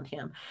found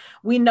him.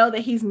 We know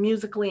that he's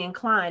musically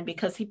inclined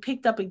because he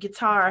picked up a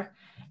guitar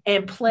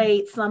and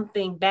played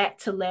something back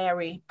to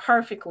Larry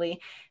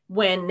perfectly.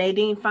 When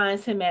Nadine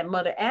finds him at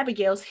Mother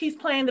Abigail's, he's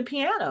playing the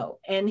piano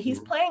and he's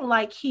Mhm. playing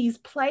like he's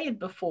played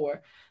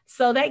before.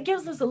 So that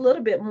gives us a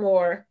little bit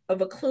more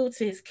of a clue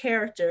to his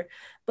character.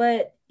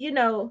 But,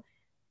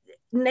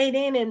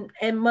 Nadine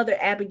and Mother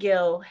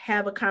Abigail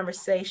have a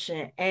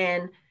conversation,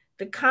 and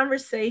the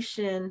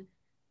conversation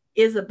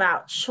is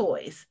about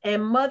choice.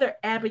 And Mother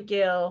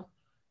Abigail,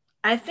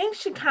 I think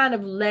she kind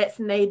of lets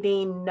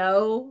Nadine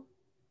know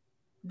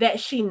that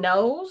she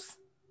knows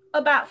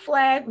about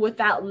Flag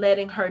without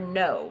letting her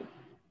know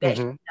that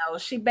she Mhm.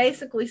 knows. She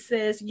basically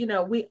says,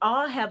 we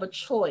all have a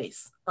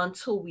choice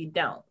until we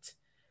don't.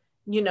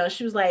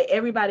 She was like,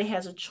 everybody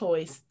has a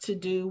choice to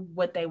do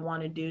what they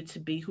want to do, to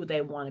be who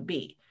they want to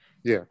be.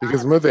 Yeah,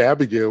 because Mother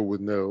Abigail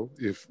would know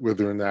if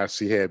whether or not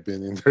she had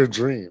been in her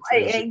dreams,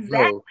 and Right, she know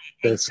exactly,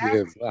 that she exactly.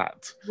 has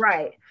not.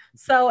 Right.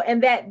 So,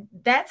 and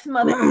that's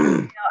Mother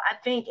Abigail. I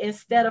think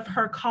instead of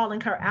her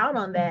calling her out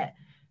on that,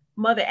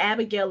 Mother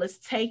Abigail is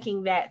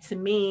taking that to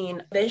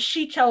mean that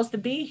she chose to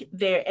be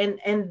there.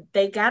 And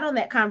they got on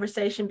that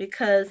conversation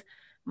because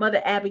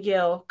Mother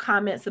Abigail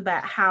comments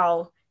about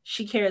how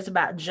she cares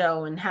about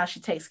Joe and how she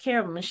takes care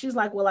of him. And she's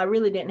like, well, I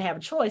really didn't have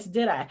a choice,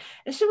 did I?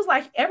 And she was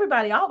like,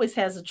 everybody always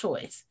has a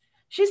choice.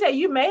 She said,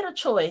 you made a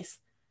choice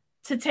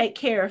to take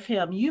care of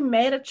him. You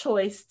made a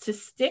choice to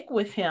stick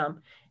with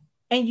him,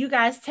 and you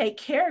guys take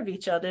care of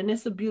each other, and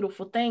it's a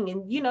beautiful thing.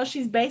 And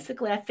she's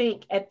basically, I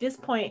think at this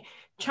point,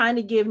 trying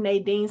to give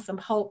Nadine some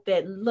hope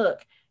that,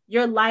 look,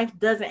 your life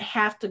doesn't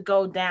have to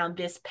go down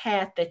this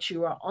path that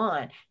you are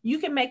on. You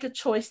can make a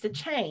choice to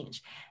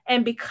change.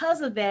 And because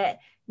of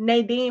that,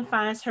 Nadine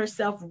finds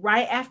herself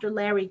right after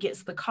Larry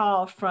gets the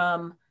call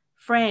from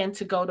Fran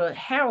to go to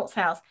Harold's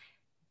house.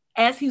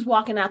 As he's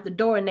walking out the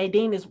door,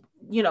 Nadine is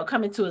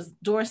coming to his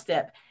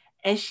doorstep,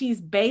 and she's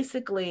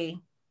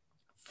basically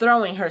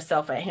throwing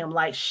herself at him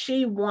like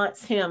she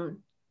wants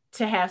him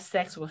to have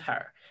sex with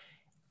her.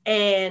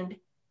 And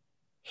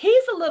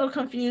he's a little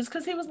confused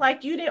because he was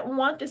like, you didn't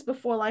want this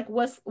before, like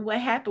what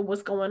happened,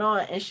 what's going on?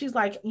 And she's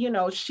like,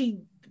 she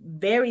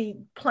very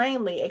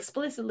plainly,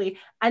 explicitly,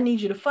 I need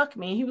you to fuck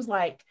me. And he was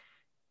like,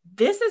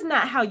 this is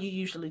not how you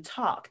usually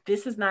talk,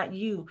 this is not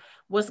you,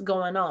 what's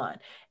going on?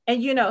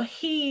 And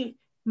he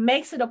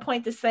makes it a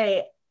point to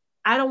say,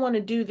 I don't want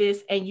to do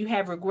this and you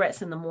have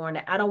regrets in the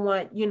morning. I don't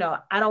want,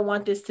 I don't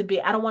want this to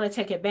be, I don't want to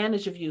take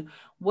advantage of you.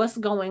 What's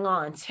going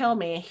on? Tell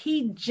me.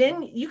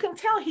 And you can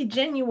tell he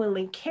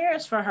genuinely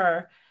cares for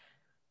her,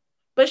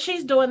 but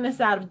she's doing this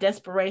out of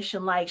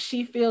desperation. Like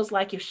she feels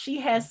like if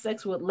she has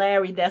sex with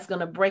Larry, that's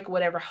going to break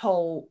whatever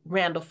hold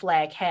Randall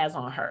Flagg has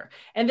on her.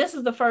 And this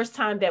is the first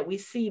time that we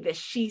see that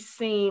she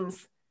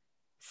seems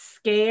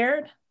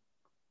scared.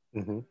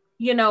 Mm-hmm.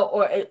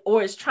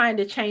 Or is trying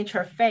to change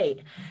her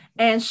fate.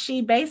 And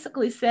she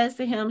basically says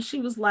to him, she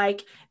was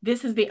like,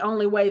 this is the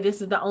only way,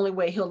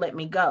 he'll let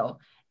me go.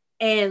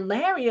 And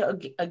Larry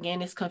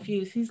again is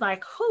confused. He's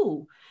like,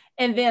 who?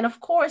 And then of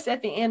course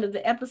at the end of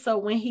the episode,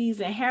 when he's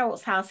in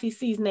Harold's house, he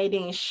sees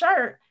Nadine's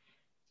shirt.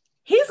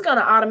 He's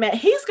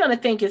gonna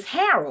think it's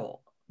Harold.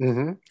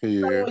 Mm-hmm.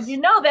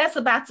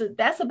 So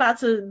that's about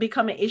to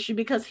become an issue,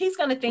 because he's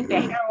gonna think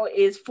that Harold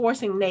is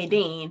forcing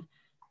Nadine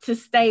to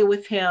stay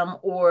with him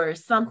or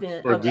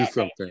something Or of do that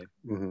something. nature.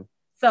 Mm-hmm.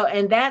 So,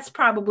 and that's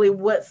probably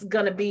what's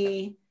going to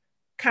be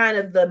kind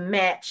of the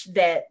match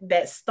that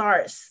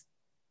starts,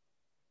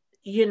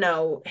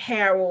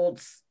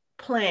 Harold's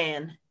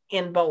plan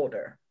in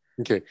Boulder.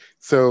 Okay,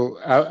 so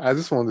I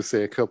just wanted to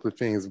say a couple of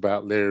things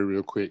about Larry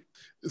real quick.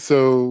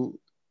 So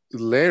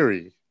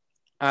Larry,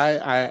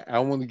 I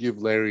want to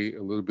give Larry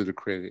a little bit of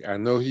credit. I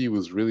know he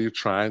was really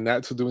trying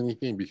not to do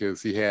anything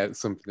because he had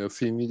something else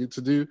he needed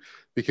to do,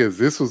 because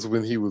this was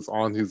when he was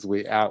on his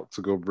way out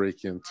to go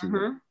break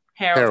into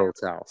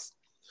Harold's house.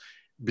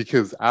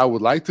 Because I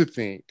would like to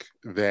think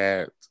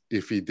that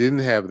if he didn't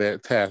have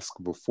that task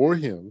before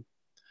him,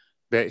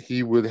 that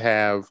he would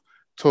have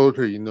told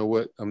her, you know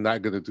what, I'm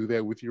not going to do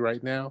that with you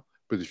right now,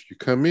 but if you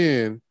come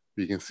in,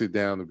 we can sit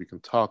down and we can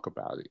talk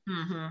about it.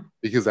 Mm-hmm.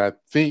 Because I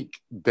think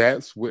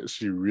that's what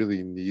she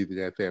really needed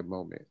at that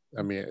moment.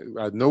 I mean,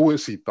 I know what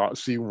she thought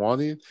she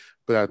wanted,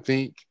 but I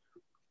think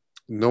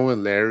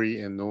knowing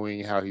Larry and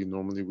knowing how he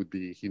normally would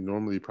be, he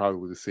normally probably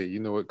would have said, you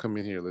know what, come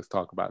in here, let's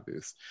talk about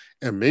this.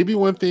 And maybe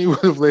one thing would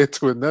have led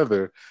to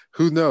another,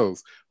 who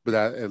knows? But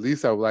at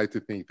least I would like to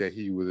think that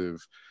he would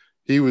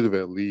have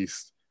at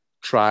least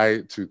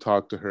tried to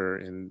talk to her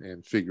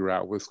and figure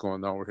out what's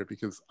going on with her,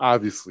 because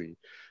obviously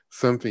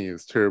something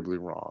is terribly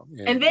wrong.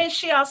 And then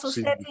she also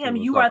said to him,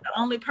 you are the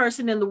only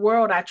person in the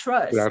world I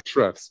trust. That I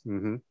trust.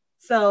 Mm-hmm.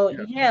 So,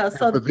 yeah.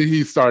 So, but then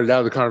he started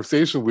out the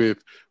conversation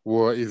with,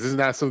 well, is this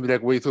not something that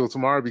can wait till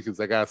tomorrow because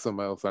I got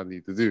something else I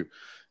need to do?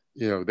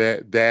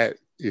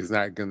 That's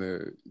not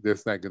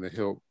gonna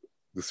help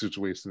the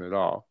situation at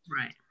all.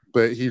 Right.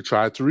 But he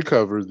tried to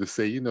recover to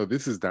say,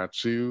 this is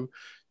not you.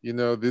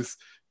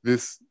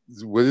 This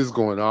what is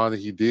going on.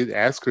 And he did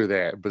ask her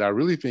that, but I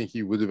really think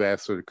he would have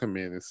asked her to come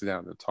in and sit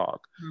down and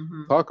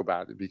talk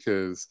about it,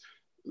 because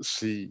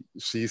she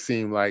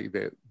seemed like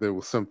that there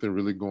was something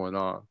really going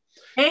on.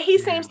 And he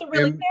seems to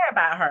really care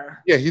about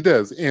her. Yeah, he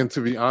does. And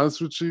to be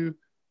honest with you,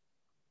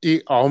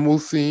 it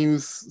almost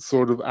seems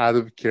sort of out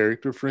of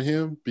character for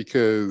him,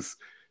 because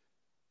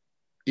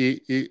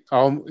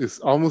it's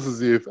almost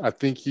as if I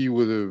think he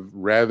would have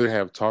rather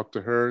have talked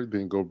to her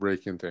than go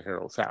break into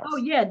Harold's house. Oh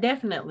yeah,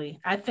 definitely.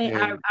 I think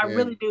I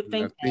really do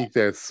think I think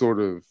that's sort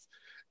of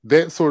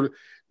that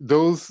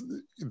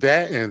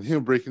and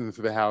him breaking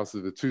into the house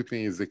are the two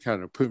things that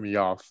kind of put me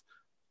off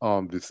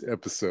on this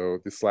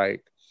episode. It's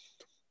like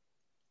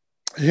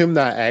him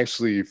not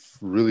actually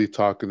really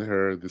talking to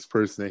her, this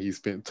person that he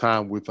spent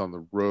time with on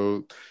the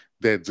road,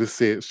 that just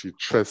said she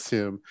trusts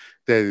him,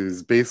 that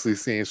is basically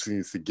saying she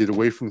needs to get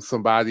away from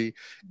somebody,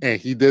 and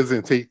he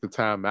doesn't take the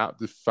time out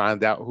to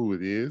find out who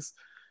it is.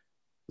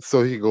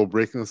 so he go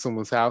break into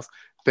someone's house.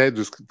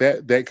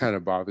 That kind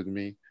of bothered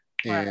me.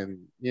 Right.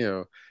 And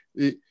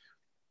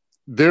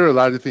there are a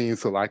lot of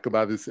things to like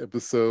about this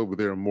episode, but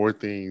there are more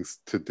things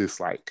to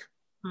dislike.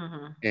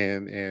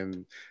 Mm-hmm.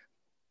 And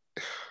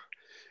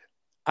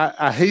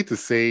I hate to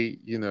say,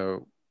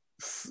 the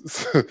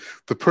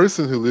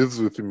person who lives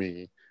with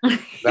me,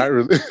 not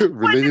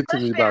related to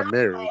me by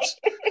marriage.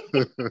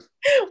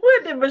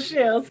 What did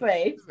Michelle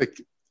say? Like,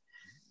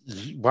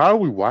 why are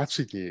we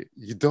watching it?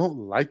 You don't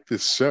like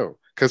this show.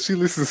 Because she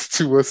listens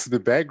to us in the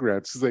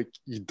background. She's like,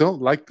 you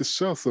don't like the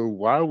show, so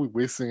why are we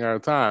wasting our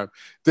time?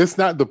 That's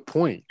not the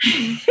point.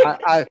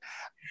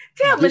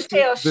 Tell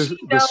Michelle she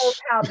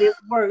knows how this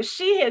works.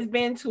 She has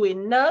been to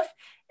enough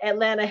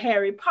Atlanta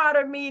Harry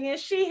Potter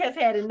meetings. She has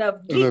had enough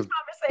geek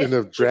conversations.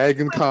 Enough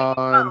Dragon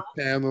Con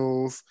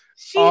panels.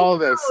 All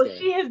that stuff.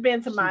 She has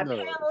been to my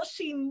panel.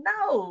 She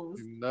knows.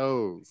 She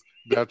knows.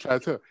 But I try to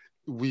tell her,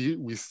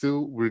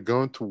 we're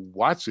going to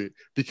watch it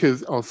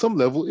because on some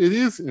level it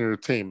is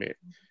entertainment.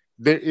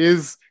 There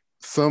is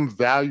some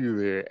value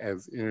there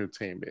as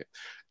entertainment.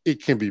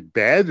 It can be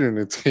bad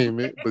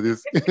entertainment, but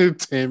it's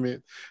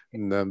entertainment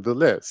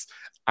nonetheless.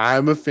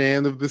 I'm a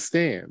fan of The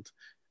Stand.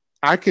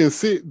 I can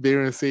sit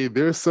there and say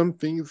there are some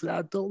things that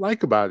I don't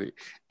like about it.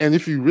 And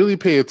if you really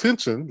pay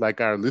attention, like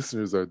our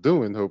listeners are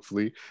doing,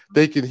 hopefully,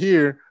 they can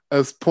hear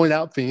us point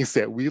out things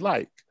that we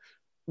like.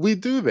 We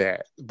do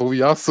that, but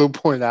we also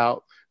point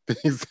out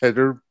things that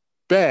are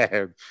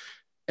bad.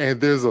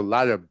 And there's a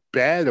lot of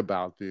bad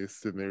about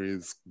this than there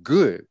is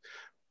good.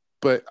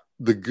 But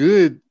the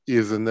good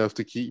is enough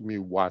to keep me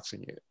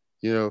watching it.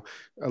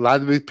 A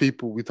lot of the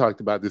people, we talked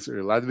about this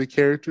earlier, a lot of the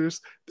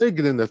characters, they're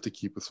good enough to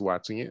keep us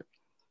watching it.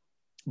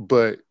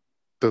 But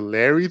the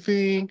Larry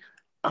thing,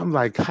 I'm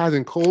like hot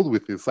and cold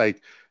with this.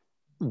 Like,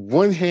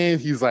 one hand,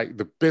 he's like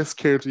the best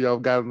character y'all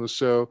got on the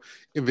show.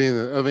 And then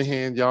on the other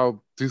hand,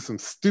 y'all do some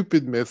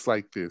stupid mess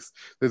like this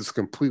that just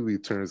completely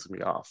turns me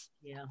off.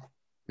 Yeah.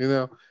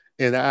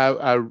 And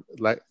I'm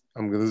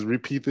going to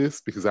repeat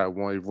this because I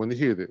want everyone to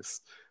hear this.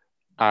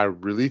 I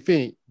really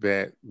think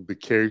that the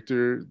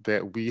character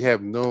that we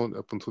have known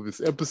up until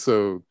this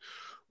episode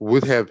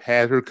would have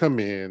had her come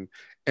in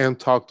and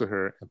talk to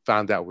her and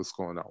find out what's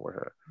going on with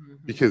her. Mm-hmm.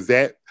 Because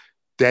that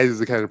is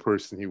the kind of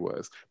person he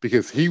was.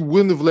 Because he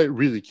wouldn't have let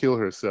Rita kill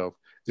herself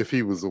if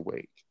he was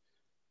awake.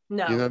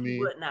 No, you know what I mean? He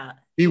would not.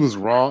 He was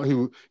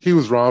wrong. He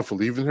was wrong for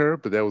leaving her,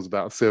 but that was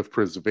about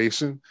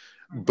self-preservation.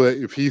 But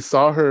if he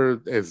saw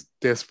her as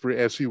desperate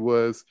as she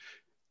was,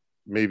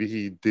 maybe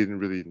he didn't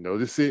really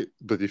notice it.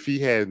 But if he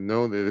had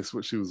known that that's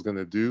what she was going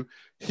to do,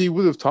 he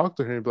would have talked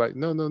to her and be like,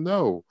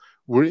 no,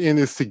 we're in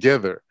this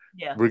together.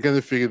 Yeah. We're going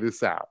to figure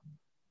this out.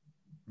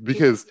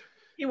 Because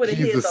he would have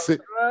hid those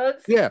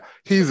drugs. Yeah,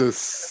 he's the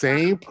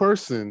same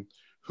person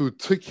who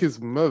took his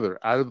mother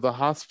out of the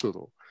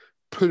hospital,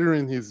 put her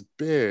in his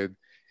bed,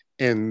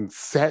 and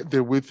sat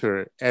there with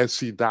her as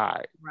she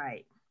died.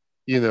 Right.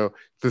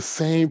 The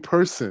same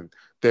person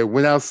that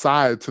went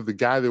outside to the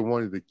guy that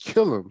wanted to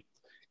kill him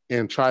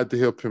and tried to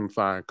help him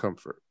find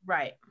comfort.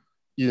 Right.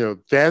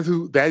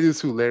 That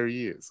is who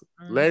Larry is.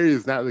 Mm-hmm. Larry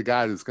is not the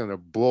guy that's going to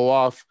blow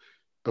off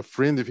a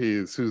friend of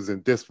his who's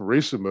in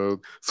desperation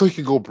mode so he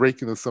can go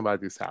break into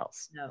somebody's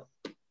house.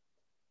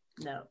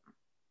 No.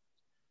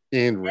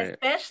 And rent.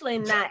 Especially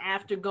not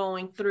after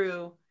going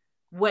through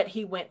what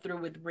he went through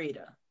with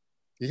Rita.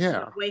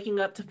 Yeah. Waking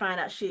up to find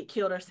out she had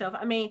killed herself.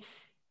 I mean,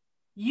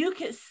 you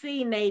could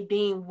see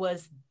Nadine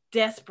was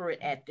desperate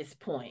at this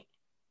point.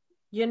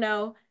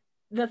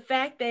 The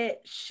fact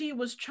that she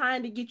was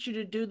trying to get you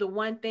to do the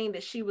one thing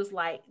that she was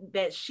like,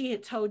 that she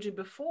had told you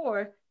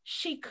before,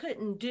 she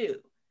couldn't do.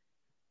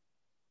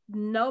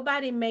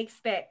 Nobody makes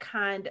that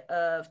kind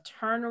of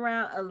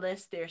turnaround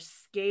unless they're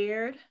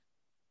scared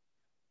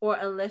or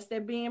unless they're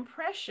being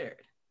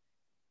pressured.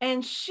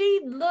 And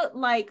she looked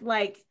like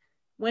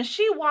when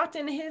she walked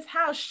into his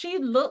house, she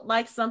looked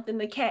like something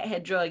the cat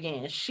had drug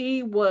in.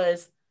 She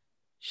was,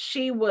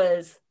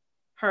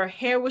 her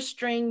hair was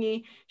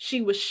stringy.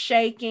 She was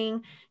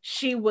shaking.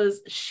 She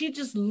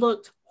just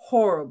looked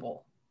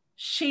horrible.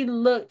 She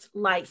looked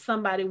like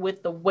somebody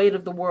with the weight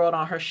of the world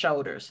on her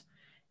shoulders.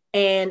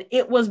 And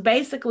it was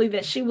basically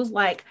that she was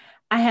like,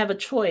 I have a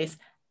choice.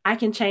 I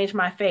can change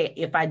my fate.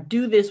 If I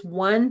do this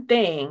one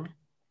thing,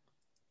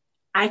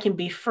 I can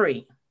be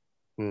free.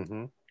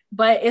 Mm-hmm.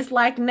 But it's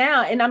like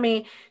now, and I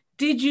mean,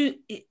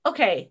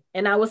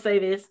 and I will say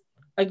this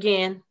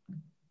again,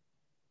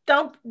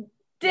 don't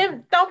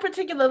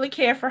particularly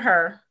care for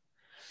her,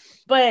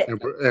 but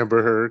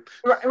Amber Heard.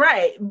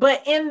 Right.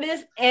 But in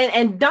this,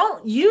 and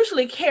don't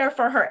usually care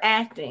for her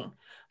acting.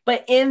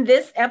 But in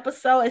this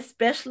episode,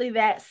 especially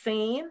that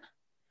scene,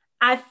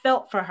 I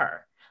felt for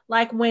her.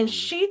 Like when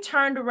she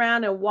turned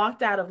around and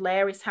walked out of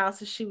Larry's house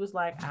and she was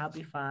like, I'll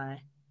be fine.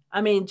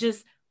 I mean,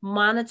 just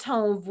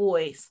monotone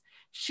voice.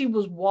 She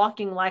was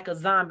walking like a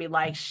zombie.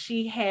 Like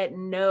she had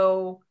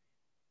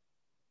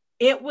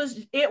it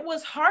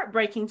was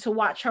heartbreaking to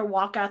watch her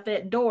walk out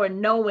that door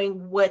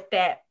knowing what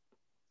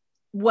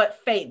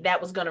fate that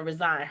was going to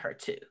resign her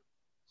to.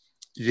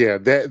 Yeah,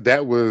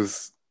 that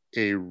was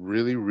a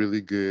really,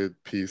 really good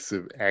piece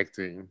of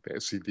acting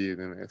that she did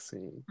in that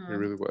scene. It Mm-hmm.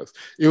 really was.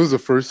 It was the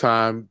first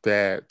time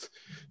that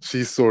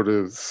she sort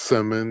of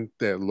summoned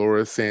that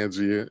Laura San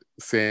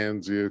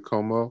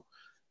Giacomo,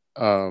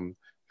 um,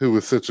 who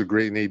was such a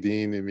great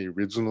Nadine in the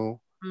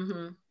original.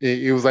 Mm-hmm.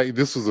 It was like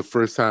this was the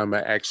first time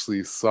I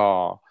actually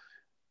saw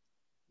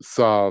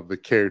the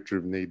character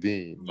of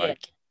Nadine Yeah.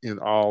 like in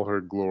all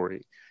her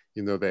glory.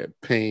 You know, that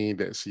pain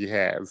that she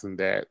has and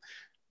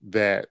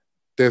that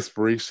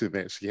desperation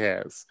that she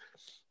has.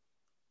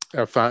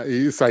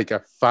 It's like I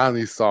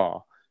finally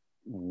saw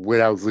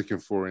what I was looking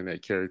for in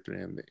that character,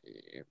 and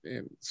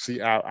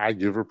I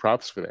give her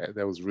props for that.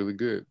 That was really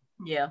good.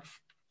 Yeah.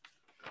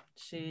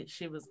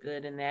 She was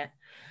good in that.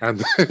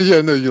 And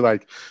yeah, no, you're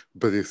like,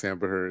 but it's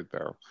Amber Heard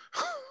though.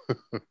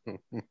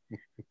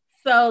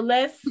 So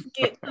let's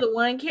get to the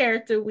one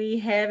character we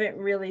haven't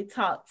really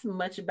talked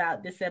much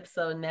about this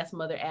episode, and that's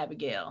Mother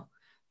Abigail.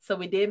 So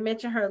we did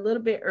mention her a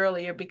little bit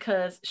earlier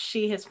because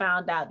she has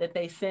found out that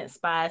they sent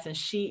spies, and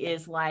she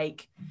is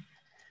like,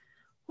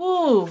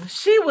 ooh,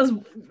 she was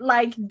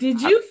like,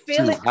 did you She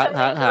feel was it hot, cutting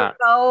hot, your hot.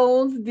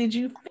 bones? Did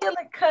you feel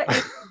it cutting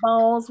your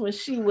bones when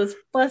she was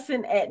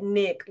fussing at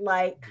Nick?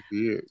 Like,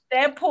 Yeah.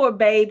 that poor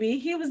baby,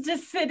 he was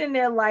just sitting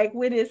there like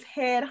with his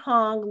head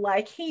hung,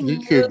 like he He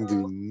knew couldn't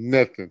do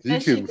nothing. He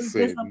that she couldn't was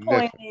say nothing.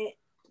 disappointed.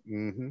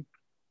 Hmm.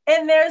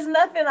 And there's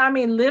nothing, I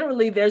mean,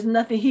 literally, there's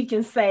nothing he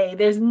can say.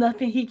 There's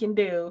nothing he can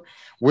do.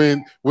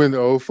 When the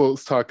old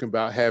folks talking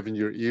about having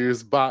your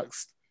ears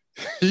boxed,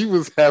 he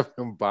was having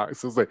them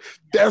boxed. I was like,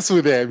 that's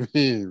what that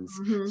means.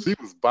 Mhm. She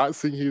was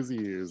boxing his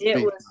ears. It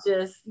Big was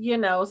just,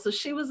 so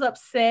she was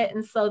upset.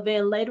 And so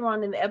then later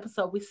on in the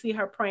episode, we see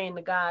her praying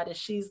to God, and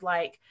she's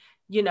like,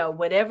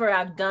 whatever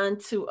I've done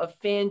to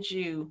offend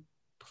you,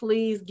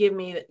 please give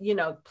me,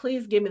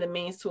 please give me the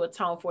means to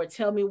atone for it.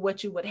 Tell me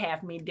what you would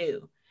have me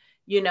do,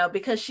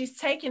 because she's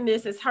taking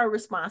this as her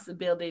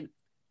responsibility.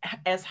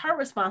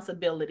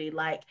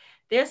 Like,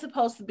 they're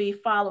supposed to be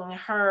following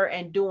her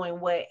and doing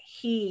what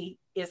he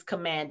is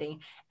commanding,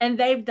 and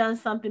they've done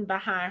something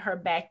behind her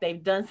back.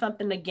 They've done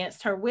something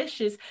against her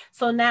wishes,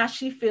 so now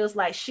she feels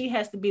like she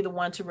has to be the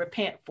one to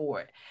repent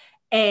for it.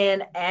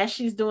 And as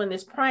she's doing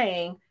this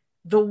praying,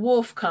 the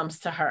wolf comes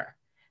to her.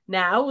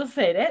 Now I would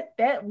say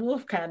that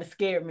wolf kind of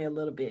scared me a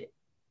little bit.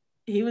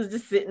 He was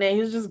just sitting there,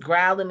 he was just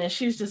growling, and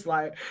she's just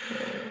like,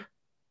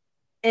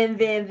 and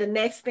then the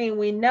next thing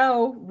we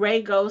know,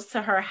 Ray goes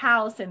to her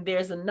house and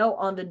there's a note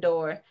on the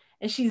door.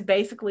 And she's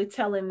basically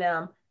telling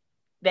them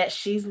that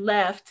she's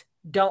left.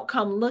 Don't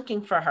come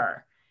looking for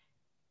her.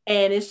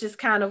 And it's just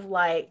kind of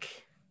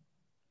like,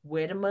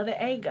 where did Mother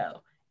A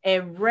go?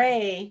 And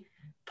Ray,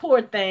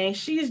 poor thing,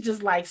 she's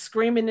just like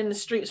screaming in the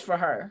streets for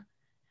her.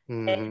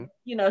 mm-hmm.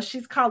 And,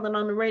 she's calling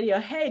on the radio,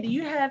 hey, do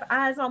you have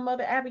eyes on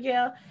Mother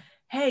Abigail?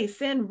 Hey,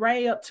 send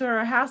Ray up to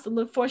her house to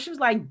look for her. She was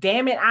like,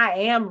 damn it, I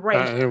am Ray.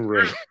 I am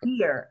right.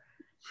 Here.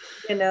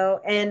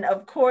 And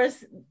of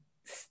course,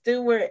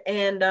 Stewart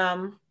and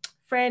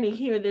Franny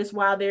hear this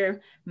while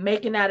they're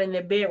making out in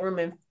their bedroom,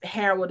 and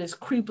Harold is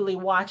creepily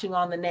watching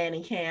on the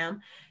nanny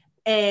cam.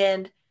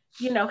 And,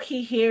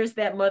 he hears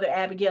that Mother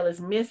Abigail is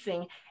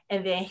missing,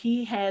 and then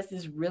he has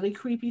this really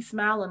creepy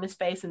smile on his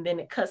face, and then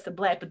it cuts to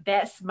black. But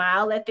that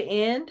smile at the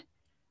end,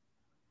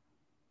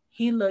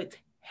 he looked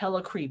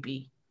hella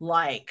creepy.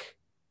 Like,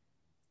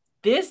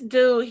 this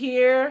dude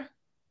here,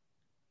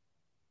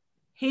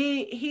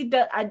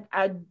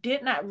 I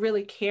did not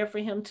really care for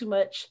him too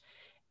much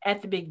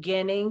at the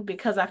beginning,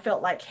 because I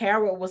felt like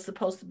Harold was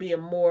supposed to be a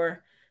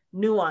more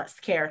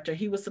nuanced character.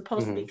 He was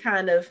supposed to be Mm-hmm.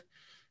 kind of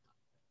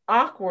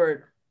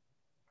awkward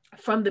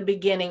from the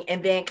beginning,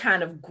 and then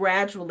kind of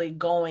gradually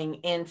going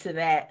into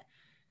that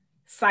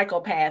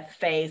psychopath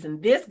phase.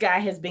 And this guy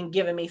has been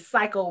giving me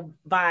psycho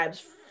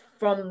vibes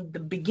from the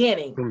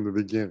beginning. From the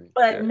beginning.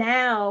 But yeah.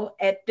 now,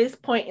 at this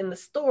point in the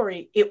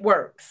story, it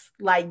works.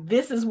 Like,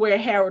 this is where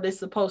Harold is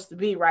supposed to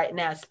be right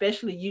now.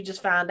 Especially, you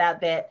just found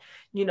out that,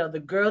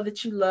 the girl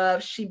that you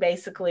love, she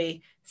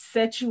basically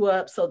set you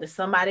up so that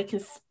somebody can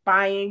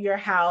spy in your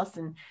house.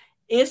 And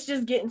it's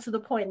just getting to the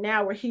point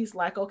now where he's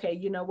like, okay,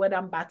 you know what?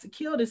 I'm about to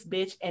kill this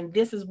bitch. And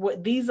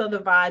these are the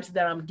vibes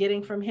that I'm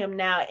getting from him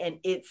now. And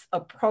it's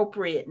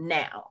appropriate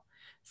now.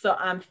 So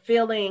I'm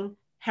feeling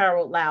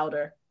Harold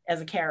Lauder as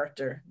a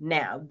character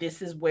now.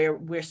 This is where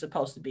we're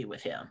supposed to be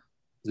with him.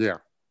 Yeah.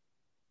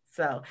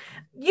 So,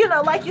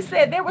 like you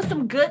said, there were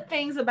some good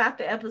things about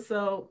the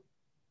episode.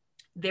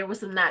 There were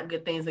some not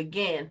good things.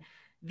 Again,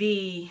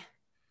 the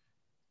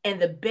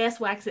best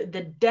way I said,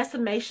 the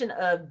decimation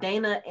of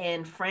Dana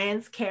and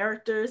Fran's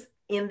characters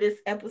in this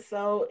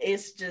episode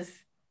is just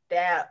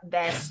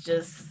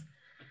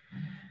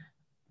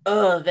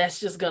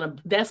that's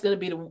gonna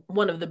be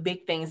one of the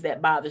big things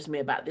that bothers me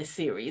about this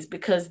series,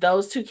 because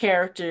those two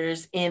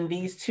characters in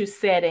these two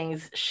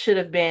settings should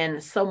have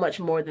been so much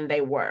more than they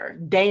were.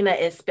 Dana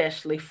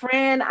especially.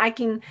 Fran, I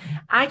can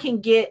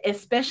get,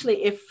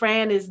 especially if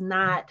Fran is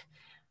not,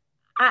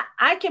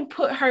 I can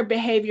put her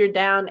behavior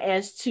down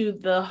as to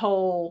the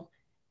whole,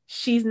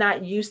 she's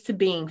not used to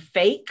being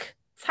fake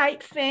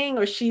type thing,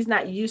 or she's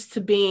not used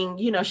to being,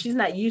 she's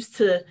not used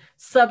to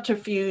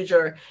subterfuge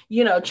or,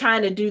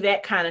 trying to do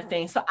that kind of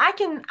thing. So I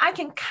can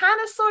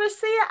kind of sort of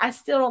see it. I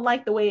still don't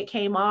like the way it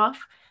came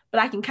off,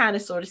 but I can kind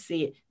of sort of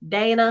see it.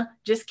 Dana,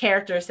 just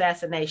character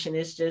assassination.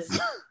 It's just,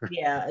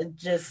 yeah,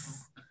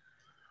 just.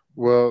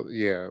 Well,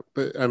 yeah,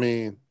 but I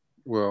mean,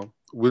 well,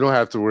 we don't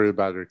have to worry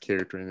about her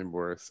character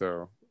anymore.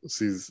 So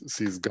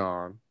she's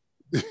gone.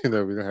 We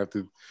don't have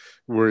to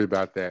worry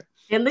about that.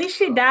 At least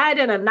she died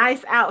in a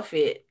nice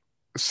outfit.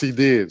 She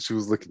did. She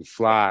was looking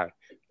fly.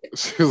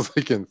 She was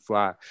looking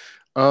fly.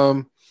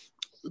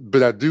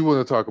 But I do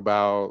want to talk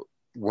about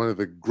one of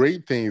the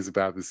great things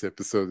about this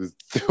episode is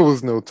there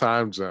was no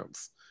time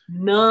jumps.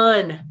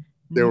 None.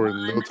 There were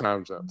no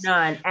time jumps.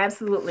 None.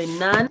 Absolutely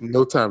none.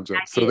 No time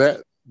jumps. So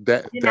that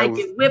was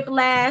get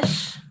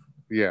whiplash.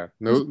 Yeah,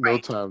 no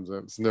time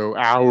jumps. No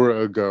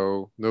hour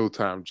ago, no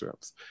time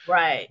jumps.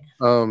 Right.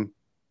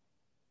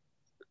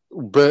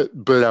 But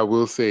I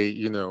will say,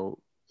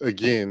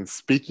 again,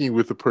 speaking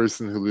with a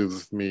person who lives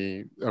with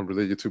me, I'm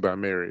related to by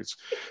marriage,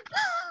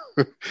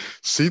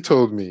 she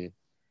told me,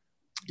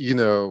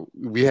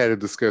 we had a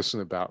discussion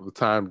about the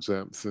time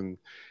jumps, and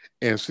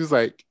she's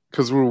like,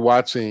 because we're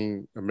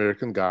watching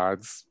American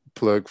Gods,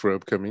 plug for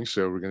upcoming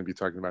show, we're going to be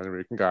talking about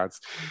American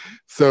Gods.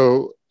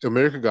 So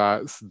American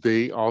Gods,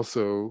 they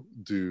also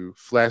do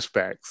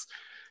flashbacks.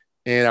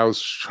 And I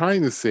was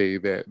trying to say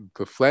that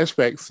the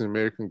flashbacks in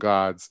American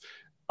Gods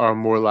are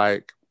more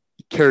like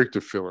character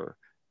filler.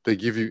 They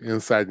give you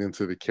insight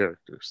into the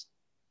characters.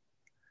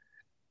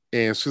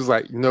 And she's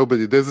like, no, but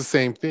it does the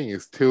same thing.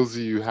 It tells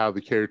you how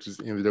the characters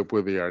ended up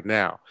where they are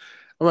now.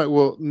 I'm like,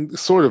 well,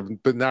 sort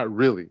of, but not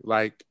really.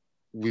 Like,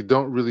 we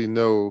don't really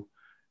know.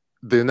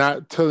 They're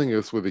not telling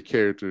us they're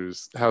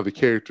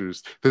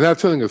not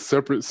telling a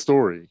separate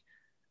story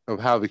of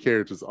how the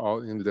characters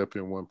all ended up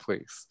in one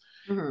place.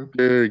 Mm-hmm.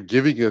 They're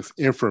giving us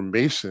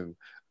information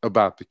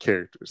about the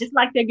characters. It's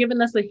like they're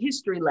giving us a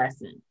history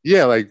lesson.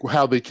 Yeah, like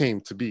how they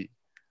came to be,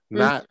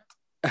 not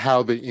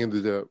how they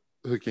ended up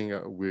hooking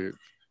up with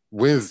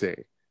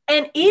Wednesday.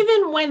 And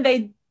even when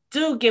they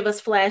do give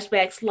us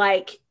flashbacks,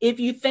 like if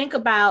you think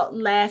about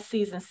last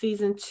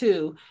season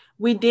 2,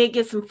 we did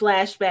get some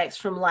flashbacks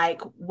from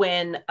like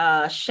when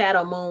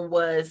Shadow Moon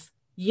was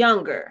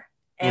younger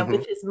and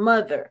with his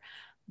mother.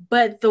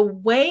 But the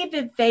way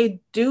that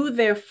they do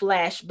their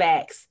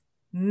flashbacks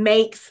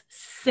makes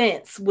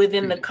sense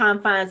within the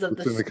confines of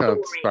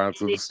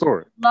the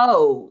story.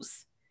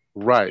 Flows.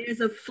 Right.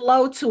 There's a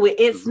flow to it.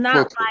 It's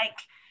not like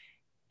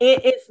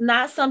it's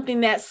not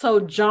something that's so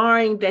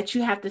jarring that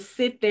you have to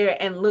sit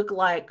there and look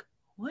like,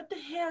 what the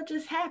hell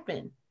just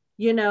happened?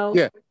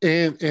 Yeah.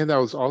 And I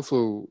was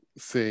also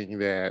saying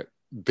that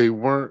they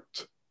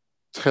weren't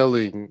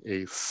telling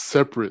a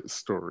separate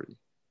story.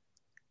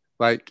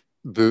 Like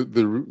the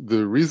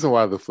reason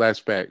why the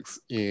flashbacks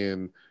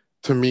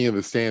to me in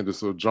The Stand are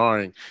so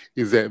jarring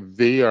is that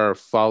they are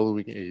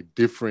following a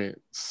different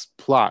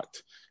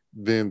plot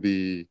than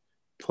the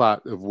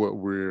plot of what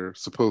we're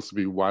supposed to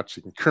be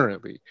watching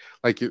currently.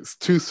 Like it's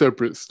two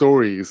separate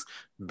stories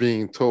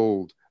being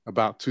told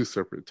about two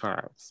separate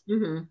times.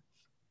 Mm-hmm.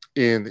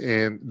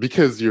 And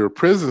because your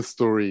present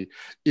story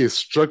is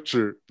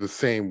structured the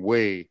same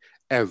way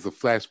as the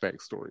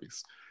flashback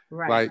stories.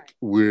 Right. Like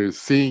we're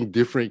seeing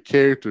different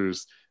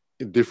characters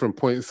at different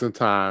points in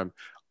time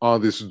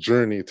on this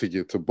journey to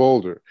get to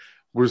Boulder.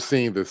 We're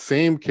seeing the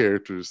same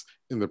characters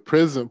in the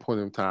present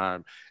point in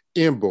time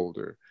in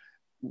Boulder.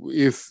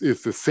 It's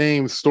the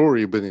same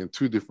story, but in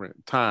two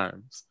different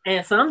times.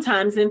 And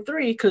sometimes in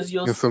three, because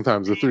you're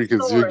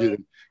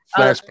getting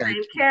flashback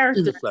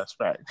in the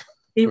flashback.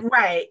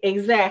 Right,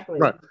 exactly.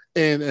 Right.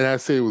 And I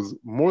say it was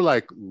more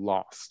like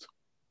Lost.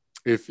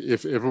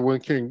 If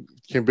everyone can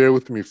bear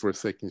with me for a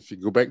second, if you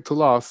go back to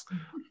Lost,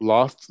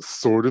 Lost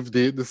sort of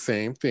did the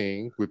same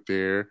thing with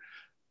their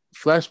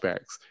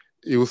flashbacks.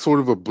 It was sort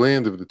of a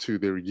blend of the two.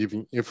 They were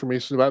giving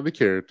information about the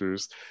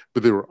characters,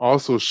 but they were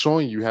also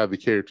showing you how the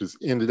characters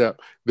ended up.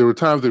 There were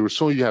times they were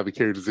showing you how the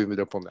characters ended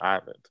up on the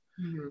island.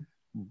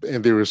 Mm-hmm.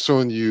 And they were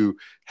showing you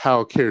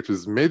how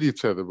characters met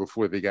each other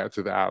before they got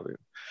to the island.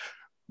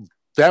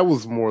 That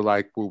was more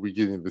like what we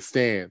get in The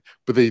Stand,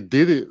 but they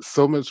did it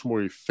so much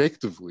more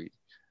effectively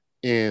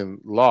in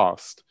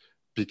Lost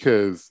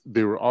because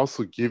they were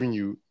also giving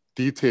you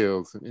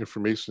details and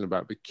information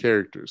about the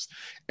characters.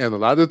 And a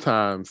lot of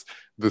times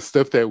the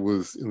stuff that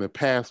was in the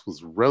past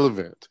was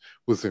relevant,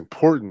 was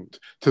important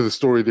to the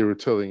story they were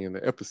telling in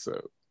the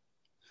episode.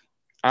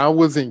 I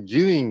wasn't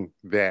getting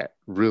that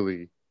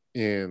really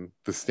in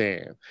The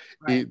Stand.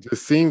 Right. It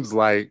just seems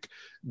like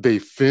they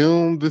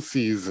filmed the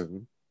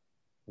season,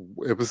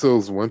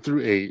 episodes 1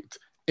 through 8,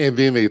 and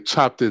then they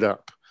chopped it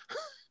up.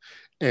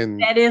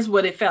 And that is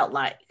what it felt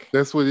like.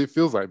 That's what it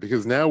feels like,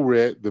 because now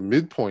we're at the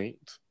midpoint,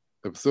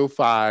 episode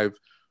 5,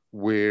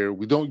 where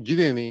we don't get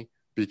any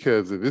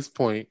because at this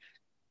point,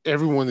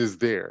 everyone is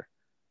there.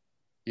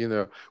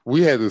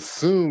 We had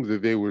assumed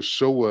that they would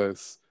show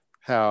us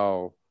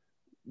how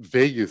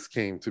Vegas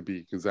came to be,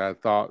 because I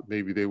thought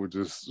maybe they would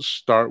just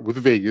start with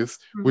Vegas,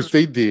 which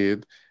they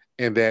did,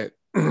 and that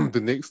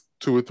the next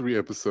 2 or 3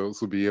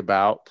 episodes will be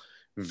about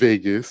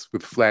Vegas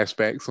with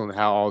flashbacks on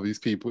how all these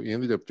people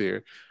ended up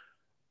there.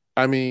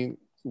 I mean,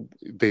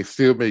 they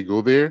still may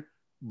go there,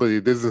 but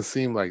it doesn't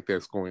seem like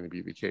that's going to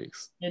be the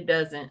case. It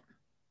doesn't.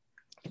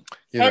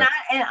 You know,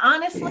 And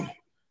honestly,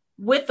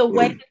 with the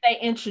way that they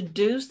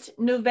introduced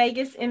New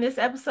Vegas in this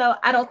episode,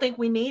 I don't think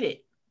we need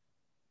it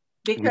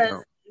we because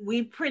don't.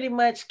 we pretty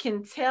much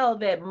can tell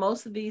that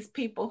most of these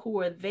people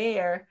who are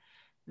there,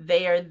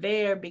 they are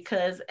there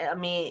because I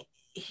mean,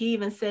 he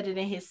even said it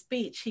in his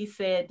speech. He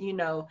said, you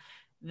know,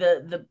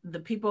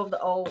 the people of the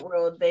old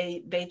world,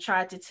 they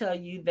tried to tell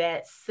you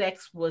that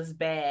sex was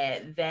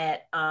bad,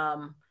 that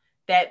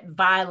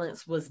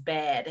violence was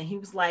bad. And he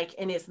was like,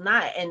 and it's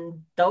not.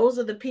 And those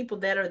are the people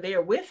that are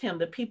there with him,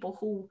 the people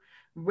who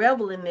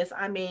revel in this.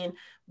 I mean,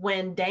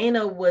 when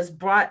Dana was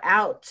brought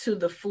out to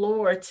the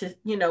floor to,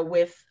 you know,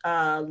 with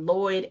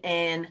Lloyd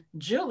and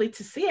Julie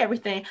to see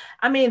everything,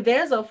 I mean,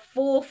 there's a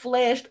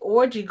full-fledged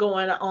orgy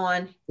going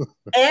on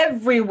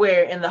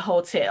everywhere in the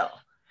hotel.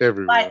 Like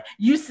Everywhere.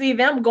 you see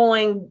them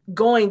going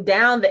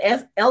down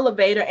the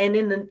elevator, and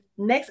in the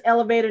next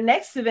elevator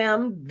next to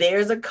them,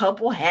 there's a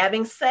couple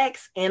having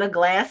sex in a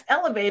glass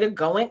elevator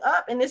going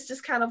up, and it's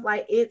just kind of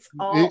like it's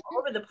all It,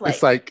 over the it's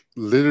place. like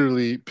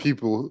literally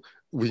people.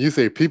 When you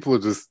say people are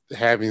just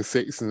having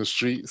sex in the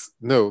streets,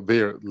 no,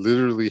 they are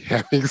literally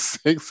having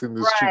sex in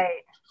the street.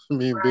 Right, I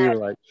mean, they right. are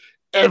like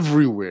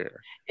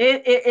everywhere.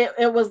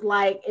 It was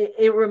like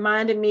it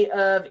reminded me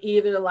of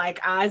either like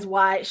Eyes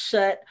Wide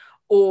Shut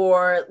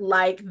or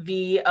like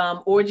the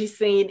orgy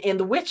scene in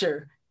The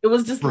Witcher. It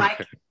was just like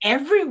Right.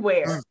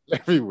 everywhere,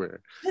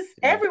 Everywhere. just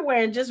Yeah.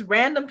 everywhere, and just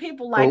random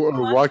people like, Or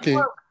walking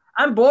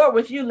I'm bored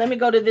with you. Let me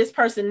go to this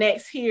person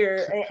next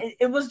here.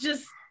 It was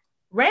just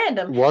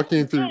random.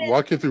 walking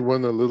through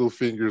one of the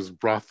Littlefinger's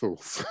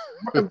brothels.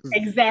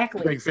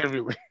 Exactly. Sex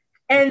everywhere.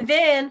 And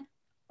then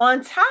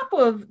on top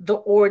of the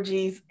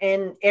orgies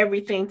and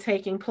everything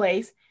taking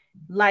place,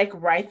 like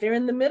right there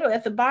in the middle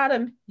at the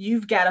bottom,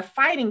 you've got a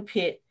fighting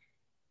pit.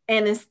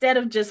 And instead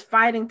of just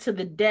fighting to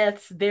the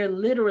deaths, they're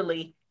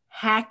literally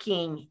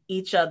hacking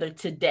each other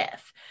to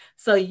death.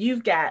 So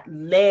you've got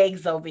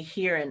legs over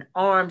here and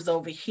arms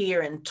over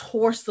here and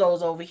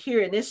torsos over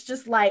here. And it's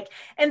just like,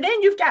 and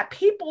then you've got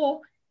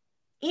people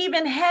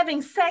even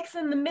having sex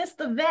in the midst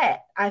of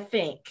that, I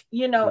think,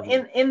 you know,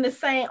 Mhm. in the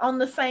same on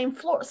the same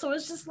floor. So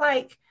it's just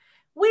like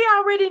we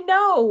already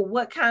know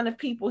what kind of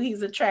people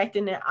he's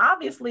attracting. And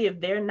obviously,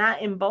 if they're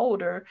not in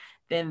Boulder,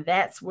 then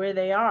that's where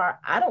they are.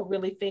 I don't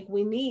really think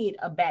we need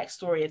a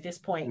backstory at this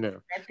point.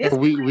 No. At this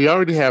And point, we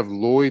already have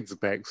Lloyd's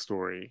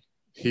backstory.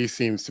 He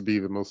seems to be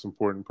the most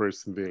important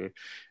person there.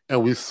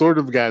 And we sort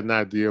of got an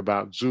idea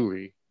about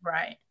Julie.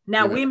 right.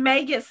 Now You know, we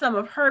may get some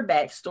of her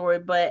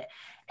backstory, but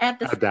at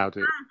the I same doubt it.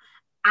 time,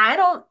 I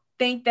don't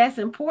think that's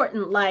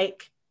important.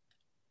 Like,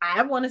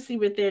 I want to see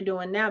what they're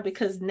doing now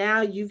because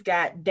now you've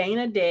got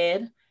Dana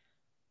dead.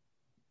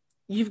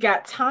 You've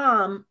got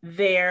Tom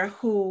there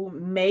who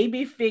may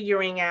be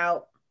figuring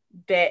out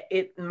that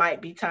it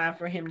might be time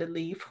for him to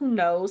leave. Who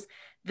knows?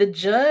 The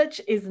judge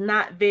is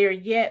not there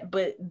yet,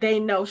 but they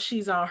know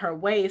she's on her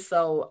way.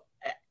 So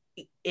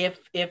if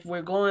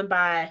we're going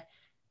by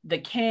the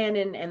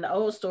canon and the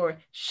old story,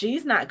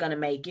 she's not going to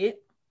make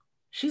it.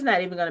 She's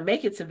not even going to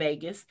make it to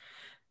Vegas.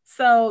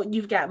 So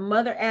you've got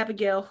Mother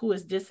Abigail who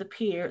has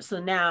disappeared. So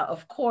now,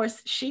 of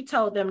course, she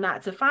told them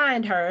not to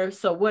find her.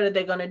 So what are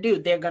they going to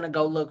do? They're going to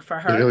go look for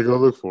They're her. gonna go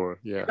look for her.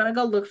 They're Yeah. going to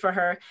go look for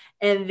her.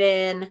 And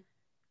then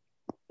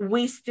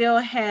we still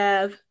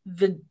have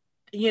the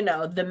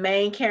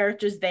main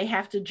characters. They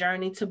have to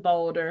journey to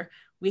Boulder.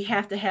 We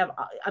have to have,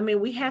 I mean,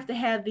 we have to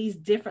have these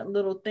different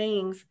little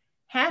things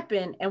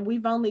happen. And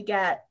we've only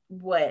got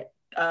what,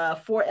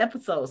 4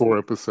 episodes. 4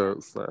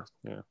 episodes left.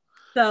 Yeah.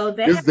 So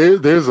they have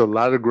There's a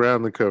lot of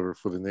ground to cover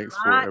for the next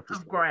a four lot episodes.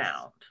 of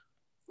ground.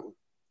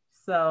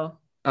 So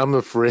I'm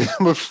afraid.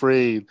 I'm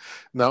afraid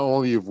not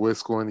only of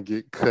what's going to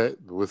get cut,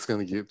 but what's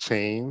going to get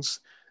changed,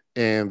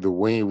 and the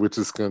way in which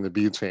it's going to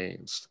be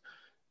changed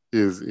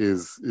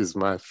is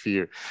my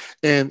fear.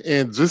 And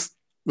just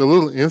a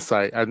little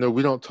insight. I know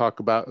we don't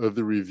talk about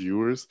other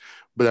reviewers,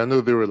 but I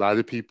know there were a lot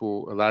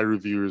of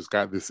reviewers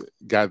got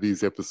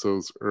these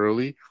episodes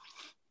early.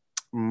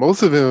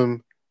 Most of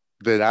them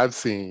that I've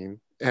seen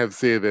have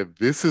said that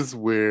this is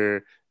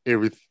where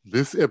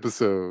this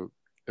episode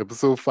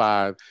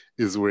 5,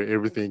 is where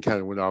everything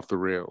kind of went off the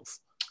rails.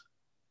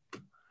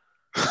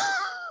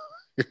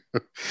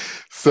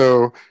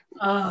 so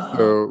oh,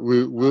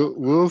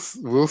 so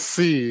we'll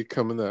see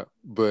coming up,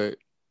 but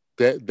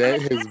that but that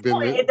at has this been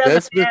point, it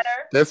doesn't matter.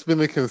 that's been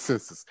the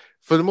consensus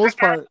for the I most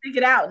gotta part.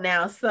 figure it out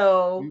now.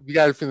 So We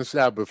got to finish it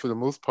out, but for the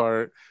most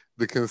part,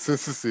 the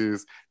consensus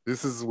is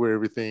this is where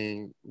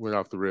everything went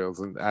off the rails.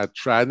 And I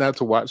try not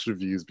to watch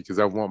reviews because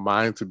I want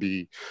mine to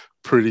be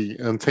pretty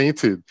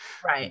untainted.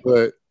 right.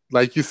 But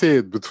like you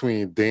said,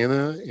 between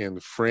Dana and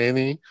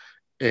Franny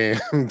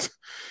and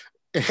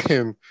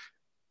and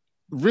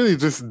really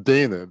just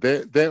Dana,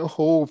 that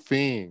whole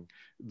thing,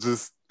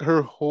 just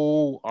her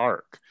whole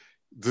arc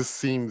this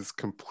seems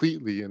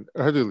completely and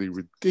utterly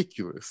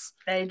ridiculous.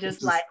 They It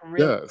just like just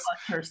really does.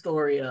 fucked her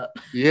story up.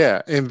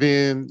 Yeah. And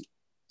then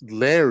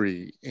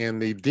Larry and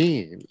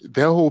Nadine,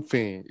 that whole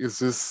thing is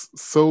just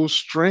so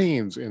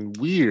strange and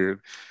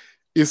weird.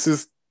 It's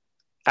just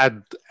I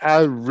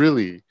I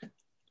really,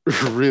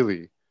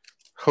 really,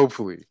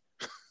 hopefully,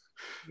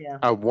 Yeah.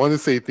 I want to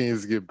say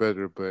things get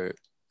better, but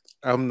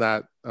I'm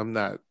not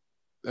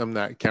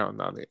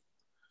counting on it.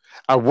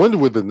 I wonder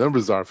what the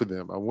numbers are for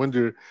them. I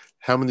wonder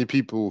how many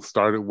people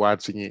started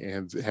watching it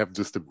and have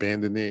just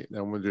abandoned it.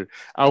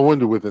 I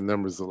wonder what the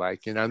numbers are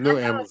like. And I I know know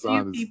a few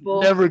Amazon is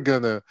people. never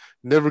gonna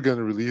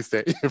release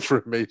that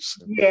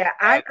information Yeah,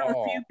 I at know a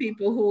few all.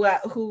 people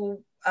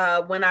who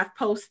when I've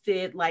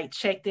posted like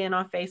checked in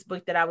on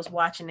Facebook that I was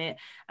watching it,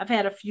 I've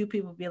had a few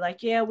people be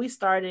like, "Yeah, we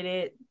started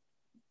it,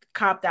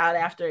 copped out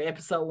after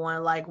episode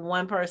 1." Like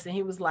one person,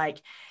 he was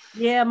like,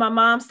 "Yeah, my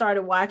mom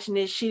started watching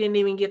it. She didn't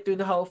even get through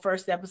the whole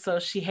first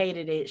episode. She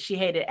hated it. She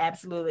hated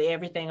absolutely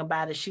everything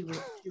about it. She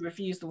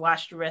refused to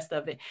watch the rest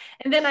of it."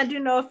 And then I do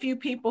know a few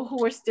people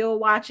who are still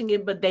watching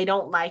it, but they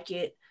don't like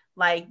it.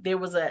 Like there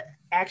was a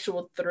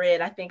actual thread.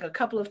 I think a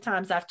couple of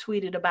times I've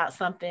tweeted about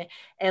something,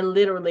 and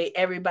literally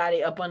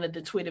everybody up under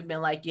the tweet have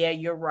been like, "Yeah,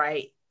 you're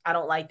right. I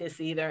don't like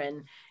this either."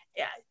 And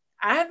yeah,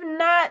 I've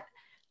not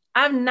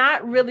I've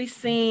not really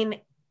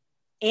seen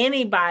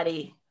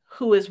anybody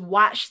who has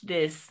watched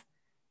this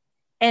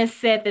and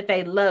said that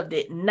they loved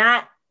it,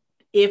 not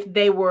if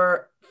they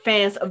were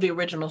fans of the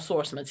original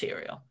source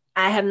material.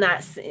 I have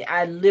not seen,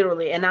 I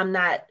literally, and I'm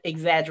not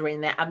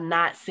exaggerating that, I've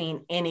not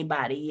seen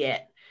anybody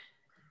yet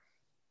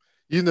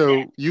You that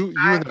know, you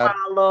I and I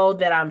follow,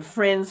 that I'm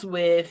friends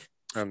with,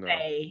 I know.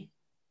 say,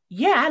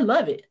 yeah, I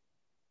love it.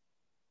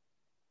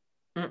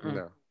 Mm-mm.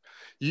 No.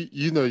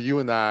 You know, you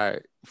and I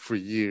for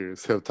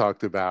years have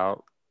talked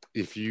about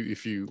if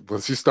you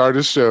once you start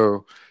a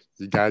show,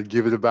 you gotta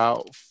give it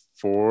about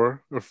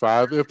 4 or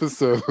 5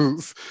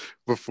 episodes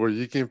before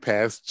you can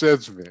pass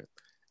judgment.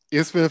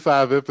 It's been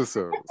 5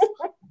 episodes.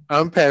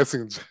 I'm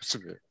passing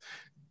judgment.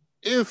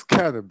 It's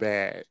kind of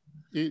bad.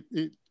 It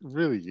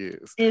really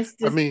is. It's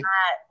I just mean,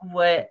 not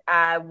what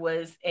I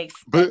was but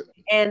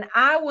expecting. And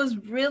I was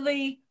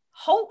really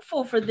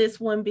hopeful for this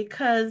one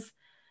because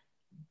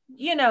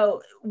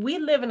we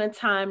live in a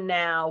time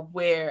now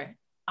where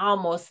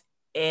almost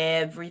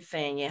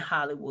everything in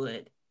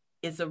Hollywood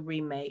is a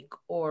remake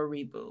or a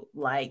reboot.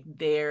 Like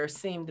there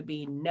seem to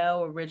be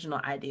no original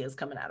ideas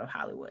coming out of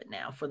Hollywood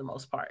now for the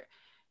most part.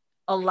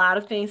 A lot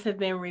of things have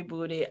been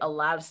rebooted. A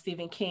lot of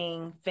Stephen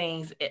King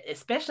things,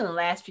 especially in the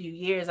last few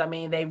years. I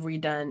mean, they've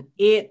redone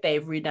it.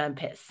 They've redone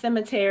Pet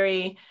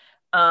Cemetery.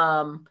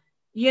 Um,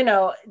 you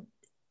know,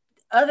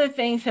 other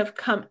things have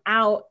come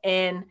out,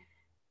 and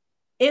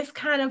it's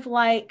kind of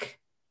like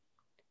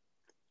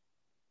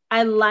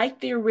I like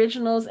the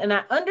originals and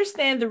I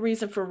understand the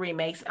reason for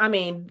remakes. I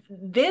mean,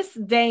 this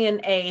day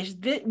and age,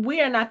 we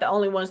are not the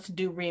only ones to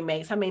do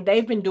remakes. I mean,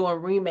 they've been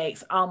doing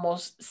remakes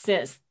almost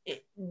since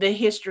the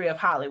history of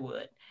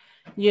Hollywood,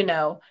 you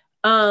know.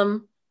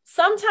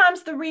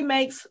 Sometimes the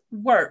remakes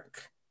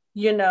work,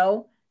 you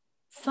know,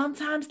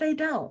 sometimes they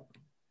don't.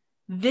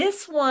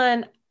 This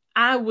one,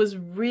 I was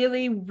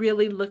really,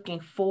 really looking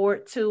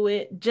forward to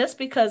it just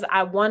because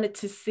I wanted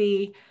to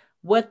see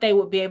what they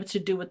would be able to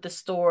do with the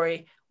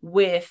story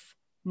with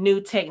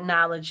new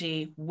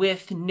technology,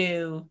 with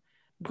new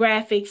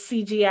graphics,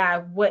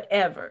 CGI,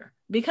 whatever.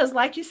 Because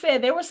like you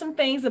said, there were some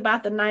things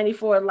about the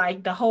 94,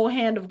 like the whole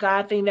hand of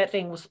God thing,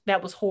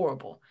 that was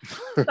horrible.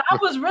 So I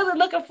was really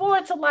looking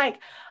forward to like,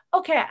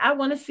 okay, I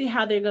want to see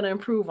how they're going to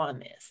improve on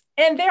this.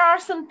 And there are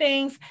some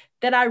things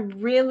that I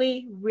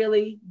really,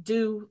 really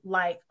do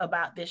like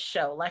about this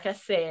show. Like I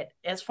said,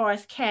 as far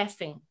as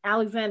casting,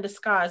 Alexander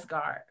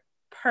Skarsgård,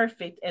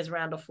 perfect as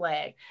Randall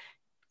Flagg.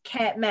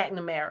 Kat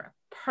McNamara,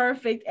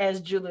 perfect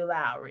as Julie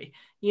Lowry.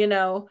 You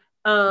know,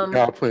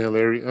 y'all playing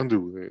Larry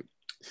Underwood.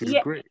 He's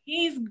yeah, great.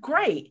 he's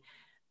great.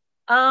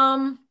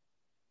 Um,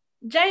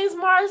 James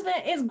Marsden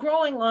is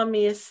growing on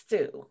me as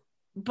Stu,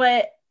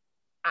 but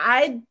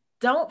I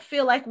don't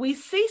feel like we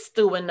see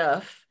Stu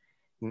enough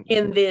Mm-mm.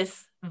 in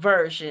this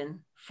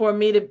version for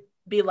me to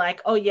be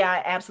like, oh yeah,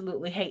 I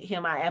absolutely hate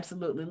him. I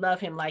absolutely love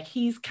him. Like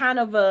he's kind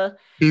of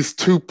He's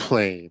too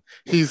plain.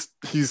 He's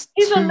he's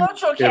a too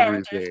neutral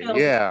character, it everyday. feels like.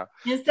 Yeah,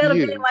 Instead of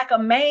he being is. like a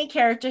main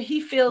character, he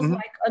feels Mhm.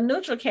 like a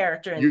neutral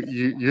character in this.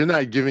 You're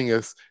not giving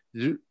us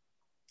you.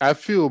 I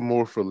feel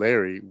more for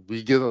Larry.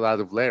 We get a lot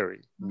of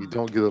Larry. We Mm.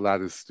 don't get a lot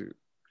of Stu.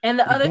 And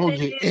the We other don't thing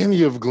get is,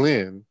 any of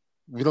Glenn.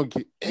 We don't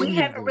get we any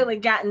of haven't Glenn. really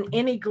gotten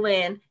any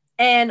Glenn,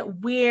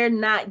 and we're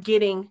not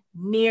getting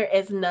near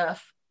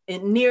enough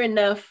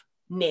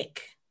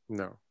Nick.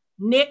 No.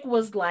 Nick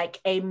was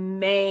like a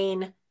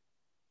main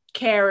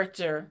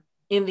character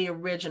in the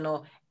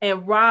original,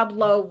 and Rob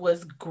Lowe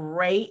was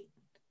great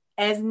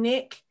as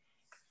Nick.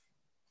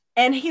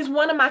 And he's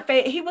one of my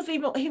favorite.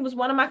 He was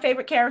one of my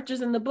favorite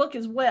characters in the book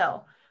as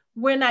well.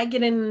 We're not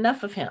getting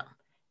enough of him.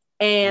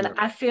 And No.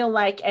 I feel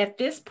like at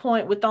this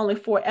point, with only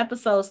 4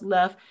 episodes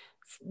left,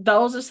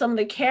 those are some of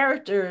the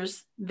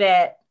characters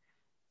that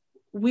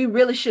we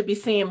really should be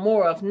seeing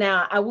more of.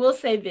 Now, I will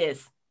say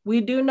this.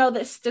 We do know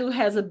that Stu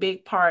has a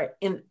big part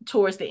in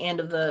towards the end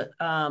of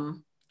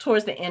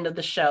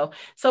the show.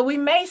 So we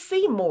may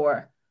see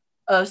more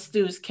of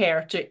Stu's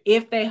character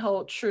if they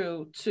hold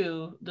true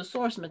to the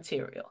source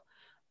material.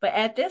 But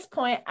at this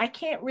point, I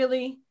can't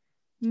really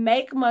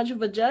make much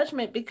of a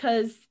judgment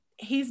because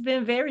he's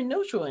been very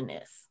neutral in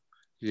this.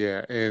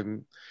 Yeah,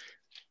 and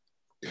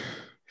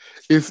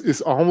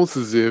it's almost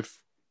as if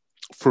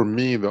for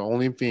me the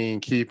only thing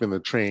keeping the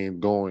train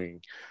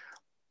going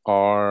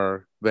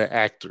are the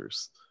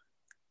actors,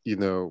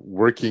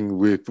 working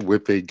with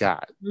what they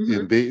got. Mm-hmm.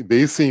 And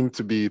they seem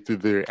to be, through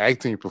their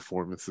acting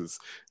performances,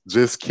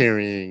 just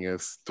carrying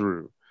us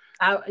through.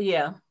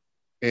 Yeah.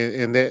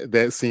 And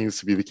that seems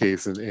to be the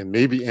case. And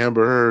maybe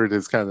Amber Heard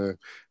has kind of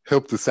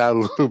helped us out a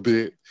little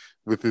bit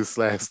with this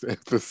last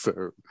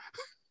episode.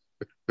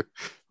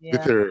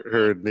 Yeah.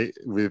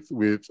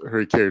 with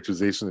her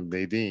characterization of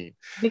Nadine.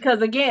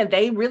 Because again,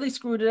 they really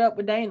screwed it up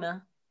with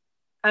Dana.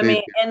 I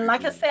mean, and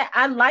like I said,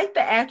 I like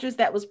the actress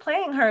that was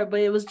playing her, but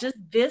it was just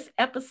this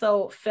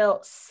episode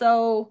felt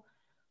so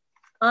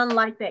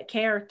unlike that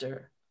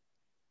character.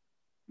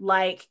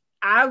 Like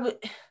I'm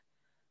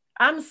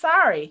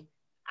sorry,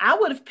 I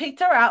would have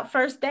picked her out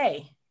first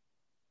day.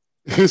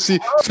 She's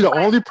the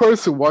only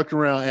person walking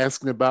around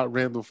asking about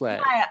Randall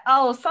Flagg.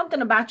 Oh,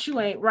 something about you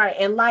ain't right.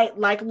 And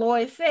like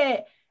Lloyd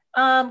said,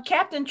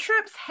 Captain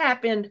Trips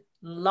happened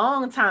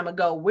long time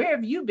ago. Where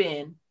have you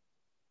been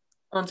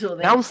until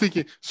then? I was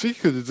thinking she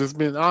could have just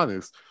been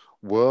honest.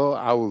 Well,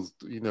 I was,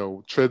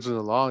 trudging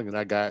along and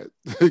I got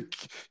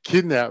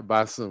kidnapped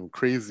by some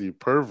crazy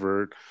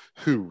pervert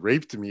who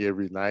raped me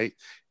every night.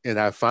 And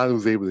I finally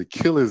was able to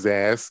kill his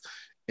ass.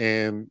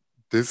 And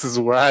this is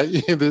where I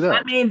ended up.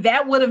 I mean,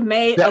 that would have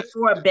made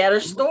for a better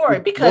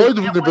story because Lloyd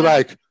would have been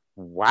like,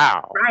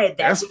 wow. Right.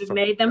 That would have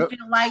made them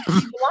feel like he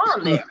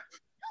belonged there.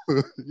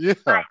 Yeah.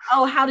 Like,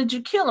 oh, how did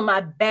you kill him?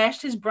 I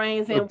bashed his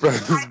brains in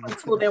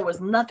until there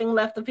was nothing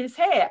left of his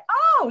head.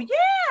 Oh,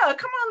 yeah.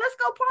 Come on, let's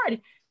go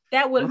party.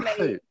 That would have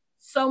made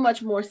so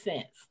much more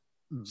sense.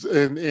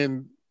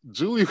 And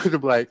Julie would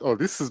have been like, oh,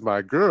 this is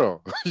my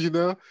girl,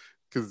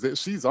 because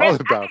she's all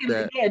about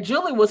that. Yeah,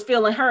 Julie was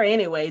feeling her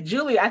anyway.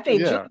 Julie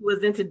Julie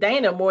was into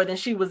Dana more than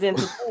she was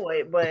into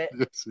Floyd, but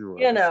yes, she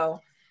was.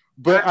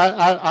 But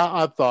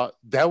I thought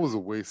that was a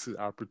wasted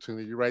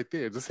opportunity right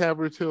there. Just have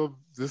her tell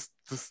just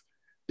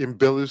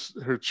embellish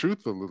her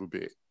truth a little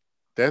bit.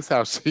 That's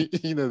how she,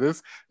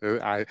 this.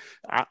 I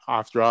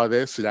after all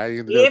that shit, I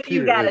ended up. If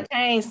you gotta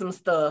change some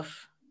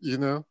stuff,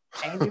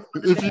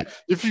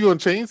 if you're gonna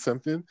change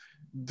something,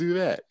 do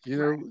that.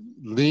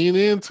 Lean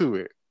into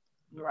it.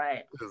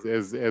 Right.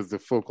 As the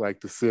folk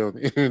like to say on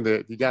the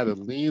internet, you gotta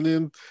lean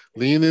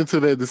into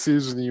that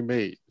decision you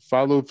made.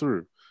 Follow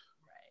through.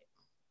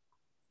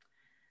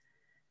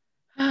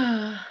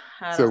 Right.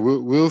 So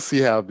we'll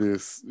see how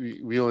this.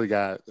 We only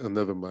got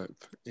another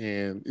month,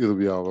 and it'll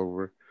be all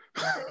over.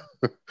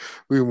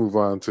 We'll move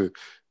on to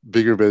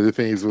bigger, better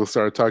things. We'll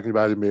start talking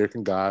about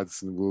American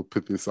Gods, and we'll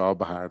put this all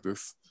behind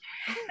us.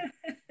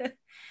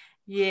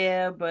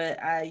 Yeah, but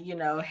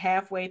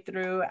halfway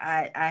through,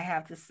 I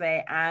have to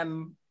say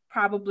I'm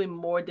probably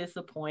more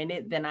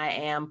disappointed than I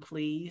am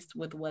pleased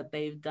with what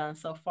they've done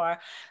so far.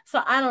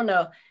 So I don't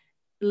know.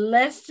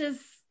 Let's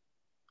just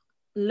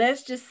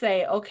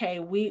say, okay,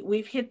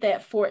 we've hit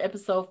that 5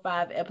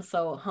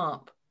 episode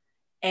hump.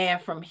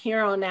 And from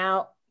here on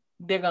out,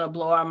 they're going to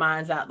blow our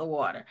minds out the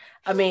water.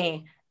 I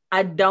mean,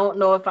 I don't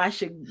know if I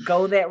should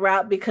go that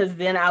route because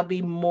then I'll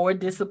be more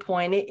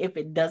disappointed if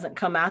it doesn't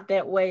come out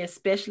that way,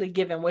 especially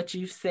given what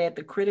you've said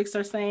the critics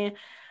are saying.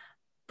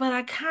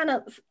 But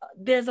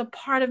there's a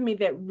part of me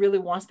that really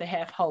wants to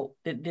have hope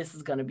that this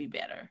is going to be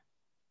better.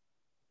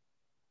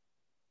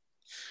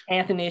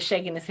 Anthony is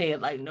shaking his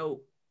head like,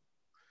 nope.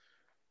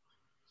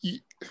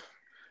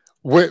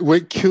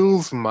 What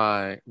kills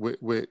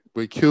what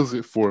kills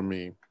it for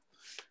me,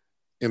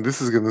 and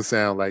this is going to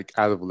sound like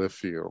out of left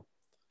field,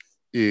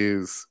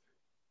 is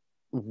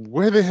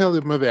where the hell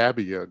did Mother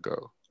Abigail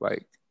go?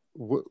 Like,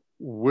 what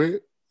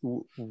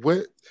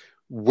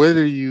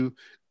are you?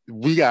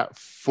 We got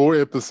 4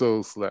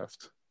 episodes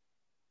left,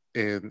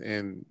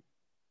 and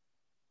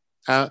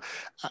now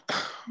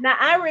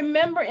I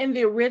remember in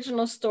the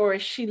original story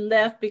she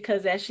left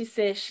because, as she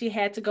said, she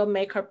had to go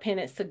make her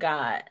penance to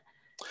God.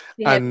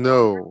 I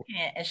know,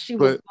 and she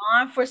was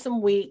gone for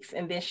some weeks,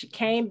 and then she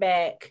came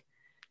back,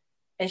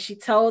 and she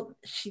told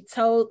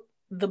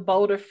the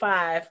Boulder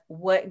Five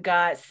what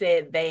God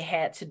said they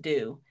had to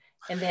do,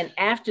 and then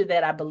after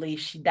that, I believe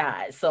she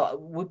died. So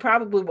we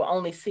probably will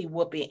only see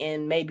Whoopi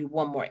in maybe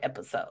one more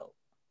episode.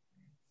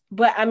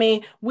 But I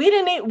mean, we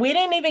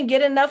didn't even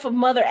get enough of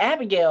Mother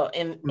Abigail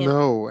in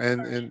no,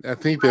 and I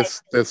think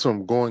that's what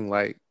I'm going.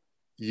 Like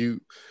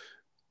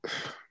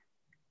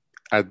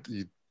I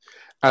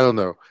don't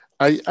know.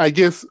 I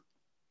guess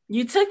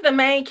you took the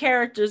main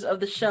characters of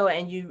the show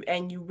and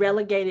you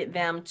relegated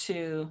them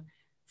to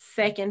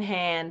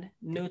secondhand,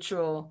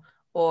 neutral,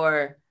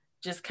 or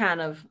just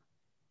kind of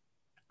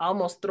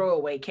almost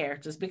throwaway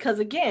characters, because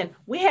again,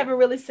 we haven't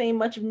really seen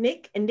much of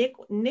Nick, and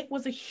Nick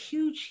was a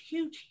huge,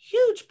 huge,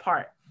 huge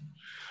part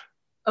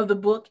of the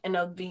book and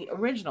of the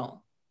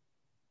original.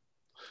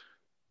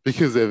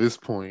 Because at this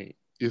point,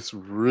 it's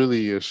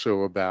really a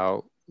show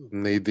about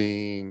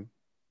Nadine,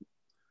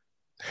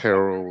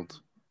 Harold,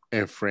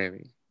 and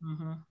Franny,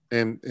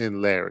 Mm-hmm.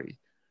 and Larry.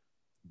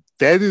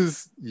 That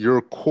is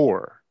your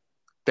core.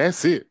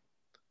 That's it.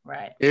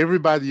 Right.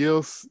 Everybody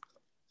else,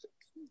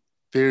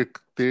 they're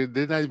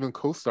not even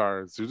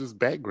co-stars. They're just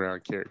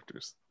background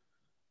characters.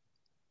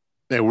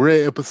 And we're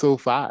at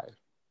episode 5.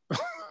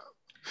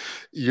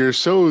 Your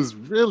show is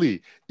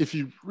really, if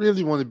you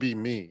really want to be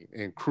mean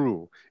and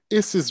cruel,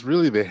 it's just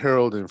really the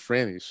Harold and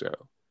Franny show.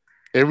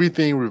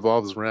 Everything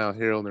revolves around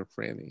Harold and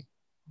Franny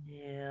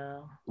Yeah.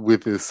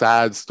 with a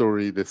side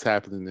story that's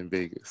happening in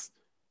Vegas.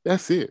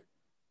 That's it.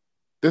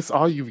 That's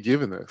all you've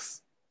given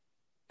us.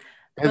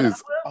 That But I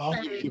is will all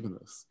you've say given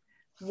us.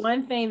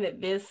 one thing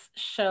that this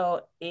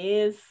show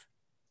is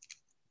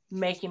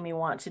making me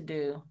want to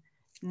do.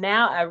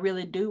 Now I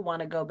really do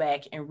want to go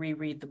back and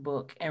reread the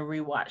book and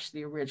rewatch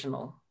the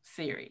original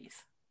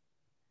series.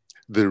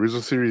 The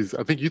original series,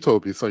 I think you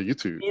told me it's on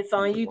YouTube. It's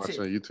on You can watch it YouTube.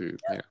 on YouTube.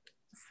 Yep. Yeah.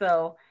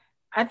 So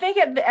I think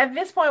at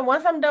this point,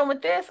 once I'm done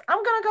with this,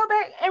 I'm gonna go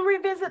back and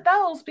revisit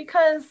those,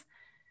 because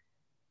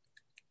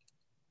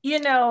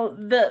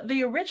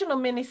the original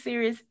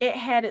miniseries, it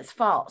had its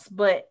faults,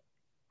 but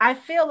I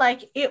feel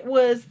like it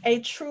was a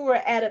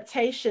truer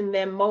adaptation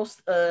than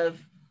most of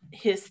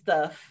his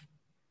stuff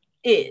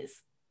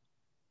is.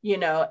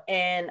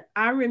 And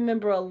I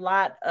remember a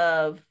lot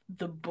of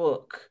the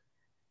book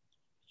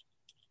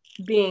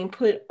being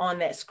put on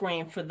that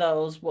screen for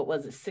those, what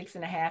was it,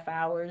 6.5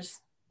 hours,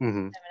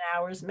 Mm-hmm. 7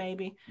 hours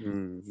maybe.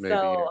 Maybe.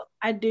 So Yeah.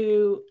 I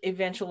do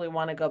eventually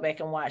want to go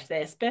back and watch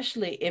that,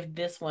 especially if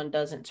this one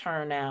doesn't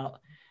turn out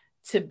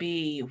to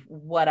be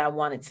what I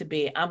want it to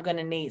be. I'm going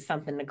to need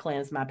something to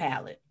cleanse my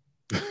palate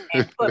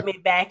and put me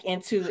back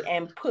into the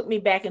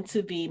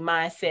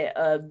mindset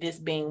of this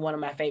being one of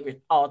my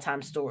favorite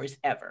all-time stories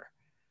ever.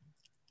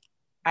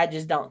 I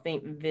just don't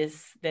think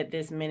this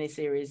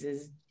miniseries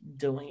is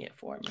doing it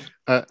for me.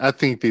 I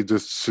think they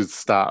just should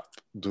stop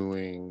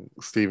doing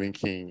Stephen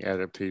King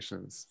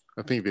adaptations.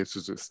 I think they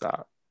should just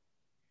stop.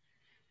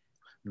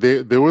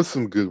 There were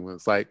some good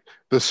ones, like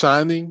The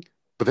Shining,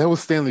 but that was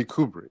Stanley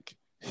Kubrick.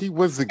 He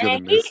wasn't gonna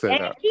mess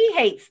that up. He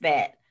hates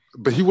that.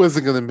 But he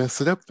wasn't gonna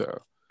mess it up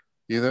though.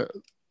 You know?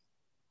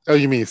 Oh,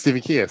 you mean Stephen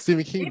King? Yeah,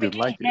 Stephen King didn't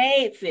like it.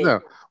 Hates it. No.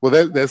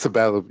 Well, that's a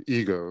battle of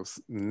egos.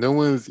 No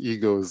one's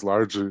ego was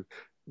larger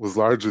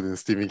than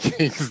Stephen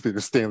King's than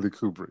Stanley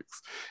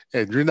Kubrick's.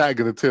 And you're not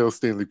going to tell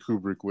Stanley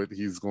Kubrick what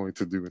he's going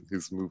to do in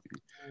his movie.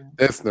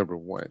 That's number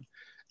one.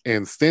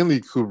 And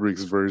Stanley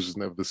Kubrick's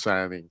version of The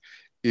Shining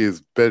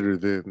is better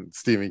than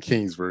Stephen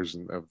King's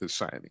version of The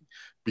Shining,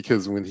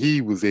 because when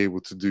he was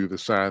able to do The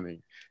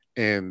Shining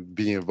and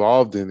be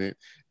involved in it,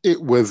 it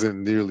wasn't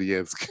nearly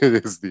as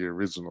good as the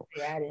original.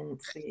 Yeah, I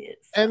didn't see it.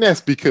 So. And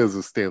that's because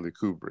of Stanley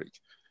Kubrick.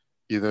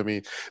 You know what I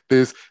mean?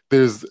 There's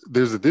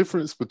a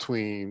difference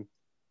between,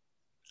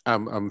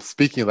 I'm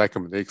speaking like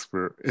I'm an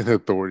expert and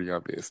authority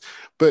on this,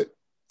 but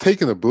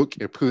taking a book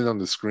and putting it on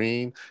the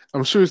screen,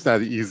 I'm sure it's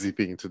not an easy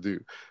thing to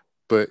do,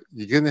 but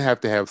you're gonna have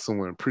to have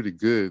someone pretty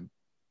good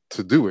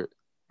to do it.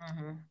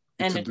 Mm-hmm.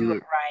 And to do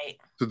it right.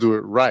 To do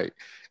it right.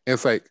 And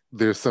it's like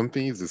there's some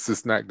things that's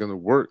just not gonna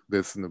work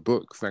that's in the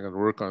book. It's not gonna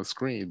work on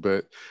screen,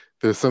 but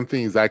there's some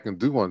things I can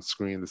do on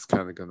screen that's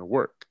kind of gonna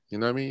work. You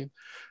know what I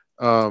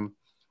mean?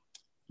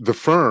 The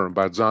Firm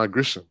by John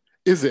Grisham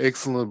is an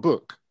excellent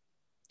book.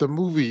 The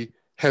movie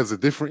has a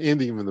different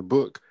ending than the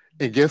book.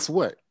 And guess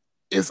what?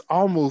 It's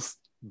almost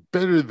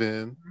better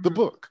than the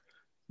book.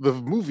 The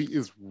movie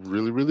is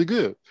really, really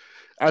good.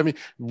 I mean,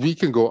 we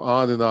can go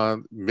on and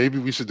on. Maybe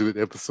we should do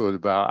an episode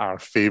about our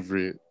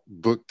favorite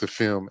book to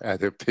film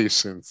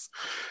adaptations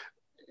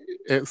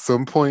at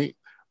some point.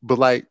 But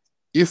like,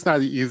 it's not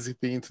an easy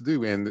thing to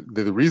do. And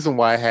the reason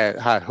why I had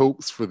high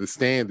hopes for The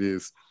Stand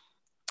is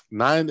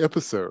 9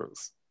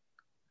 episodes.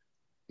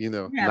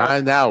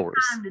 9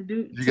 hours.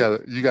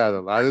 You got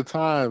a lot of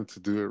time to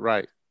do it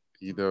right.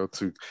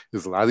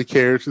 There's a lot of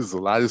characters, a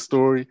lot of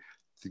story.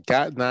 You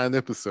got 9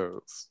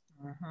 episodes.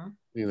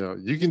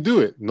 Mm-hmm. You can do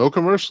it. No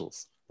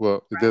commercials.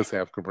 Well, it does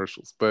have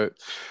commercials, but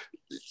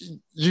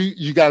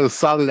you got a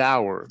solid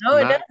hour. No,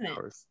 it doesn't.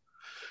 Hours.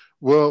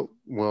 Well,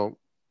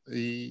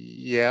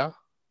 yeah.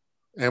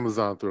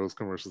 Amazon throws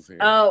commercials in.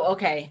 Oh,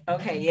 okay.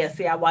 Yeah.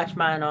 See, I watch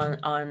mine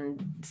on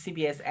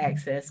CBS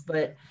Access,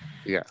 but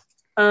yeah.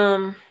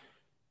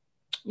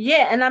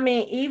 Yeah, and I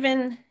mean,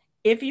 even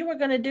if you were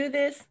going to do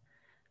this,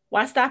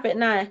 why stop at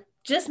 9?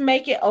 Just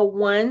make it a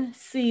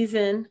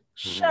 1-season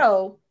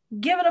show. Mm-hmm.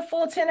 Give it a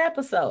full 10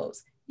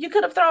 episodes. You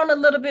could have thrown a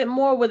little bit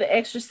more with an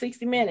extra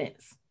 60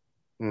 minutes.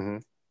 Mm-hmm.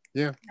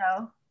 Yeah.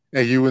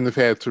 And you wouldn't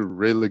have had to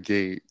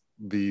relegate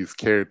these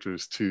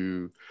characters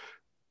to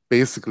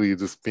basically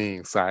just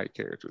being side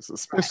characters,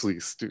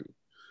 especially Stu.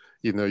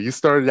 You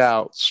started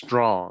out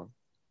strong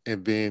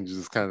and then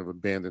just kind of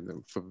abandoned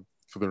them for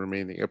for the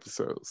remaining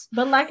episodes.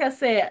 But like I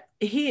said,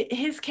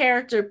 his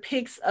character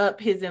picks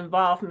up his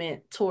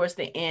involvement towards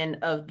the end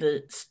of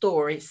the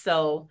story.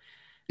 So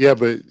yeah,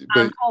 but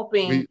I'm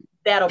hoping we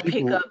that'll pick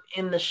people up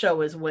in the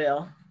show as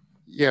well.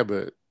 yeah,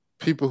 but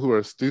people who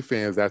are Stu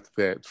fans after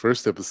that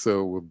first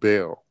episode will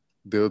bail.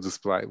 They'll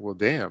just be like, well,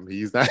 damn,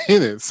 he's not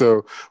in it.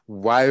 So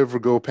why ever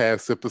go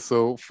past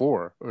episode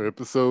 4 or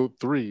episode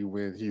 3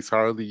 when he's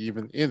hardly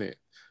even in it?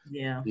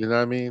 Yeah. You know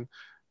what I mean?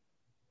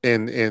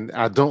 And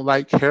I don't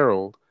like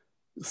Harold.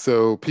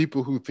 So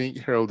people who think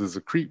Harold is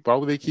a creep, why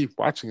would they keep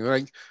watching? They're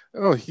like,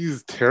 oh,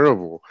 he's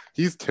terrible.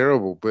 He's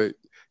terrible, but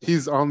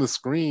he's on the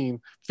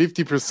screen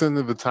 50%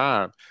 of the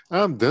time.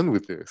 I'm done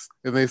with this.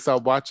 And they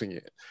stop watching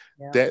it.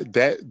 Yeah.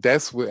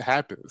 That's what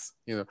happens.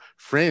 You know,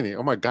 Franny,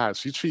 oh my God,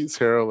 she treats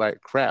Harold like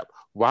crap.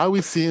 Why are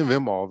we seeing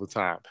them all the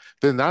time?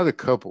 They're not a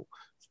couple.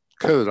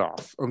 Cut it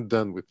off. I'm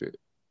done with it.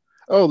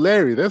 Oh,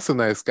 Larry, that's a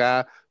nice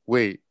guy.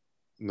 Wait,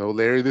 no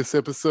Larry this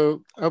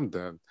episode? I'm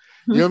done.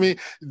 You know what I mean?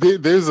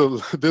 There's a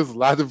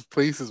lot of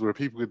places where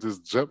people could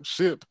just jump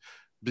ship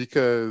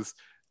because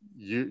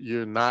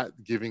you're not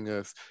giving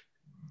us.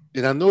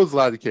 And I know it's a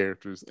lot of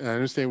characters, and I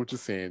understand what you're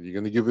saying. You're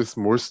going to give us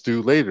more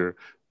Stu later,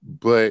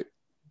 but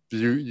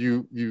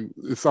you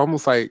it's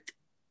almost like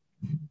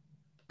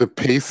the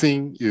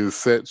pacing is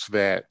such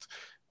that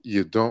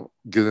you don't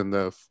get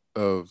enough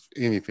of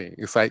anything.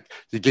 It's like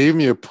you gave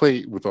me a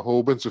plate with a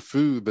whole bunch of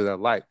food that I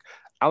like.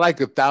 I like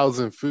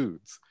 1,000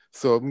 foods.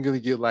 So I'm going to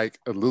get like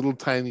a little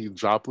tiny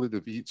droplet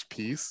of each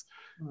piece.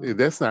 Mm.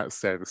 That's not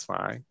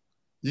satisfying.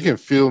 You can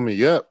fill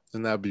me up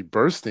and I'll be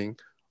bursting,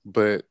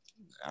 but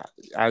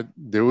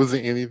there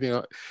wasn't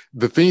anything.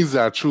 The things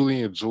that I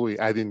truly enjoy,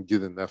 I didn't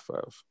get enough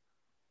of.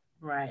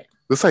 Right.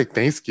 It's like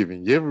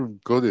Thanksgiving. You ever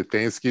go to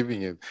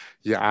Thanksgiving and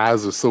your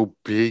eyes are so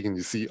big and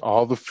you see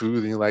all the food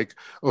and you're like,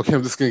 okay,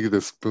 I'm just going to get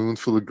a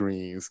spoonful of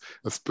greens,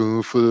 a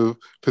spoonful of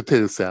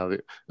potato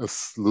salad, a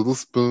little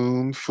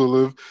spoonful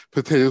of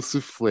potato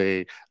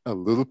souffle, a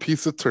little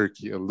piece of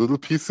turkey, a little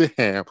piece of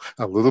ham,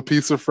 a little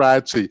piece of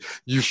fried cheese.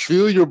 You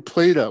fill your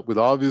plate up with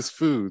all this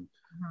food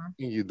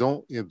and you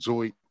don't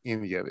enjoy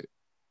any of it.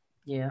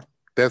 Yeah.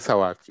 That's how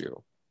I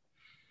feel.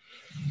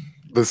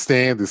 The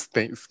stand is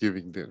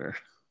Thanksgiving dinner.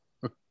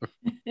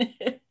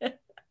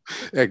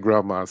 At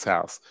grandma's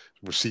house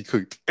where she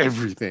cooked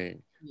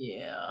everything.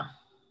 Yeah.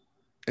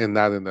 And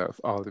not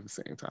enough all at the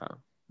same time.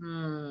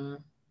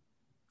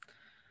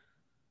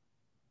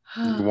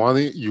 You want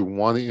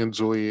to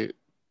enjoy it.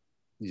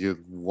 You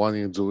want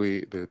to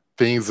enjoy the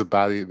things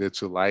about it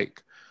that you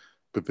like,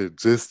 but there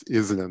just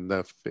isn't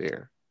enough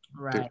there.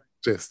 Right. There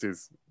just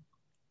isn't.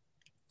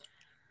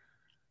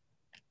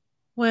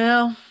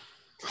 Well,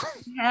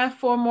 we have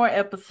 4 more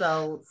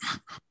episodes.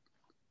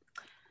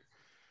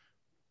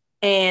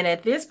 And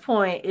at this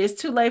point, it's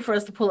too late for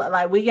us to pull it.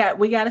 Like we got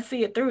to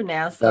see it through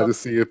now. So got to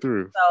see it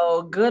through.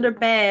 So good or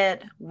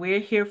bad, we're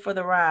here for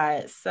the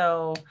ride.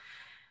 So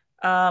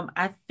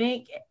I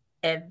think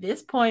at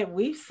this point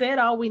we've said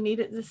all we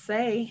needed to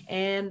say,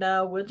 and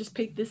we'll just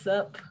pick this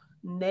up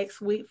next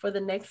week for the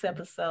next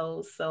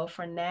episode. So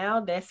for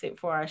now, that's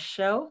it for our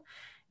show.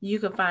 You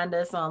can find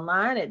us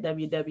online at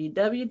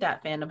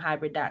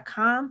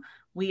www.fandomhybrid.com.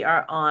 We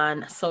are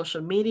on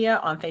social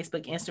media on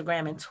Facebook,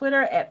 Instagram, and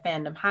Twitter at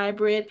Fandom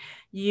Hybrid.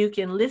 You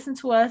can listen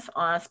to us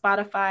on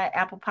Spotify,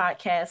 Apple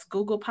Podcasts,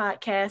 Google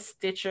Podcasts,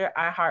 Stitcher,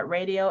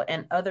 iHeartRadio,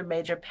 and other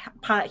major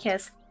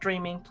podcast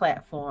streaming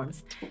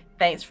platforms.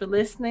 Thanks for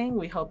listening.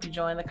 We hope you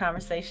join the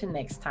conversation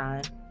next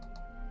time.